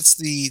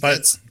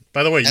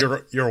by the way,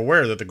 you're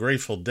aware that the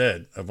Grateful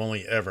Dead have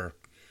only ever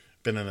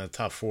been in the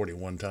top 40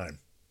 one time.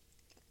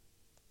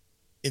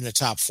 In the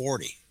top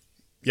 40?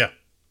 Yeah.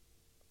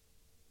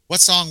 What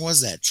song was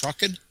that?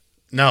 Truckin'?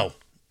 No,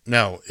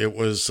 it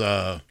was...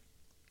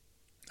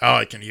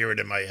 I can hear it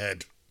in my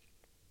head.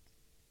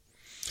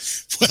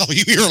 Well,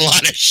 you hear a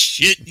lot of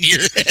shit in your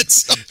head.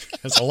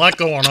 There's a lot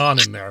going on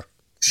in there.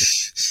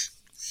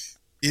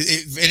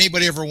 If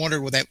anybody ever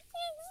wondered what that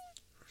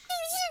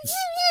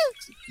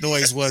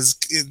noise was,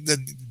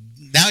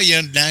 now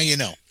you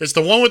know. It's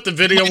the one with the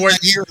video where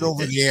you hear it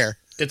over the air.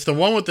 It's the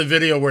one with the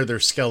video where they're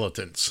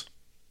skeletons.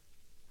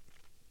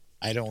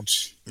 I don't.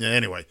 Yeah,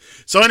 anyway,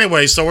 so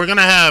we're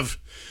gonna have,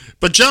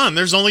 but John,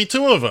 there's only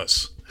 2 of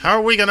us. How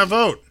are we gonna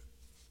vote?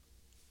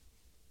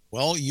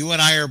 Well, you and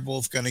I are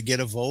both going to get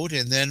a vote,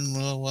 and then,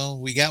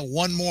 we got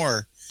one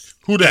more.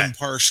 Who dey?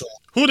 Impartial.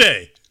 Who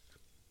dey?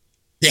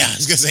 Yeah, I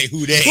was going to say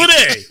who dey. Who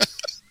dey?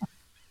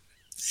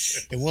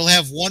 And we'll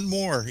have one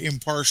more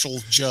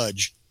impartial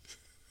judge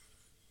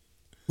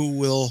who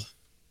will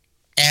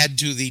add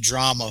to the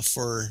drama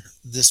for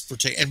this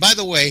particular. And by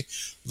the way,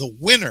 the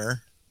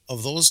winner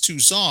of those 2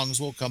 songs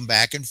will come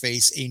back and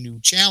face a new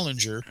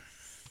challenger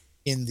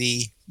in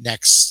the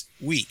next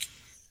week.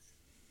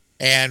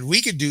 And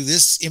we could do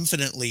this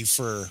infinitely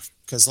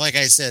because like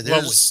I said,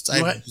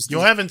 you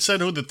haven't said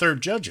who the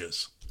third judge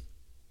is.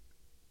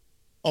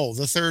 Oh,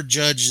 the third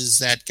judge is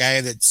that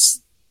guy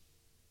that's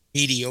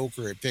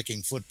mediocre at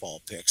picking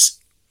football picks.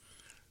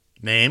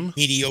 Name?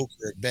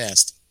 Mediocre at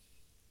best.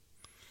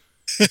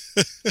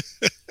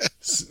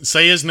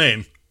 Say his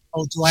name.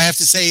 Oh, do I have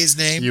to say his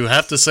name? You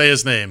have to say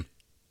his name.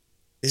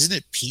 Isn't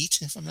it Pete,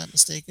 if I'm not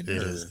mistaken?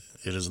 It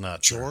is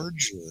not.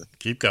 George? Or...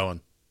 Keep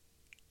going.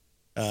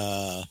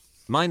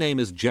 My name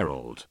is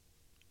Gerald.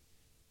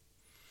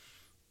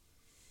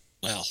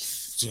 Well,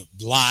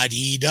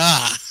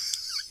 blah-dee-da.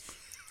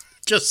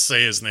 Just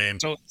say his name.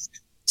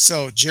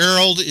 So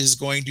Gerald is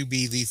going to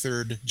be the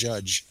third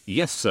judge.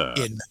 Yes, sir.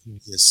 In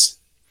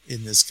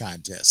this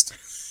contest.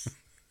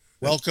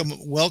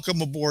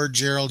 Welcome aboard,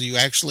 Gerald. You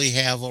actually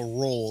have a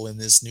role in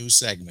this new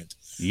segment.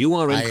 You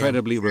are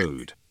incredibly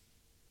rude.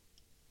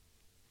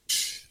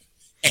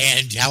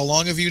 And how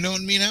long have you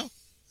known me now?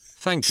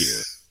 Thank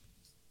you.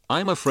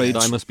 I'm afraid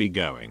I must be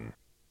going.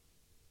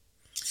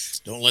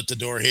 Don't let the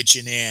door hit you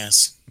in the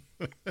ass.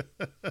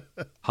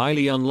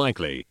 Highly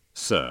unlikely,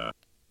 sir.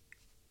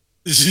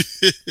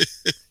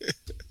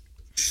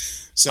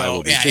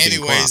 So,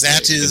 anyways,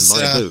 that is... in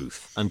my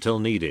booth until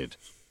needed.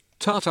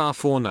 Ta-ta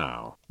for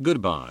now.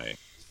 Goodbye.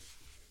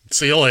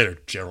 See you later,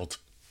 Gerald.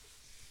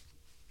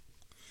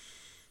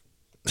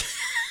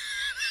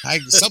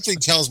 Something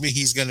tells me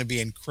he's going to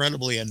be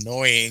incredibly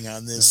annoying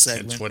on this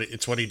segment.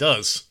 It's what he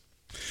does.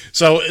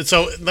 So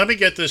let me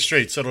get this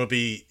straight. So it'll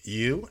be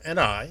you and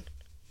I,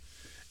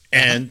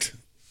 and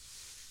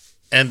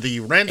the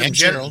random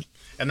Gerald.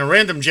 And the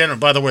random generator.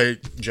 By the way,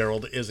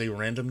 Gerald is a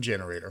random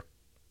generator.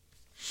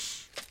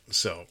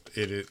 So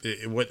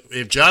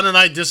if John and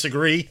I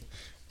disagree,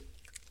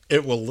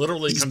 it will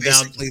literally come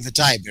down. Basically, the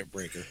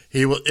tiebreaker.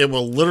 It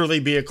will literally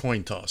be a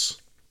coin toss,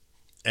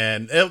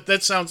 and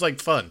that sounds like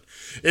fun.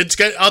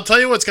 I'll tell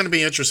you what's going to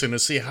be interesting to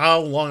see how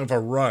long of a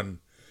run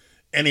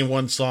any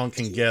one song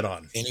can get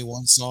on. Any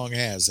one song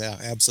has, yeah,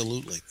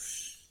 absolutely.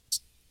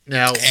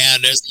 Now,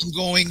 and as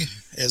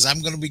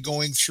I'm going to be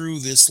going through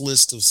this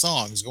list of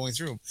songs,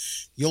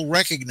 you'll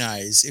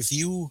recognize, if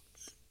you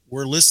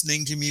were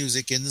listening to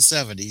music in the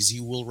 70s,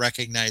 you will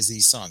recognize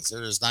these songs.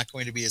 There is not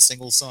going to be a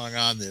single song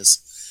on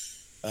this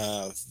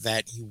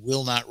that you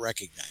will not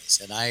recognize.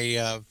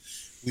 And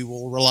we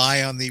will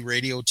rely on the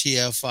Radio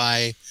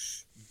TFI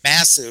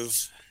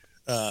massive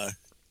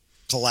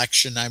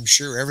collection. I'm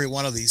sure every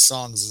one of these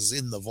songs is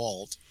in the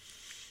vault.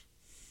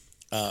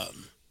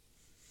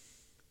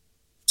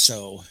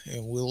 So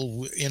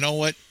we'll, you know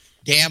what?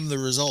 Damn the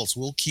results.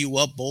 We'll queue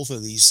up both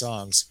of these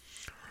songs.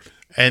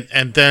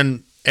 And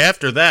then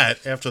after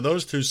that, after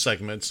those 2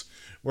 segments,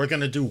 we're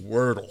going to do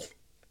Wordle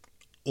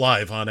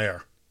live on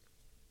air.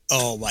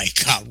 Oh my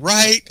God.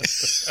 Right.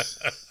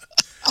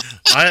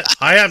 I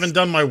haven't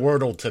done my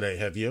Wordle today,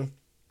 have you?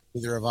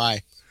 Neither have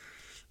I.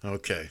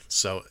 Okay,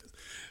 so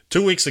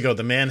 2 weeks ago,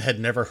 the man had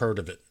never heard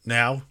of it.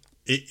 Now,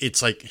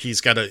 it's like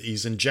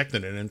he's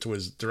injecting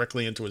it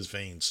directly into his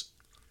veins.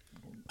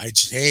 I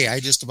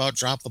just about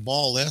dropped the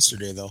ball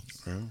yesterday, though.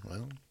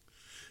 Well,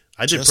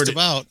 I did just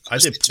about.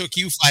 It took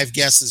you 5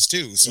 guesses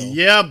too. So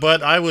yeah,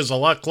 but I was a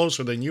lot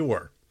closer than you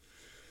were.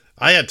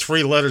 I had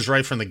 3 letters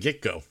right from the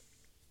get-go.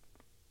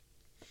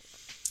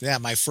 Yeah,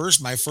 my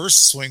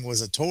first swing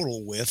was a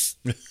total whiff,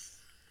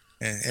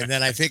 and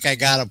then I think I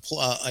got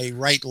a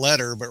right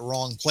letter but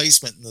wrong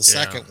placement in the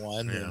second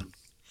one. Yeah.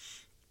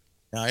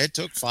 Now it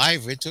took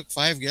 5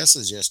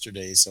 guesses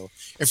yesterday. So,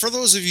 and for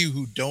those of you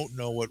who don't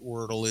know what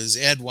Wordle is,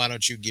 Ed, why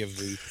don't you give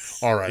the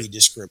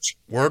description?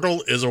 Wordle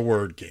is a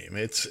word game.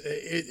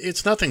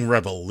 It's nothing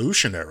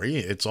revolutionary.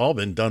 It's all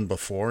been done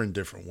before in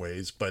different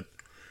ways, but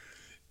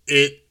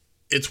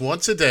it's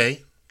once a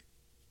day.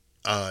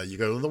 You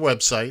go to the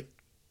website.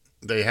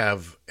 They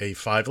have a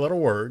 5-letter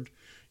word.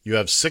 You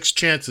have 6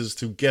 chances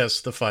to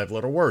guess the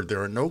 5-letter word.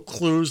 There are no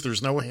clues.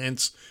 There's no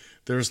hints.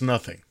 There's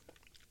nothing.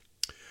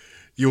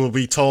 You will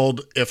be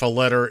told if a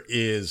letter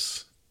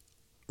is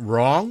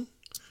wrong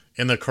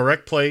in the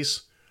correct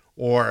place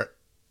or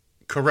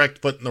correct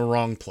but in the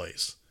wrong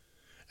place.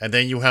 And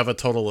then you have a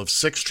total of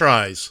 6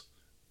 tries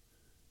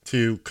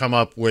to come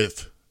up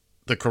with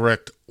the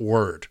correct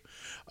word.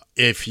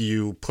 If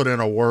you put in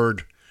a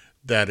word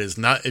that is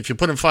not, if you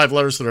put in 5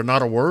 letters that are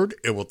not a word,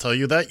 it will tell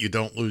you that. You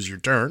don't lose your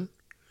turn.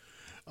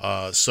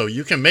 So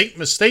you can make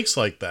mistakes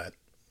like that.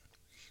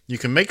 You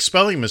can make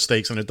spelling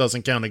mistakes and it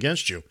doesn't count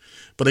against you.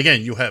 But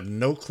again, you have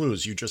no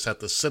clues. You just have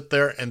to sit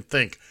there and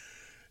think.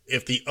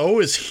 If the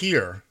O is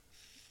here,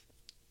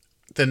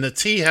 then the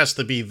T has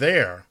to be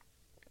there.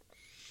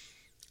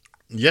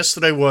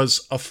 Yesterday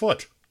was a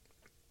foot.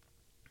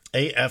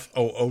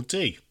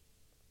 AFOOT.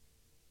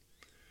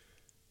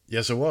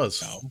 Yes, it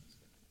was. No.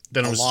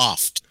 Then it was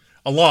Aloft.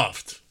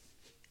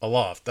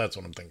 Aloft. That's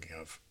what I'm thinking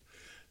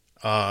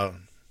of.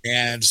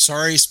 And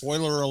sorry,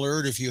 spoiler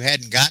alert, if you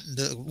hadn't gotten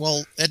to,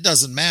 well, it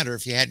doesn't matter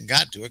if you hadn't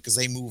got to it because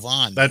they move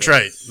on. That's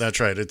right.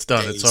 It's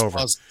done. It's over.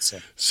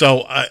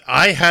 So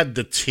I had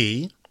the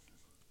T,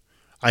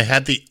 I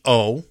had the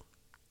O,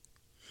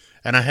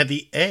 and I had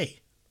the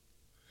A.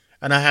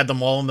 And I had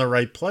them all in the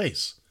right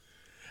place.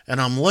 And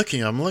I'm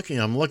looking.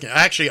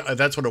 Actually,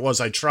 that's what it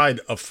was. I tried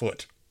a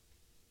foot.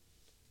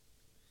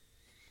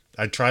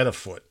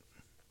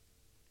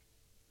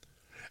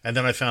 And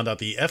then I found out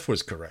the F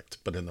was correct,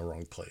 but in the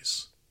wrong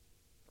place.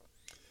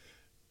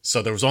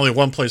 So there was only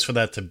one place for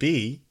that to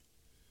be.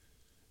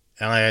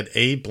 And I had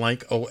A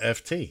blank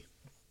OFT.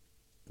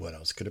 What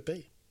else could it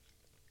be?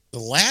 The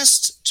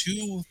last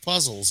 2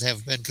 puzzles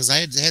have been, because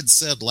I had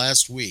said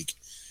last week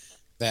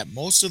that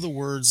most of the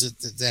words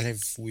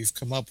that we've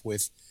come up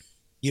with,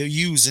 you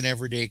use in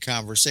everyday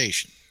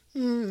conversation.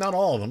 Not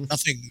all of them.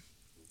 Nothing.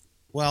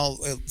 Well,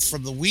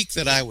 from the week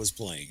that I was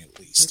playing, at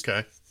least.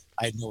 Okay.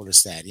 I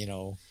noticed that,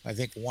 I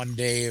think one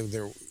day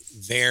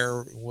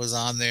there was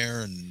on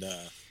there, and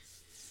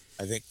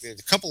I think a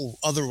couple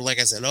other, like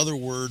I said, other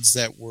words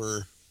that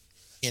were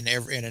in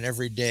an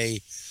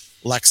everyday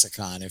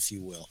lexicon, if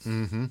you will.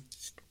 Mm-hmm.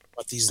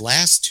 But these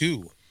last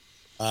 2,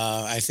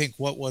 I think,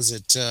 what was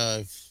it,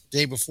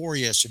 day before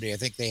yesterday? I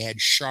think they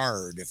had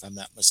shard, if I'm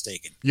not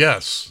mistaken.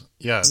 Yes.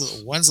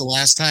 When's the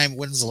last time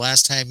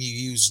you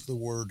used the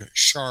word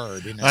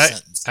shard in a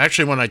sentence?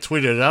 Actually, when I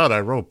tweeted it out, I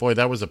wrote, boy,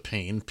 that was a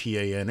pain,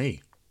 PANE.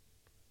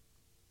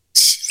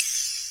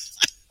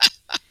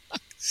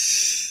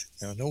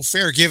 No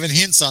fair giving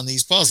hints on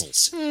these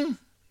puzzles.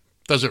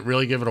 Does it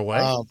really give it away?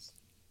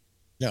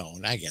 No,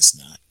 I guess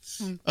not.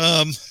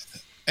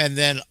 And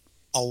then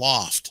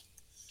aloft.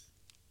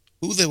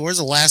 Where's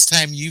the last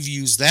time you've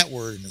used that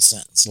word in a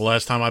sentence? The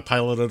last time I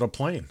piloted a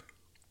plane.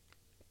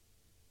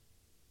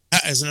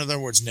 As in other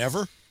words,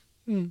 never?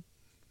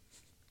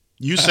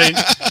 You say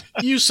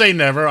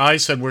never. I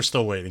said we're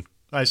still waiting.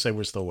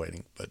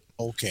 But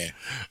okay.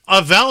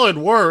 A valid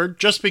word,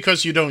 just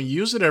because you don't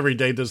use it every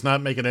day, does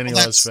not make it any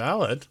less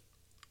valid.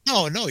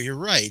 No, you're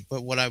right.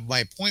 But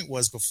my point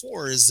was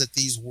before is that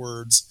these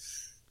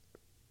words,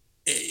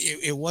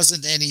 it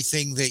wasn't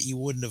anything that you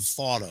wouldn't have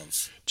thought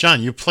of.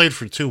 John, you played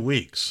for 2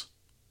 weeks.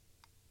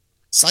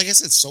 So like I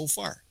said, so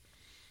far.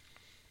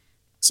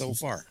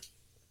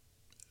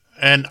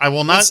 And I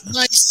will not. That's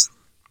nice.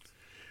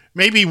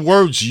 Maybe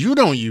words you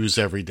don't use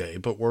every day,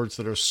 but words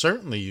that are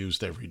certainly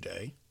used every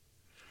day.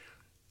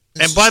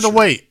 And by the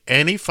way,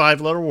 any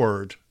 5-letter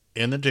word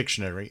in the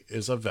dictionary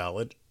is a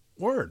valid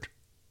word.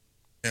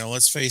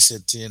 Let's face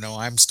it,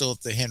 I'm still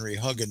at the Henry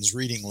Huggins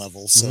reading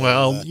level. So,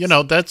 well,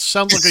 that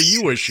sounds like a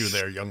you issue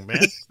there, young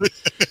man.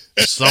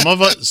 Some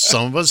of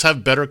us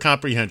have better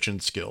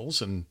comprehension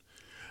skills, and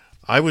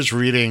I was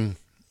reading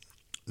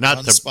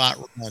not to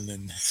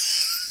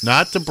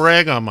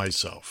brag on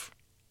myself,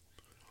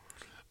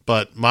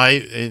 but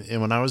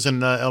when I was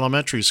in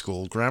elementary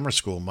school, grammar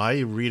school, my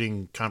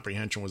reading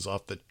comprehension was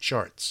off the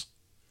charts.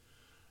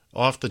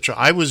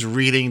 I was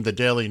reading the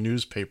daily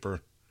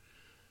newspaper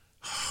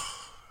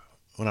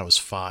when I was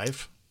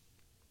 5.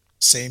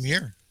 Same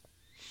here.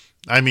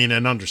 I mean,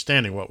 and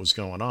understanding what was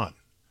going on.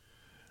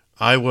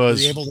 Were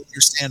you able to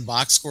understand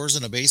box scores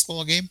in a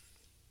baseball game?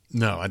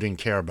 No, I didn't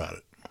care about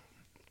it.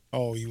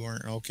 Oh, you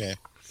weren't? Okay.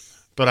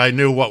 But I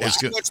knew what was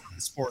good. I watched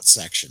the sports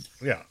section.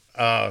 Yeah.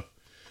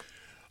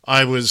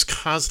 I was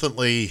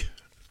constantly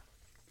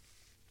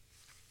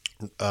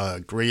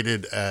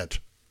graded at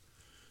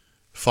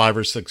 5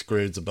 or 6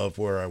 grades above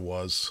where I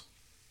was,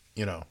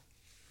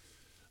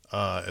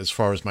 as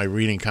far as my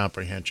reading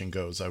comprehension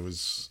goes. I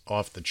was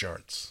off the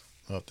charts.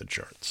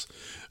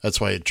 That's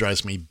why it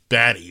drives me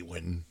batty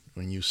when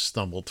you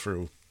stumble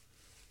through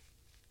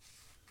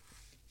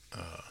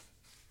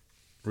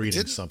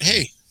reading something.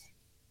 Hey,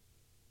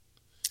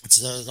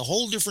 it's a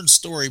whole different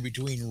story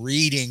between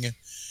reading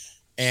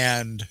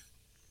and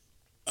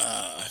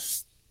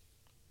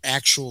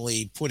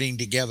actually putting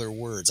together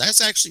words. I'm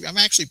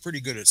actually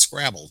pretty good at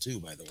Scrabble too,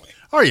 by the way.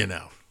 Are you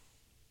now?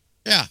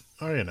 Yeah.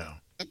 Are you now?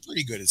 I'm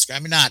pretty good at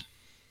Scrabble. I mean,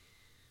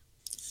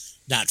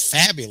 not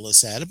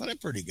fabulous at it, but I'm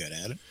pretty good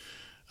at it.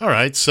 All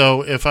right.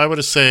 So if I were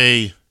to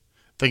say,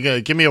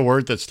 give me a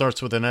word that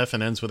starts with an F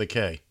and ends with a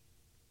K.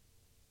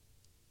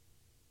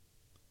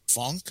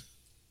 Funk.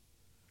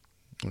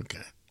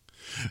 Okay.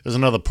 There's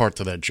another part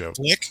to that joke.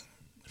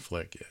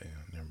 Flick. Yeah.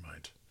 Never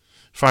mind.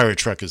 Fire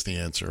truck is the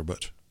answer,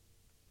 but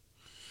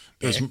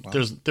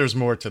there's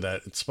more to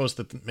that. It's supposed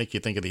to make you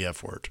think of the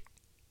F word.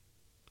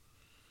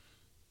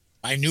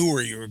 I knew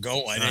where you were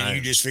going, and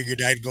you just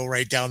figured I'd go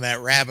right down that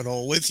rabbit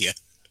hole with you.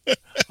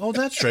 Oh,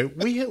 that's right.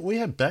 We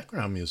had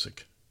background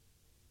music.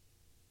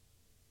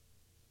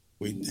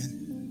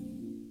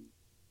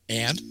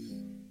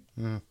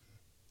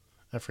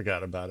 I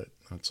forgot about it.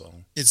 That's all.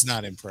 It's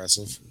not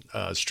impressive.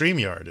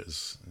 StreamYard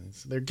is.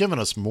 They're giving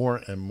us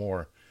more and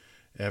more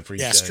every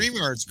day. Yeah,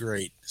 StreamYard's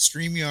great.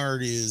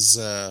 StreamYard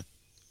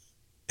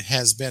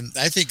has been.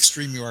 I think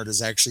StreamYard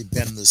has actually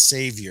been the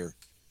savior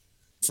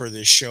for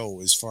this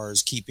show as far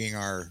as keeping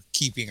our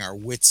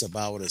wits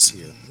about us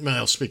here.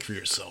 Well, speak for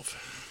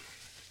yourself.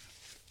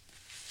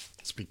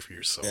 Speak for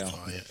yourself.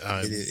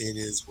 Yeah, it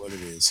is what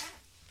it is.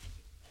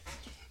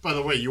 By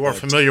the way, you are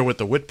familiar with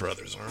the Witt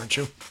brothers, aren't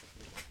you?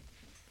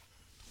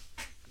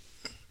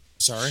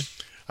 Sorry?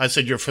 I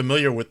said you're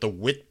familiar with the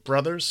Witt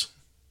brothers?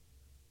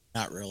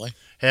 Not really.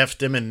 Half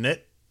Dim and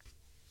Knit?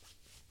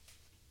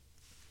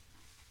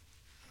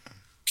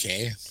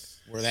 Okay.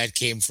 Where that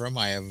came from,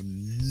 I have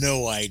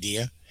no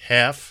idea.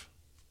 Half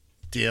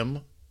Dim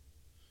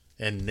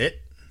and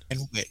Knit?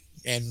 And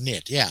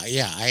Knit. Yeah.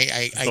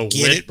 I the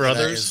get Witt it.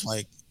 brothers?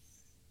 Like,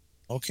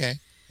 okay.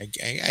 I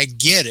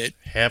get it.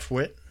 Half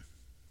Wit?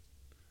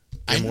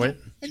 I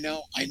know.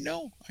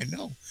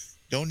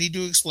 Don't need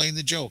to explain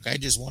the joke. I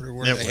just wondered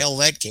where the hell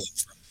that came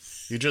from.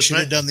 You just should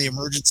have done the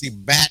emergency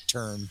bat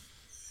term.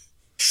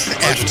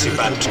 Emergency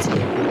bat term.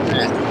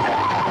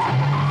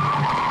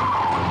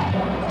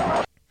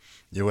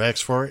 You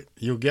ask for it,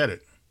 you'll get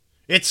it.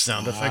 It's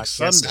Sound Effects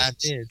Sunday. I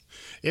did.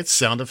 It's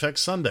Sound Effects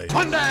Sunday.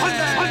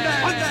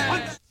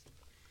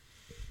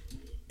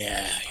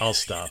 Yeah. I'll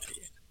stop.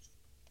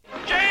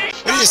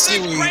 Crazy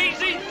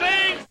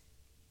thing.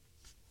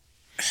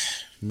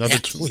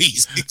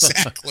 Please,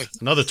 exactly.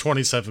 Another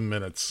 27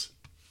 minutes.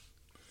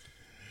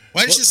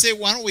 Why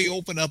don't we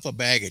open up a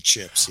bag of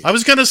chips here? I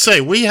was going to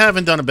say, we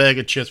haven't done a bag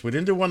of chips. We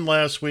didn't do one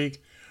last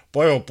week.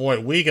 Boy, oh boy,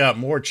 we got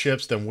more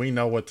chips than we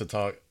know what to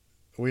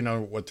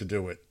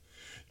do with.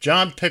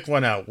 John, pick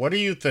one out. What do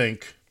you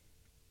think?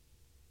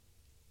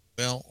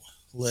 Well,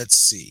 let's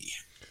see.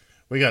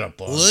 We got a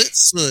bunch.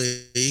 Let's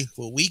see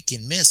what we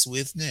can mess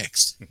with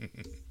next.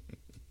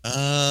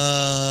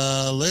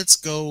 Let's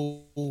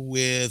go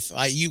with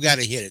you got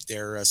to hit it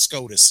there,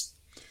 SCOTUS.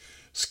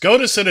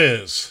 SCOTUS it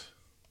is.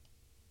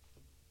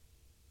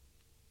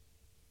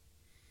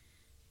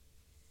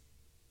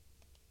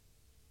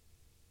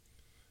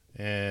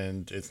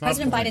 And it's not.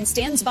 President Biden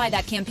stands by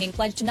that campaign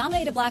pledge to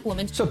nominate a black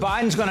woman. So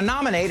Biden's going to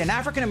nominate an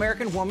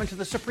African-American woman to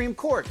the Supreme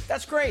Court.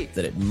 That's great.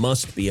 That it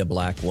must be a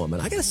black woman.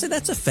 I got to say,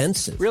 that's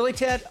offensive. Really,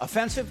 Ted?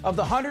 Offensive? Of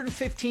the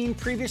 115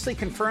 previously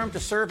confirmed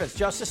to serve as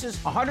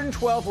justices,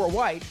 112 were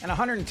white and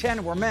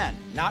 110 were men.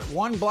 Not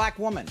one black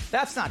woman.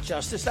 That's not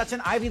justice. That's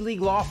an Ivy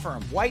League law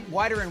firm. White,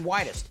 whiter, and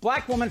whitest.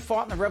 Black women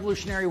fought in the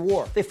Revolutionary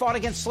War. They fought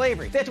against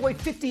slavery. They had to wait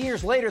 50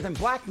 years later than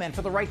black men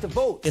for the right to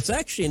vote. It's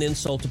actually an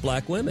insult to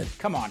black women.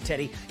 Come on,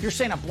 Teddy. You're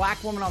saying a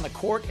black woman on the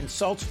court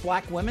insults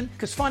black women?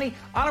 Because funny,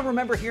 I don't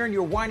remember hearing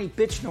your whiny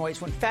bitch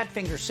noise when Fat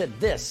Finger said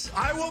this.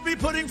 I will be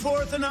putting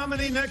forth a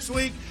nominee next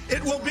week.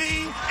 It will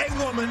be a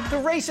woman. The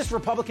racist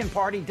Republican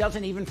Party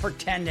doesn't even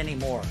pretend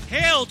anymore.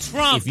 Hail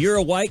Trump! If you're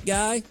a white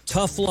guy,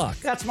 tough luck.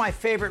 That's my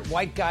favorite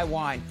white guy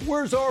wine.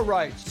 Where's our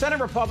rights?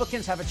 Senate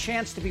Republicans have a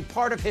chance to be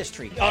part of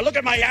history. Oh, look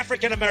at my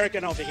African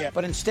American over here.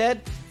 But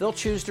instead, they'll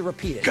choose to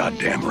repeat it.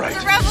 Goddamn right.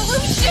 The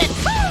revolution!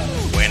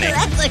 Woo! Winning.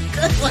 That's a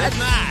good one.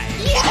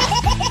 Yeah.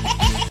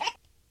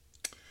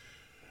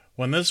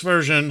 When this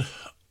version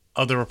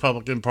of the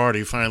Republican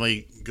Party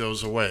finally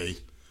goes away,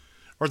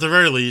 or at the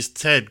very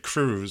least, Ted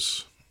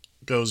Cruz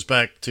goes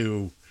back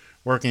to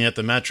working at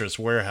the mattress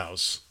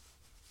warehouse,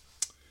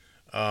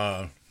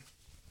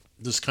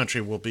 this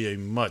country will be a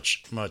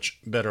much, much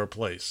better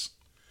place.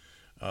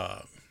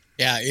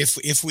 Yeah,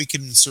 if we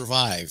can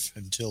survive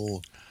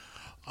until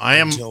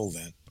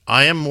then.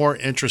 I am more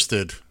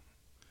interested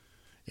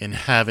in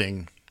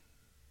having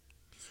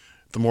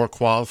the more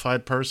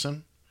qualified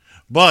person,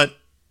 but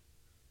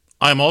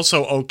I'm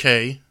also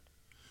okay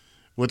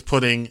with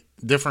putting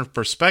different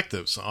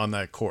perspectives on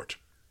that court.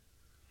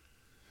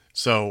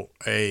 So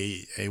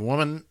a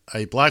woman,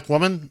 a black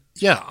woman,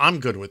 yeah, I'm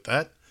good with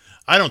that.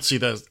 I don't see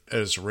that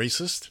as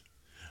racist.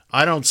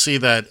 I don't see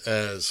that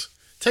as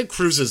Ted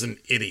Cruz is an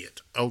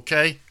idiot,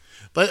 okay?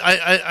 But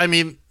I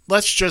mean,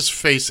 let's just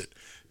face it.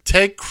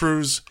 Ted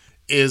Cruz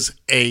is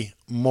a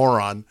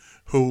moron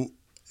who...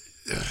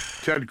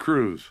 Ted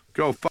Cruz,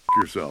 go fuck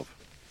yourself.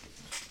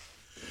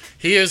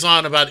 He is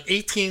on about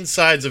 18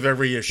 sides of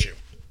every issue.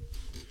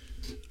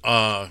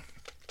 How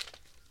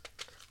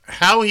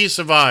he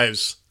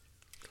survives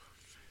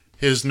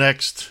his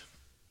next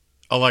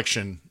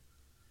election,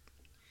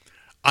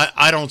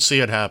 I don't see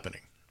it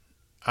happening.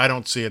 I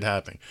don't see it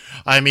happening.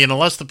 I mean,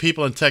 unless the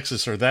people in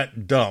Texas are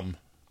that dumb.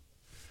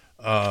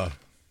 Well,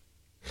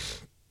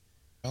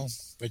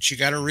 but you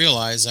got to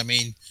realize, I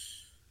mean,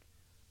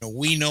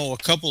 we know a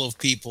couple of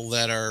people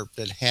that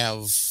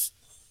have,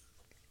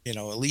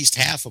 at least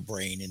half a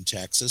brain in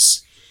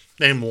Texas.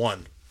 Name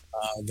one.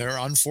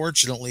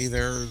 Unfortunately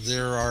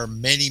there are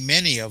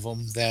many of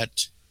them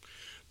that.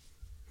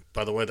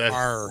 By the way, that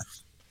are.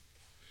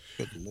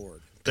 Good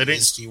Lord. They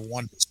didn't. You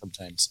wonder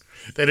sometimes.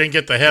 They didn't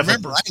get the half.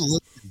 Remember, I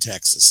lived in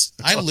Texas.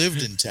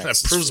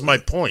 That proves my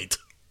point.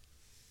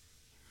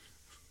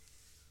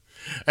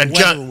 And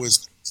John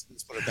was.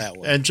 Let's put it that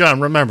way. And John,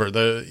 remember,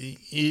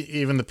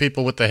 even the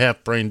people with the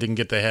half brain didn't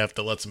get the half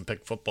that lets them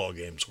pick football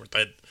games worth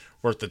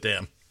the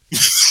damn.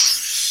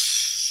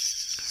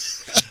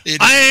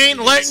 I ain't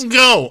letting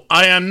go.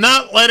 I am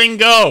not letting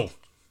go.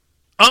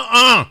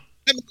 I've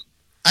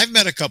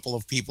met a couple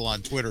of people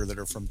on Twitter that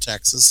are from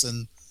Texas,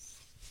 and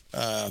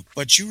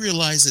but you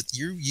realize that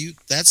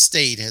that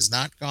state has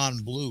not gone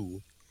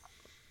blue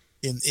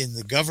in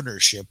the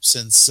governorship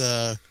since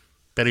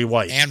Betty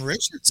White. Ann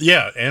Richards.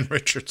 Yeah, Ann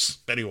Richards.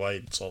 Betty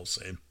White. It's all the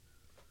same.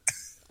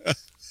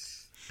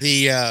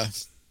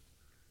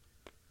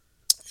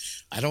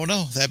 I don't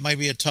know. That might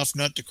be a tough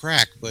nut to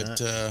crack,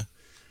 but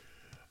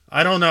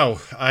I don't know.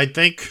 I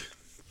think.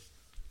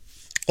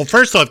 Well,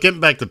 first off, getting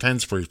back to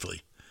Pence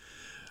briefly,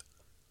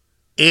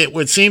 it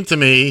would seem to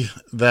me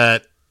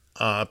that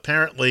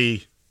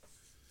apparently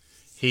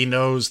he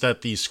knows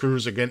that the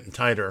screws are getting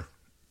tighter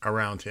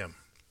around him.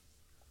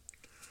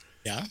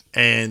 Yeah.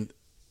 And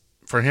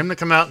for him to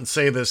come out and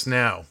say this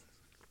now,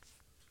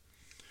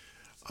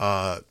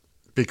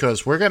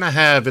 because we're going to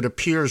have, it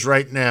appears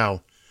right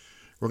now,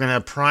 we're going to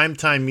have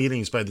primetime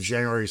meetings by the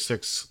January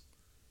 6th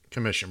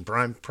Commission,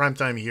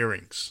 primetime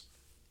hearings.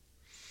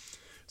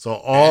 So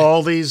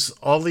all these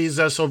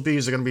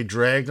SOBs are going to be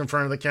dragged in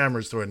front of the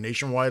cameras to a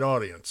nationwide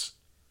audience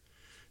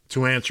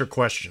to answer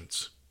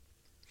questions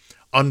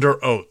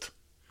under oath.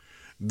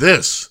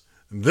 This,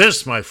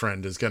 my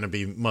friend, is going to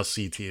be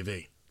must-see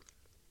TV.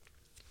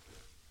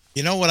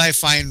 You know what I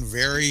find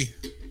very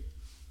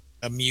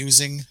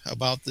amusing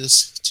about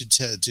this,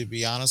 to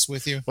be honest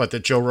with you? What,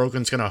 that Joe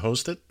Rogan's going to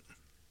host it?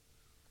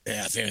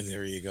 Yeah,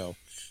 there you go.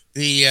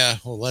 We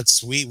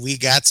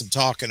got some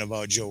talking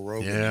about Joe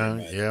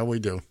Rogan. Yeah, we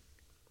do.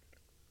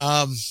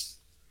 I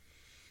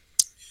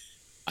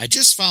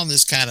just found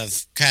this kind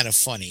of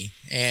funny,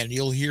 and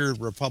you'll hear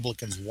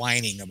Republicans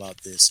whining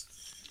about this,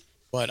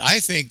 but I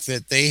think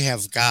that they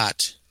have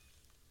got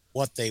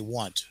what they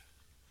want.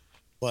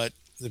 But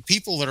the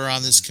people that are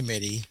on this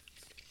committee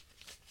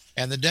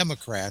and the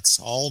Democrats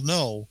all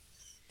know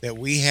that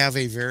we have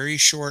a very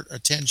short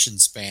attention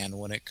span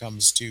when it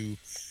comes to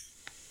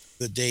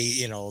the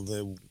day,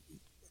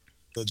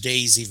 the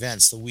day's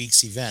events, the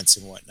week's events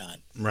and whatnot.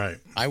 Right.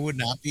 I would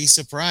not be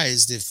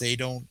surprised if they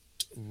don't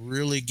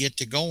really get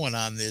to going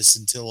on this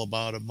until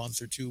about a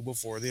month or two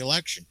before the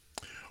election.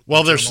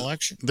 Well,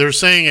 they're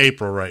saying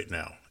April right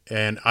now.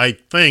 And I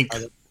think,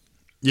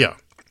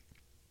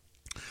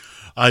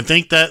 I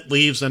think that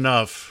leaves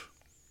enough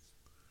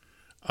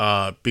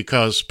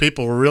because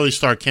people will really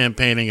start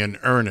campaigning in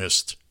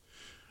earnest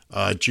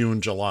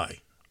June, July.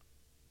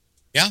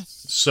 Yeah.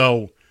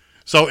 So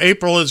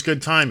April is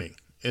good timing.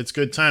 It's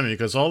good timing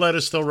because all that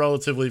is still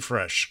relatively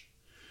fresh.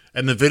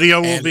 And the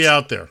video will be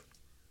out there.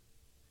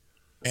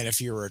 And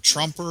if you're a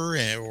Trumper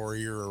or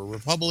you're a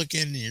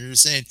Republican, and you're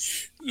saying,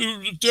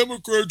 the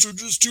Democrats are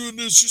just doing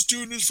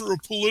this for a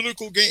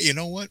political gain. You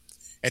know what?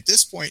 At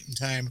this point in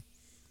time,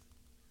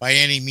 by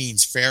any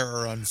means, fair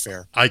or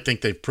unfair, I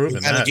think they've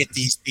proven that. Got to get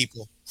these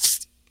people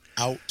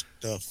out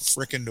the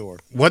frickin' door.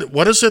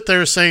 What is it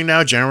they're saying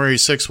now? January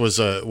 6th was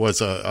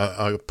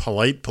a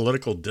polite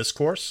political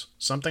discourse,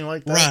 something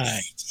like that. Right?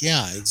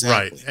 Yeah,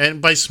 exactly. Right,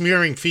 and by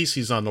smearing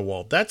feces on the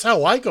wall, that's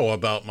how I go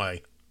about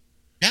my.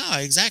 Yeah,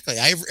 exactly.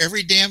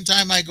 Every damn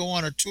time I go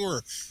on a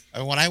tour,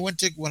 when I went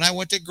to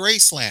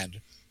Graceland,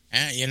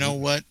 you know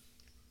what?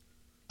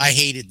 I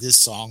hated this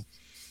song.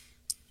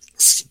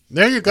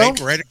 There you go.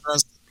 Right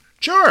across.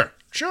 Sure.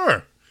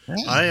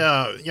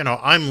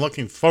 I'm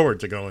looking forward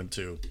to going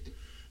to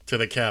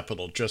the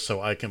Capitol just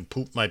so I can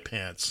poop my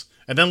pants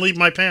and then leave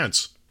my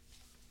pants.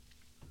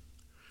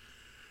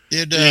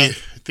 Wait a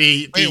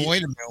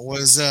minute.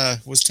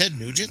 Was Ted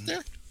Nugent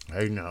there?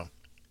 I know.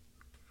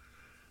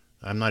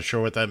 I'm not sure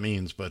what that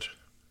means, but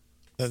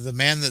the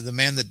man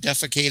that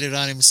defecated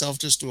on himself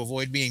just to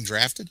avoid being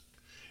drafted.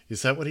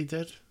 Is that what he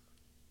did?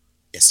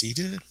 Yes, he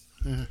did.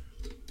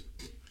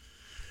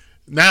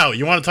 Now,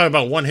 you want to talk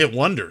about one-hit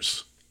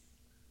wonders?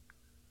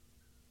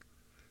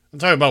 I'm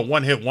talking about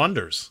one-hit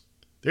wonders.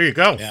 There you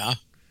go. Yeah.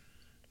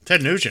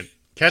 Ted Nugent,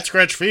 Cat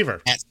Scratch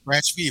Fever. Cat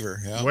Scratch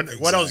Fever. Yeah,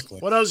 what else?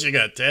 What else you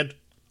got, Ted?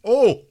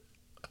 Oh.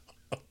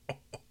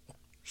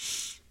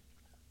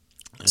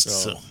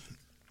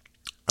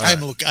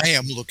 I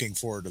am looking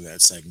forward to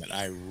that segment.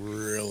 I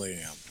really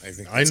am.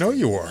 I know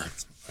you are.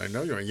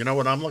 You know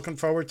what I'm looking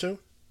forward to?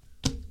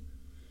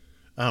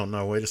 Oh,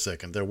 no, wait a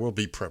second. There will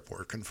be prep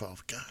work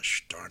involved.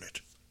 Gosh darn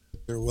it.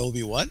 There will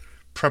be what?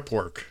 Prep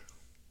work.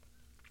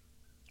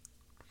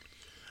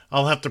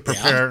 I'll have to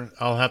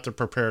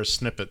prepare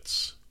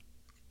snippets.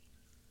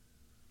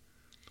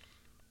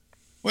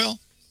 Well,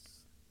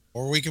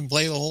 or we can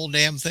play the whole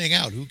damn thing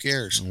out. Who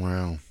cares?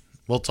 Well,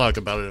 we'll talk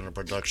about it in a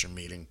production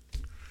meeting.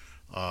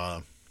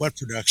 What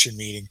production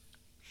meeting?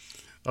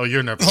 Oh,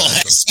 you're never.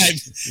 When's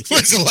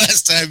the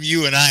last time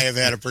you and I have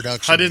had a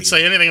production? I didn't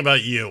say anything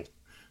about you.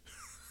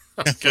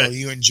 Okay. Well,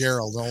 you and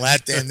Gerald.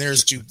 And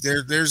there's two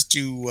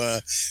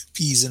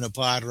peas in a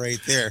pod right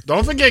there.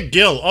 Don't forget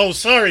Gil. Oh,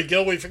 sorry,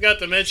 Gil. We forgot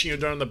to mention you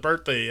during the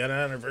birthday and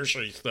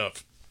anniversary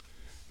stuff.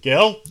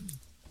 Gil?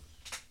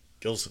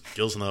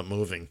 Gil's not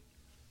moving,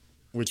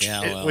 which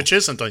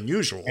isn't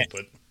unusual,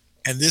 but.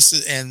 And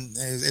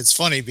it's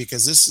funny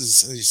because this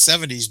is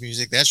 70s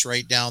music. That's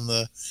right down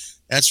the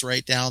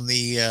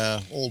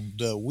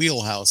old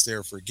wheelhouse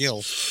there for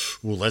Gil.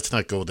 Well, let's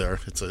not go there.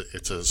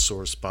 It's a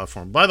sore spot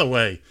for him. By the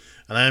way,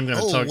 and I am going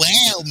to talk. Oh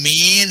wow,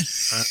 man!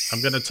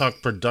 I'm going to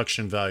talk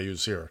production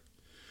values here.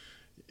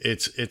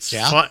 It's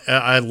fun.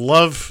 I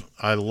love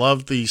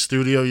the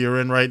studio you're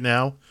in right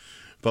now,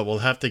 but we'll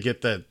have to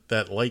get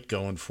that light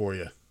going for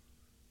you.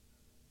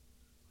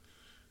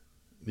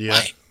 Yeah.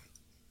 Why?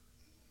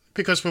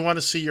 Because we want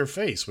to see your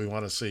face. We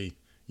want to see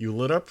you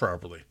lit up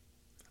properly.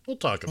 We'll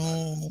talk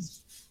about it.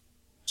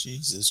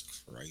 Jesus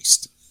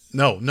Christ.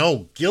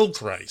 No, Gil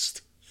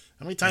Christ.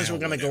 How many times are we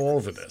going to go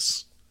over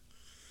this?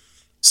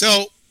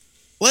 So,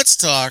 let's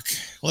talk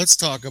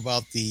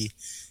about the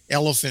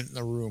elephant in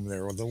the room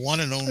there, or the one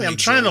and only I'm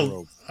trying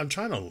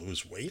to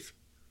lose weight.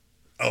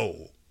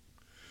 Oh.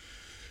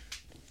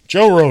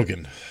 Joe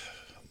Rogan.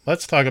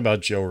 Let's talk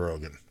about Joe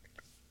Rogan.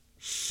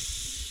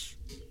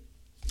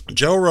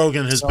 Joe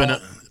Rogan has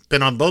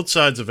been on both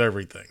sides of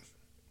everything.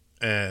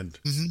 And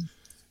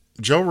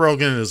Joe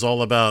Rogan is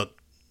all about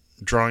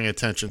drawing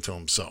attention to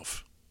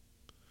himself.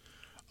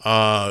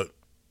 I've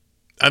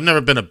never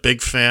been a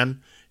big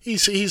fan.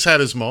 He's had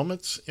his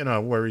moments,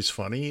 where he's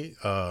funny.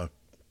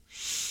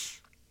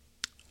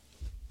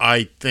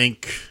 I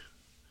think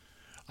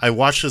I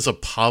watched his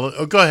apology.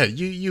 Oh, go ahead.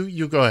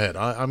 You go ahead.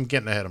 I'm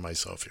getting ahead of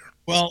myself here.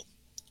 Well,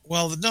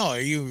 no.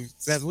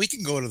 We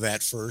can go to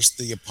that first.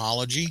 The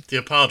apology. The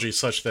apology,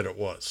 such that it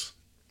was.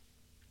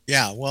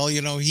 Yeah. Well,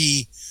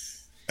 he.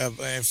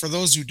 For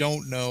those who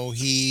don't know,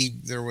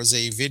 there was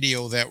a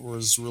video that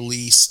was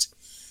released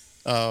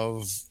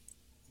of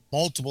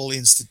multiple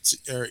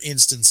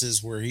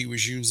instances where he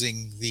was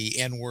using the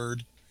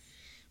N-word.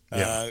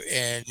 Yeah.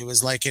 And it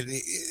was like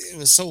it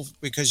was so,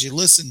 because you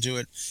listened to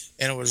it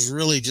and it was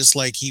really just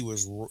like it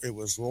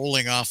was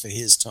rolling off of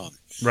his tongue.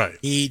 Right.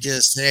 He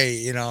just,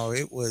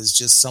 it was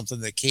just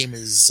something that came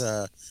as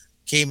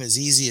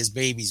easy as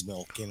baby's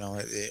milk.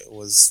 It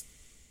was,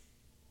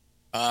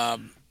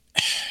 and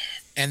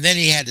then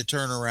he had to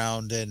turn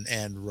around and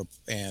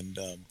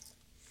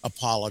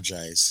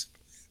apologize.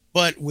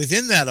 But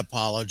within that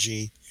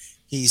apology,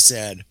 he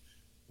said,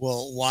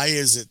 well, why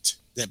is it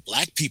that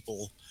black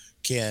people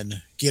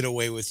can get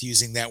away with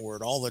using that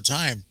word all the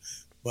time,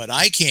 but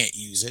I can't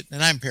use it?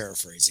 And I'm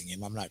paraphrasing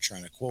him. I'm not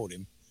trying to quote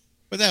him,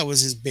 but that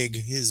was his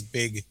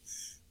big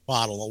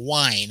bottle of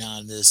wine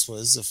on this,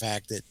 was the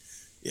fact that,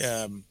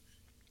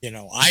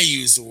 I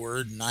use the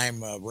word and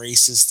I'm a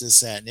racist,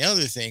 this, that, and the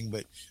other thing,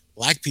 but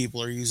black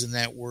people are using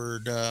that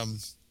word ad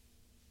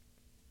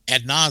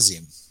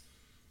nauseum.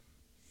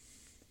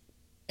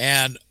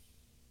 And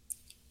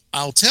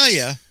I'll tell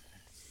you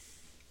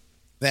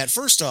that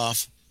first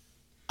off,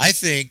 I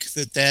think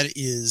that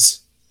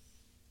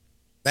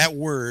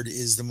word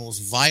is the most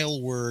vile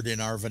word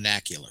in our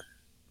vernacular.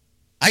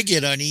 I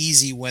get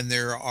uneasy when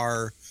there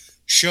are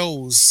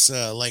shows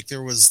like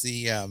there was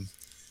the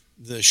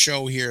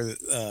show here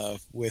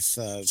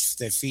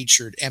that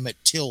featured Emmett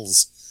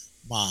Till's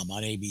mom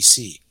on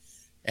ABC,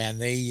 and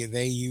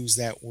they use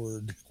that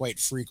word quite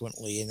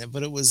frequently.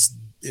 But it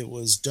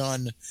was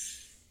done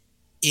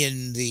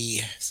in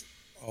the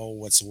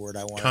what's the word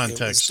I want?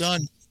 Context. It was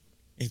done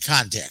in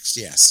context.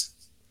 Yes.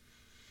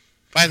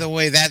 By the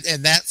way,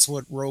 that's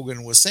what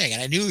Rogan was saying,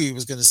 and I knew he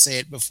was going to say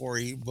it before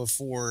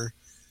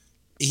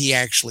he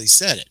actually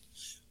said it.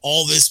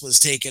 all this was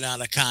taken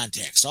out of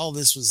context. All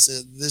this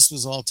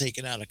was all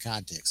taken out of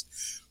context.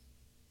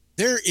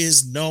 There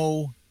is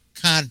no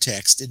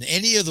context in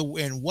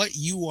in what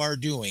you are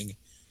doing.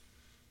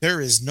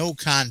 There is no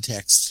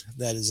context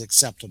that is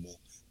acceptable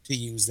to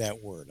use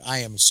that word. I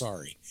am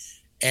sorry.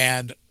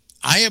 And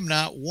I am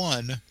not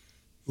one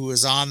who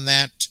is on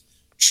that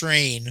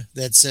train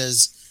that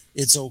says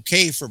it's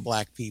okay for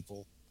black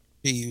people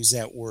to use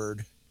that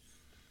word.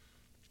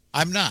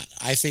 I'm not.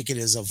 I think it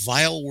is a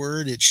vile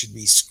word. It should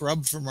be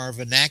scrubbed from our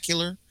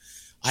vernacular.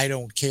 I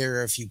don't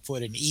care if you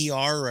put an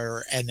ER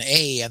or an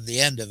A on the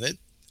end of it.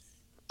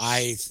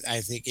 I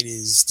think it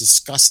is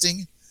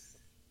disgusting,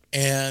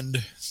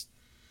 and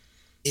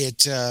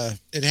it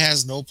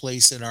has no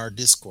place in our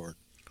discord.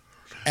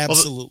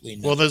 Absolutely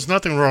not. Well, there's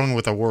nothing wrong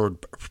with a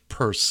word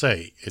per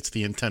se. It's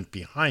the intent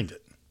behind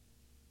it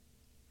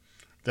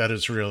that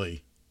is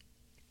really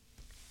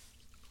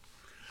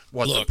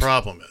what the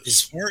problem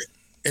is.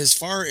 As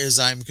far as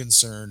I'm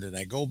concerned, and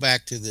I go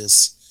back to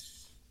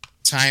this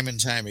time and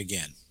time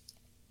again,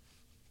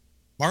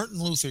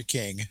 Martin Luther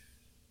King,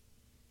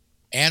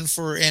 and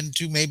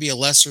to maybe a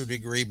lesser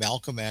degree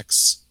Malcolm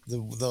X,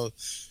 the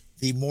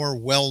more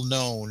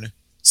well-known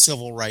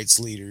civil rights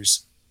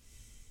leaders,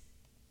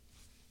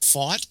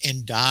 fought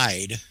and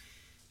died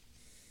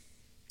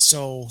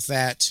so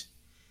that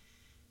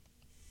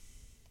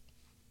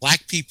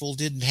black people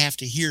didn't have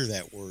to hear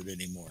that word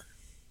anymore.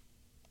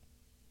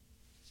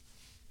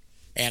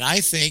 And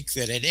I think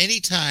that at any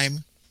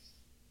time,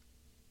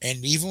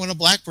 and even when a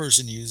black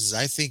person uses,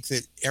 I think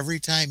that every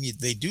time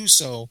they do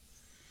so,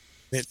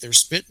 that they're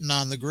spitting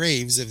on the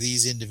graves of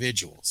these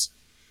individuals.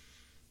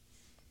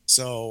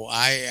 So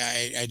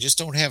I just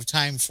don't have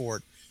time for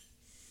it.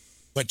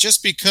 But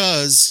just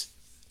because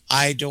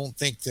I don't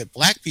think that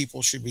black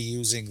people should be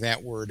using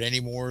that word any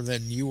more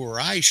than you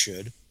or I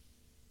should,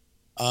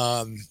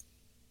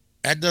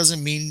 that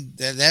doesn't mean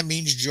that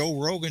means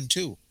Joe Rogan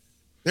too.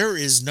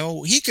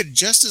 He could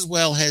just as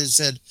well have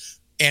said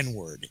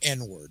N-word.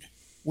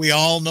 We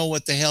all know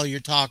what the hell you're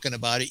talking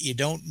about. You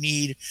don't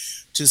need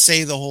to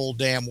say the whole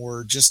damn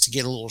word just to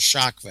get a little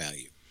shock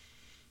value.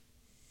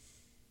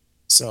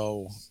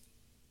 So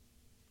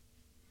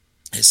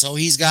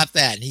he's got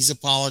that, and he's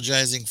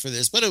apologizing for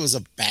this, but it was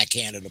a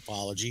backhanded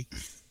apology.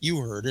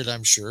 You heard it,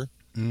 I'm sure.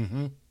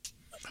 Mm-hmm.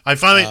 I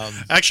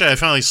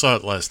finally saw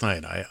it last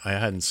night. I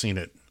hadn't seen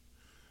it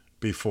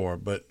before,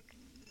 but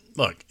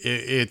look,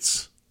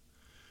 it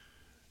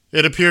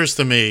appears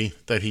to me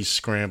that he's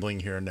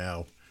scrambling here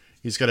now.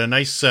 He's got a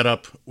nice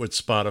setup with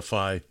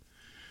Spotify.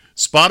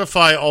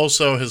 Spotify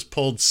also has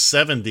pulled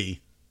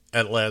 70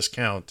 at last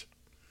count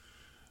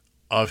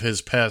of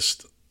his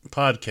past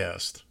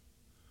podcast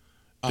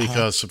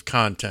because of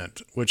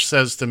content, which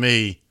says to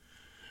me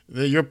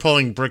that you're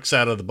pulling bricks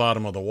out of the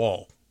bottom of the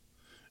wall.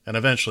 And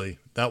eventually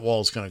that wall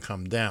is going to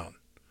come down.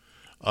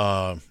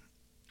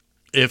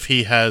 If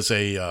he has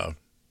a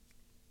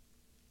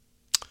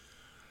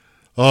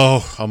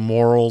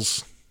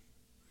morals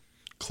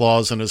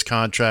clause in his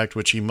contract,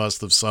 which he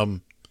must have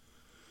some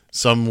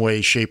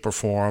way, shape, or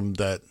form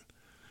that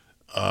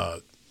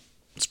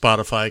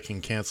Spotify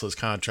can cancel his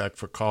contract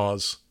for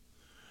cause.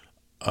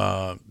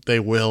 They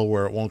will,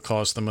 where it won't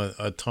cost them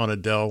a ton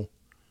of dough.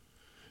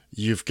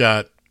 You've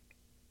got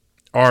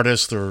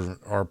artists that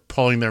are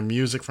pulling their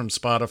music from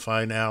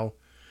Spotify now,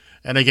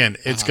 and again,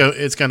 it's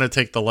going to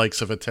take the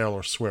likes of a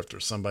Taylor Swift or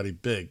somebody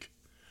big.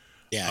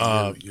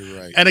 Yeah, you're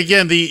right. And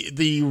again,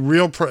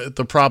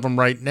 the problem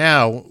right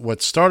now,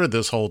 what started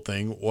this whole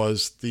thing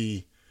was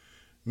the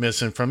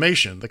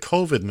misinformation, the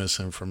COVID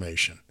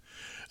misinformation.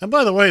 And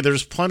by the way,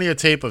 there's plenty of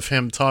tape of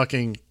him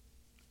talking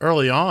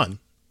early on,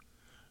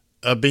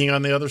 being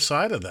on the other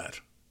side of that.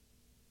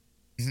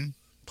 Mm-hmm.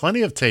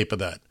 Plenty of tape of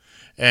that,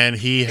 and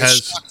he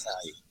has shock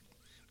value.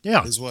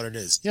 Yeah, is what it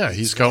is. Yeah,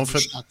 he's going for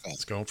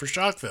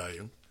shock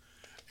value,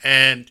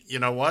 and you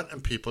know what?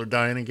 And people are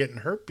dying and getting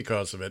hurt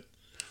because of it.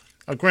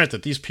 Now,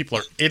 granted, these people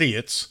are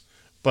idiots,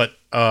 but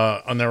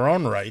on their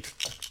own right.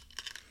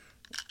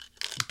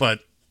 But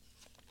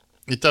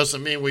it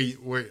doesn't mean we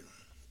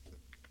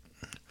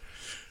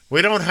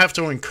don't have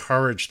to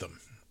encourage them.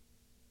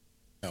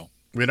 No,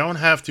 we don't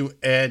have to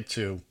add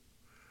to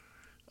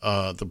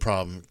the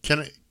problem.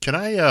 Can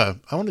I?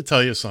 I want to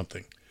tell you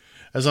something.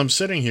 As I'm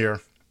sitting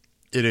here,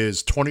 it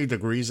is 20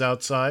 degrees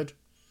outside,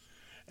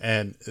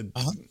 and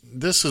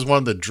this is one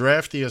of the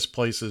draftiest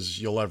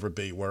places you'll ever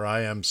be. Where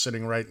I am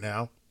sitting right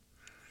now.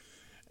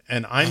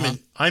 And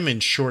I'm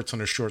in shorts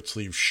and a short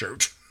sleeve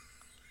shirt.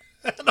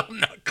 And I'm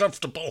not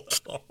comfortable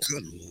at all.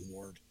 Good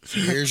Lord.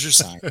 Here's your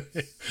sign.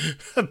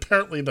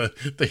 Apparently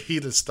the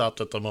heat has stopped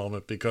at the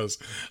moment because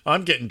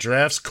I'm getting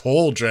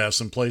cold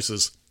drafts in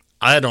places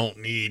I don't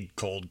need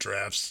cold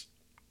drafts.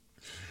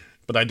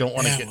 But I don't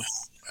want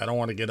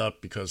to get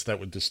up because that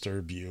would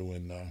disturb you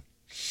and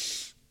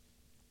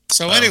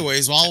So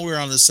anyways, while we're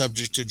on the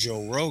subject of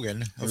Joe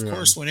Rogan, of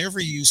course, whenever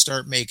you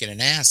start making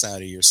an ass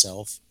out of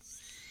yourself,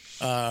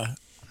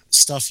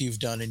 stuff you've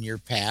done in your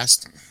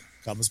past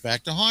comes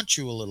back to haunt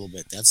you a little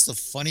bit. That's the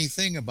funny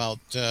thing about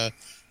the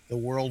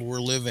world we're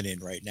living in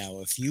right now.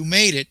 If you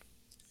made it,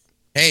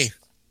 Hey,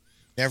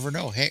 never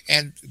know. Hey,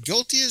 and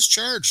guilty as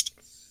charged.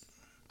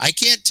 I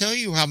can't tell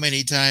you how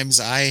many times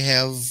I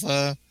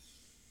have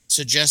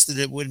suggested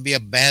it wouldn't be a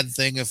bad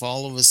thing if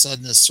all of a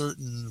sudden a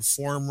certain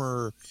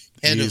former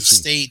head of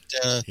state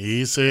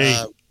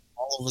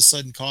all of a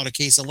sudden caught a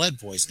case of lead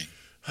poisoning.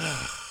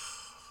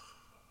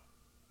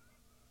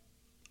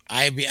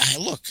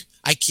 Look,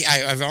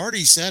 I've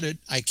already said it.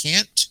 I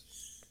can't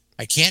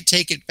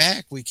take it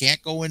back. We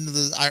can't go into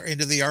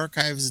the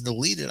archives and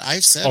delete it.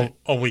 I've said it.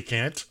 Oh, we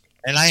can't.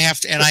 And I have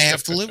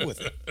to live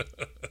with it.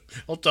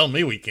 Don't tell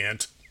me we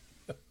can't.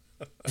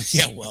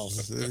 Yeah, well,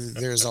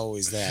 there's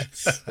always that.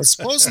 But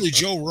supposedly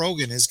Joe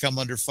Rogan has come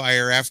under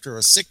fire after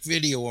a sick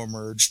video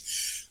emerged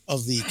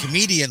of the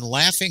comedian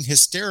laughing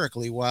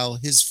hysterically while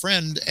his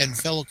friend and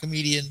fellow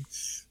comedian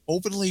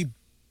openly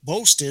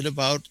boasted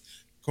about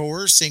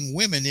coercing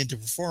women into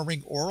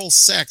performing oral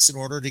sex in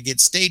order to get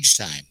stage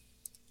time.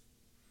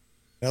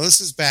 Now, this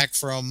was back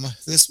from,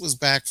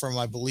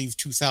 I believe,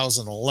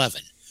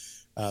 2011.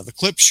 The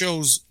clip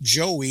shows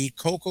Joey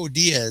Coco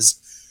Diaz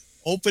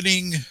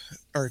openly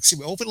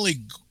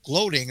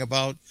gloating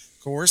about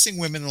coercing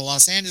women in the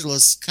Los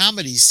Angeles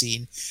comedy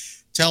scene,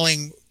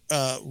 telling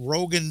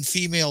Rogan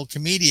female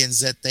comedians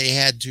that they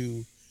had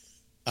to,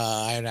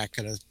 I'm not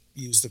going to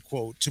use the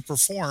quote, to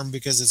perform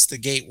because it's the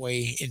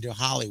gateway into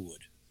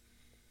Hollywood.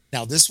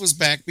 Now, this was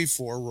back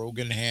before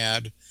Rogan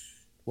had,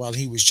 well,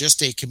 he was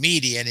just a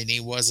comedian and he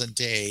wasn't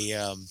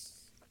a,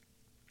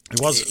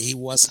 he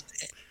wasn't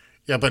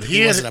a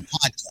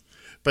podcast.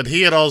 But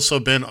he had also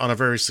been on a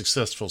very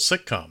successful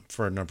sitcom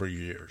for a number of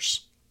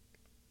years.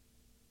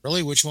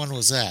 Really? Which one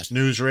was that?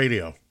 News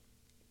Radio.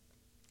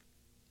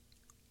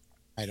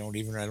 I don't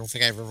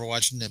think I've ever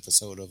watched an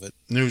episode of it.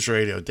 News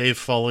Radio. Dave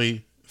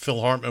Foley, Phil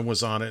Hartman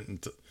was on it.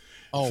 And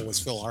it was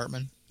Phil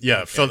Hartman? Yeah,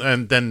 okay. Phil,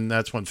 and then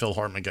that's when Phil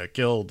Hartman got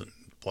killed and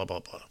blah,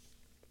 blah, blah.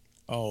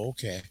 Oh,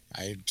 okay.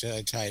 I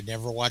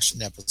never watched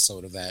an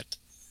episode of that.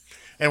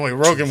 Anyway,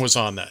 Rogan was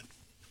on that.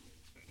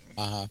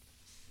 Uh-huh.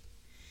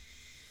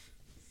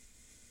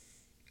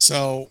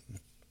 So,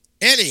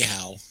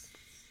 anyhow,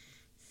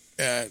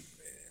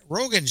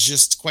 Rogan's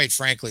just, quite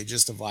frankly,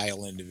 just a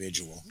vile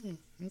individual.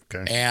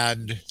 Okay.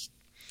 And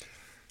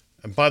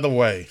by the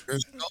way,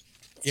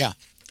 yeah.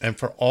 And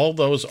for all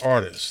those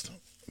artists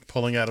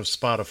pulling out of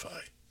Spotify,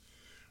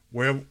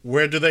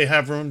 where do they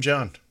have room,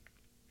 John?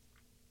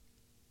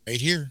 Right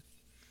here.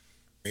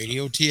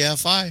 Radio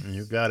TFI.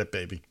 You got it,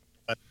 baby.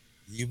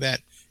 You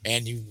bet.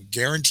 And you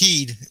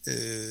guaranteed,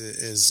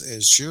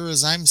 as sure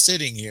as I'm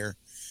sitting here,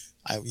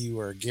 you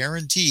are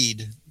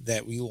guaranteed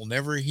that we will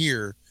never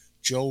hear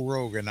Joe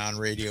Rogan on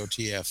Radio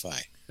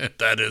TFI.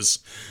 That is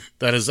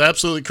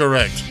absolutely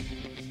correct.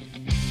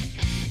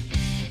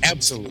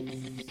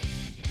 Absolutely.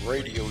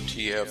 Radio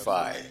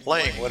TFI,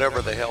 playing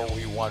whatever the hell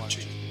we want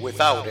to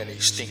without any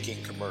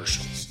stinking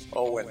commercials.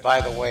 Oh, and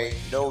by the way,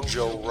 no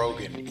Joe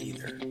Rogan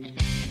either.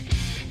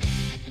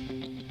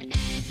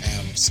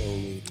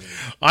 Absolutely.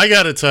 I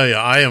got to tell you,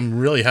 I am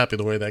really happy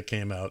the way that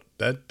came out.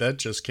 That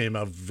just came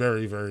out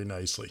very, very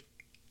nicely.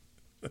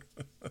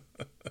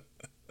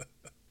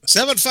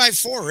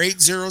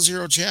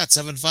 754-800-CHAT,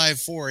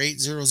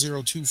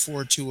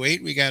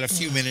 754-800-2428. We got a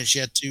few minutes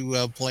yet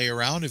to play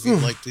around. If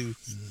you'd like to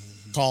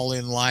call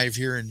in live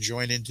here and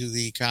join into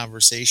the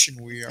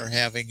conversation we are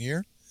having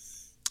here,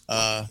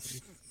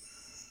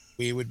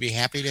 we would be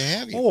happy to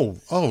have you.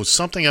 Oh,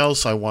 something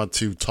else I want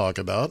to talk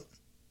about.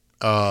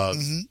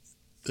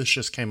 This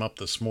just came up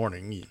this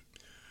morning.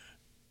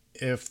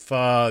 If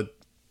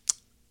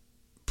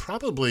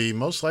probably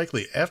most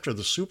likely after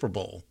the Super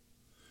Bowl,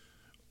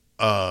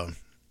 we're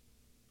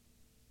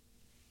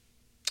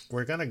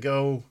going to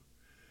go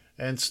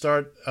and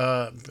start,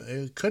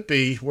 it could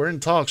be, we're in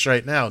talks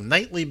right now,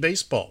 nightly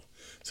baseball,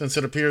 since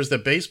it appears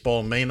that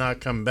baseball may not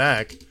come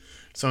back.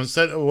 So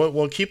instead,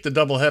 we'll keep the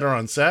doubleheader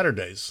on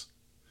Saturdays,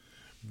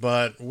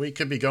 but we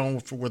could be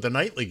going with a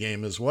nightly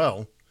game as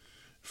well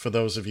for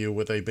those of you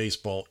with a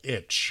baseball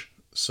itch.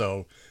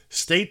 So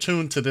stay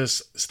tuned to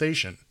this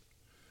station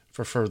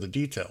for further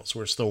details.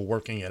 We're still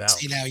working it out.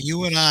 See, now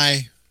you and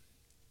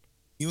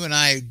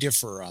I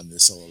differ on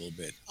this a little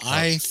bit.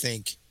 I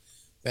think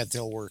that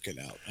they'll work it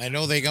out. I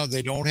know they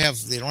don't have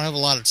a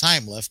lot of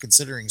time left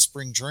considering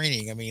spring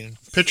training. I mean,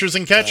 pitchers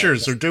and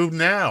catchers are due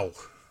now.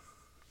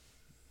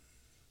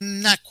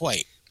 Not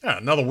quite. Yeah,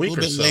 another week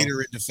or so. A little bit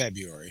later into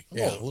February.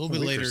 Yeah, a little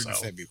bit later into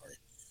February.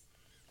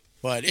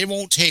 But it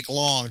won't take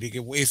long to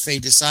get, if they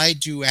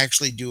decide to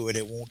actually do it,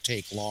 it won't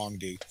take long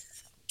to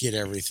get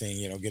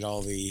everything, get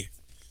all the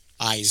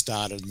I's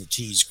dotted and the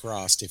T's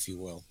crossed, if you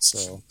will.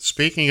 So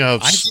speaking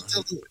of I think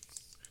they'll do it.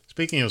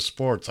 Speaking of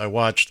sports, I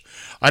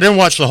didn't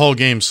watch the whole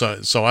game,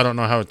 so I don't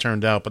know how it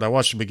turned out, but I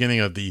watched the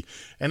beginning of the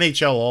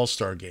NHL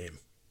All-Star game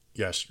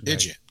yesterday.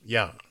 Did you?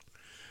 Yeah.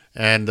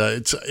 And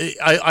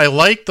I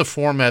like the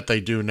format they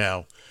do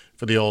now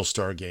for the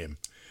All-Star game.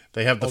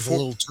 They have the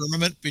little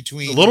tournament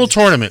between... The little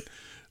tournament.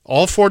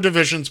 All four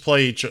divisions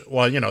play each...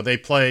 Well, they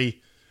play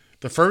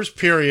The first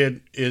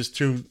period is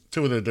two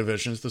of the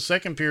divisions. The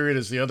second period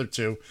is the other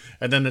two.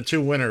 And then the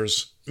two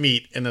winners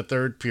meet in the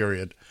third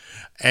period.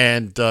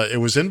 And it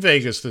was in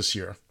Vegas this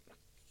year.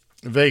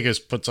 Vegas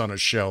puts on a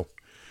show.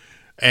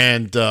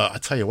 And I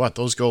tell you what,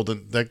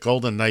 that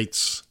Golden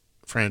Knights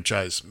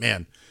franchise,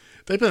 man,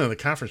 they've been in the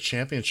conference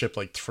championship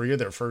like 3 of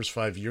their first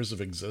 5 years of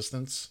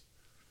existence.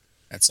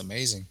 That's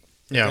amazing.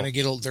 Yeah, they're going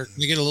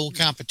to get a little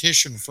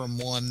competition from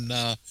one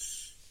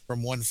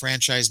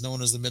franchise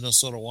known as the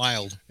Minnesota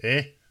Wild.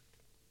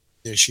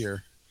 This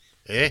year.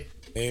 Yeah.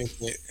 He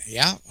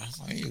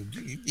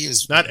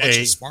is not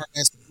a smart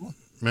ass.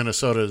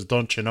 Minnesota is,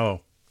 don't you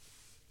know?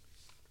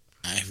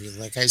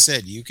 Like I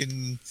said, you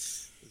can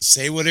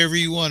say whatever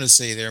you want to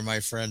say there, my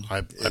friend.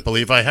 I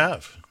believe I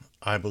have.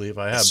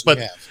 Yes, but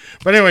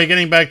anyway,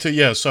 getting back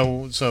to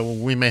so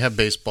we may have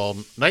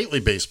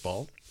nightly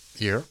baseball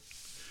here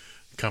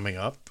coming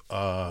up.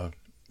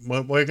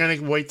 We're going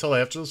to wait till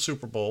after the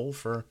Super Bowl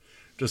for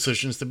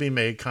decisions to be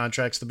made,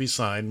 contracts to be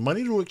signed,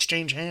 money to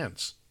exchange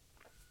hands.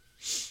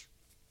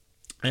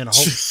 And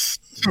hope.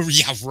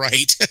 Yeah,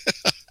 right.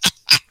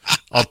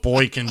 A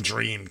boy can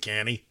dream,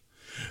 can he?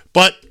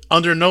 But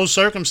under no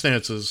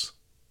circumstances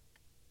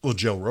will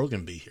Joe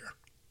Rogan be here.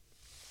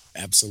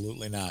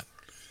 Absolutely not.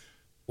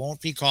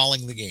 Won't be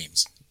calling the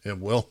games. It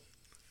will.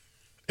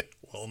 It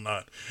will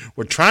not.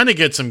 We're trying to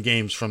get some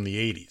games from the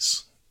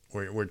 80s.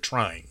 We're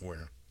trying.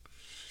 We're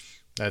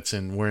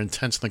in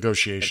tense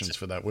negotiations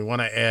for that. We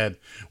want to add.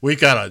 We've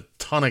got a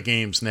ton of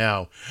games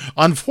now.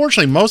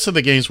 Unfortunately, most of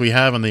the games we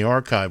have in the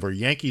archive are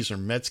Yankees or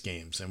Mets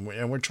games, and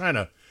we're trying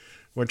to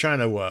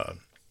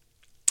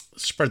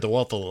spread the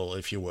wealth a little,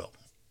 if you will.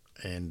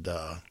 And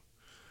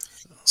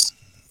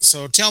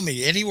so, tell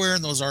me, anywhere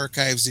in those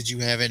archives did you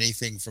have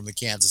anything from the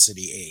Kansas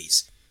City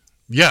A's?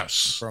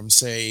 Yes. From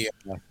say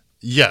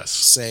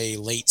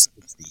late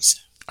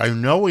 60s. I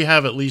know we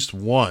have at least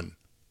one.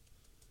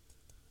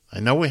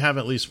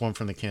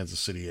 from the Kansas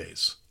City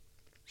A's.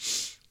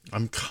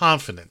 I'm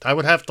confident. I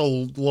would have to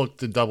look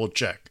to double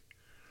check.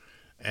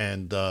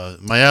 And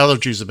my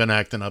allergies have been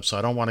acting up, so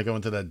I don't want to go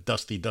into that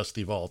dusty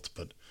vault.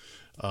 But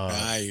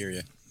I hear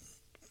you.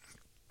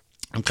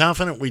 I'm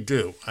confident we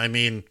do. I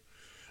mean,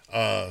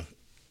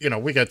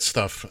 we got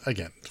stuff,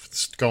 again,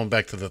 going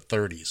back to the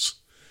 30s.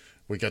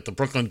 We got the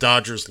Brooklyn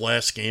Dodgers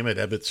last game at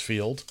Ebbets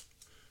Field.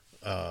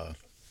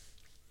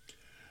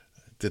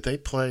 Did they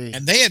play?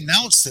 And they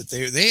announced that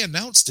they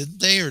announced, didn't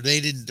they? Or they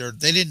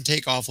didn't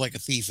take off like a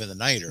thief in the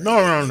night? Or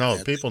no.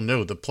 People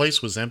knew. The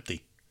place was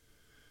empty.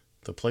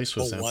 The place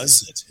was empty.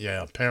 Was it?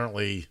 Yeah,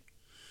 apparently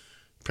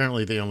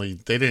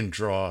they didn't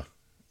draw.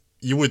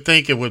 You would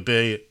think it would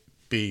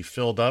be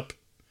filled up.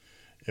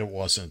 It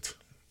wasn't.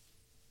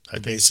 They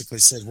basically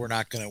said we're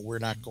not going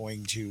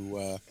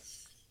to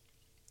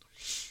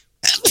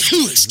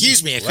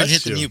excuse me, I couldn't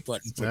hit the mute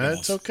button.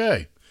 That's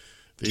okay.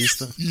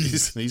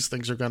 These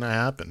things are going to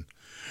happen.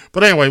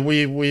 But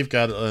anyway, we've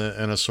got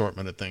an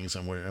assortment of things,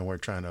 and we're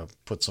trying to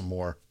put some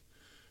more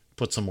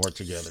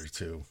together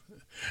too.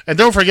 And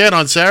don't forget,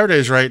 on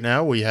Saturdays right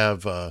now we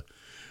have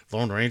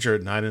Lone Ranger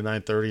at 9 and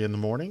 9:30 in the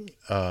morning.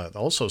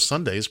 Also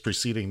Sundays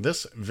preceding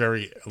this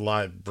very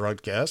live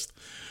broadcast.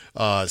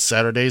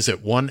 Saturdays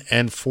at 1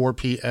 and 4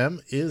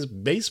 p.m. is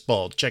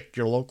baseball. Check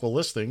your local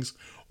listings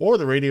or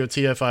the Radio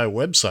TFI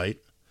website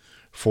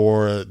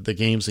for the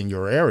games in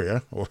your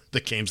area or the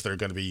games that are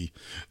going to be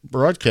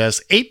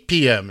broadcast. 8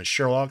 p.m. is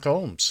Sherlock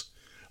Holmes,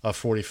 a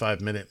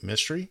 45-minute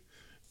mystery.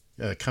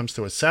 Comes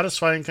to a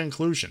satisfying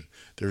conclusion.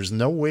 There's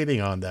no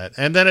waiting on that.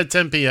 And then at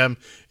 10 p.m.,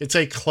 it's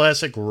a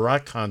classic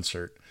rock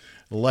concert.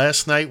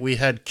 Last night we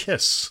had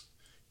Kiss.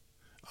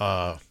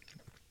 And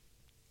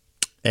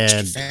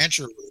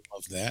Fancher would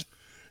love that.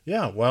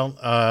 Yeah,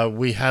 well,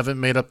 we haven't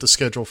made up the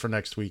schedule for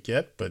next week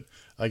yet, but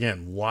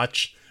again,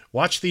 watch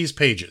these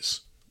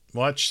pages.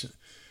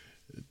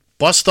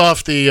 Bust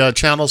off the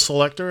channel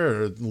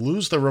selector or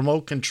lose the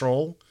remote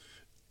control.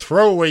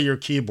 Throw away your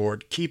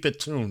keyboard. Keep it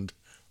tuned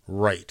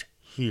right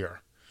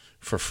here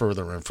for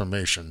further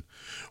information.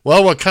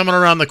 Well, we're coming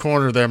around the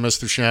corner there,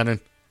 Mr. Shannon.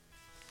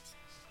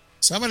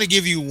 So I'm going to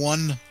give you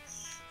one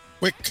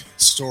quick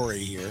story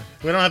here.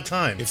 We don't have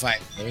time. If I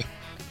may.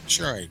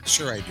 Sure I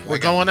do. We're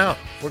going out.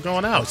 Well,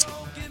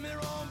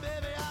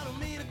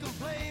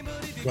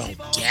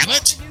 damn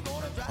it.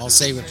 I'll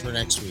save it for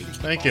next week.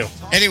 Thank you.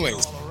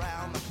 Anyways,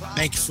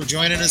 thank you for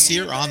joining us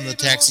here on the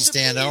Taxi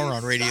Stand Hour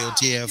on Radio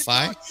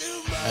TFI.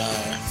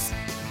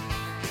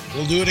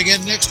 We'll do it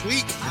again next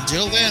week.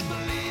 Until then,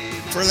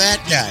 for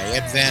that guy,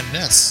 Ed Van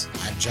Ness,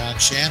 I'm John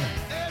Shannon.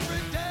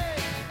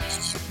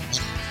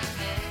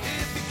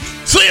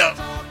 See ya!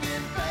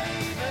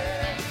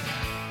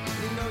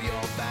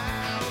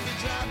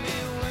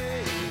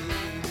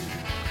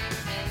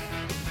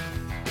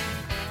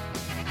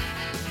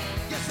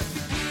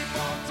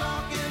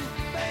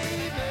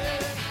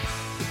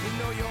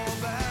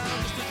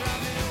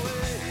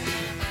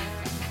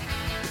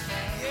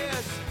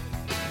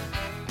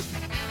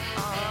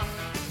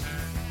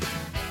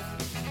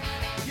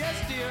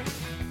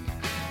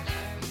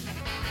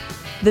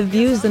 The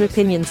views and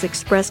opinions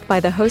expressed by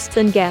the hosts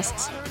and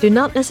guests do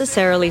not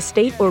necessarily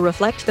state or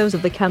reflect those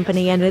of the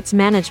company and its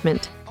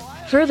management.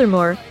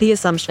 Furthermore, the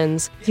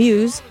assumptions,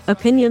 views,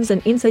 opinions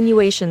and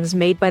insinuations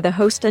made by the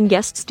host and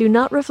guests do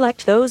not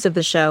reflect those of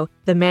the show,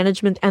 the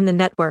management and the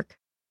network.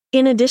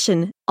 In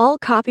addition, all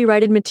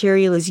copyrighted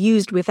material is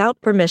used without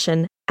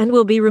permission and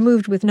will be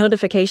removed with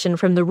notification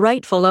from the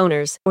rightful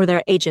owners or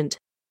their agent.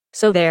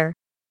 So there.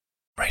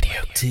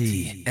 Radio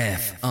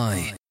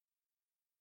TFI.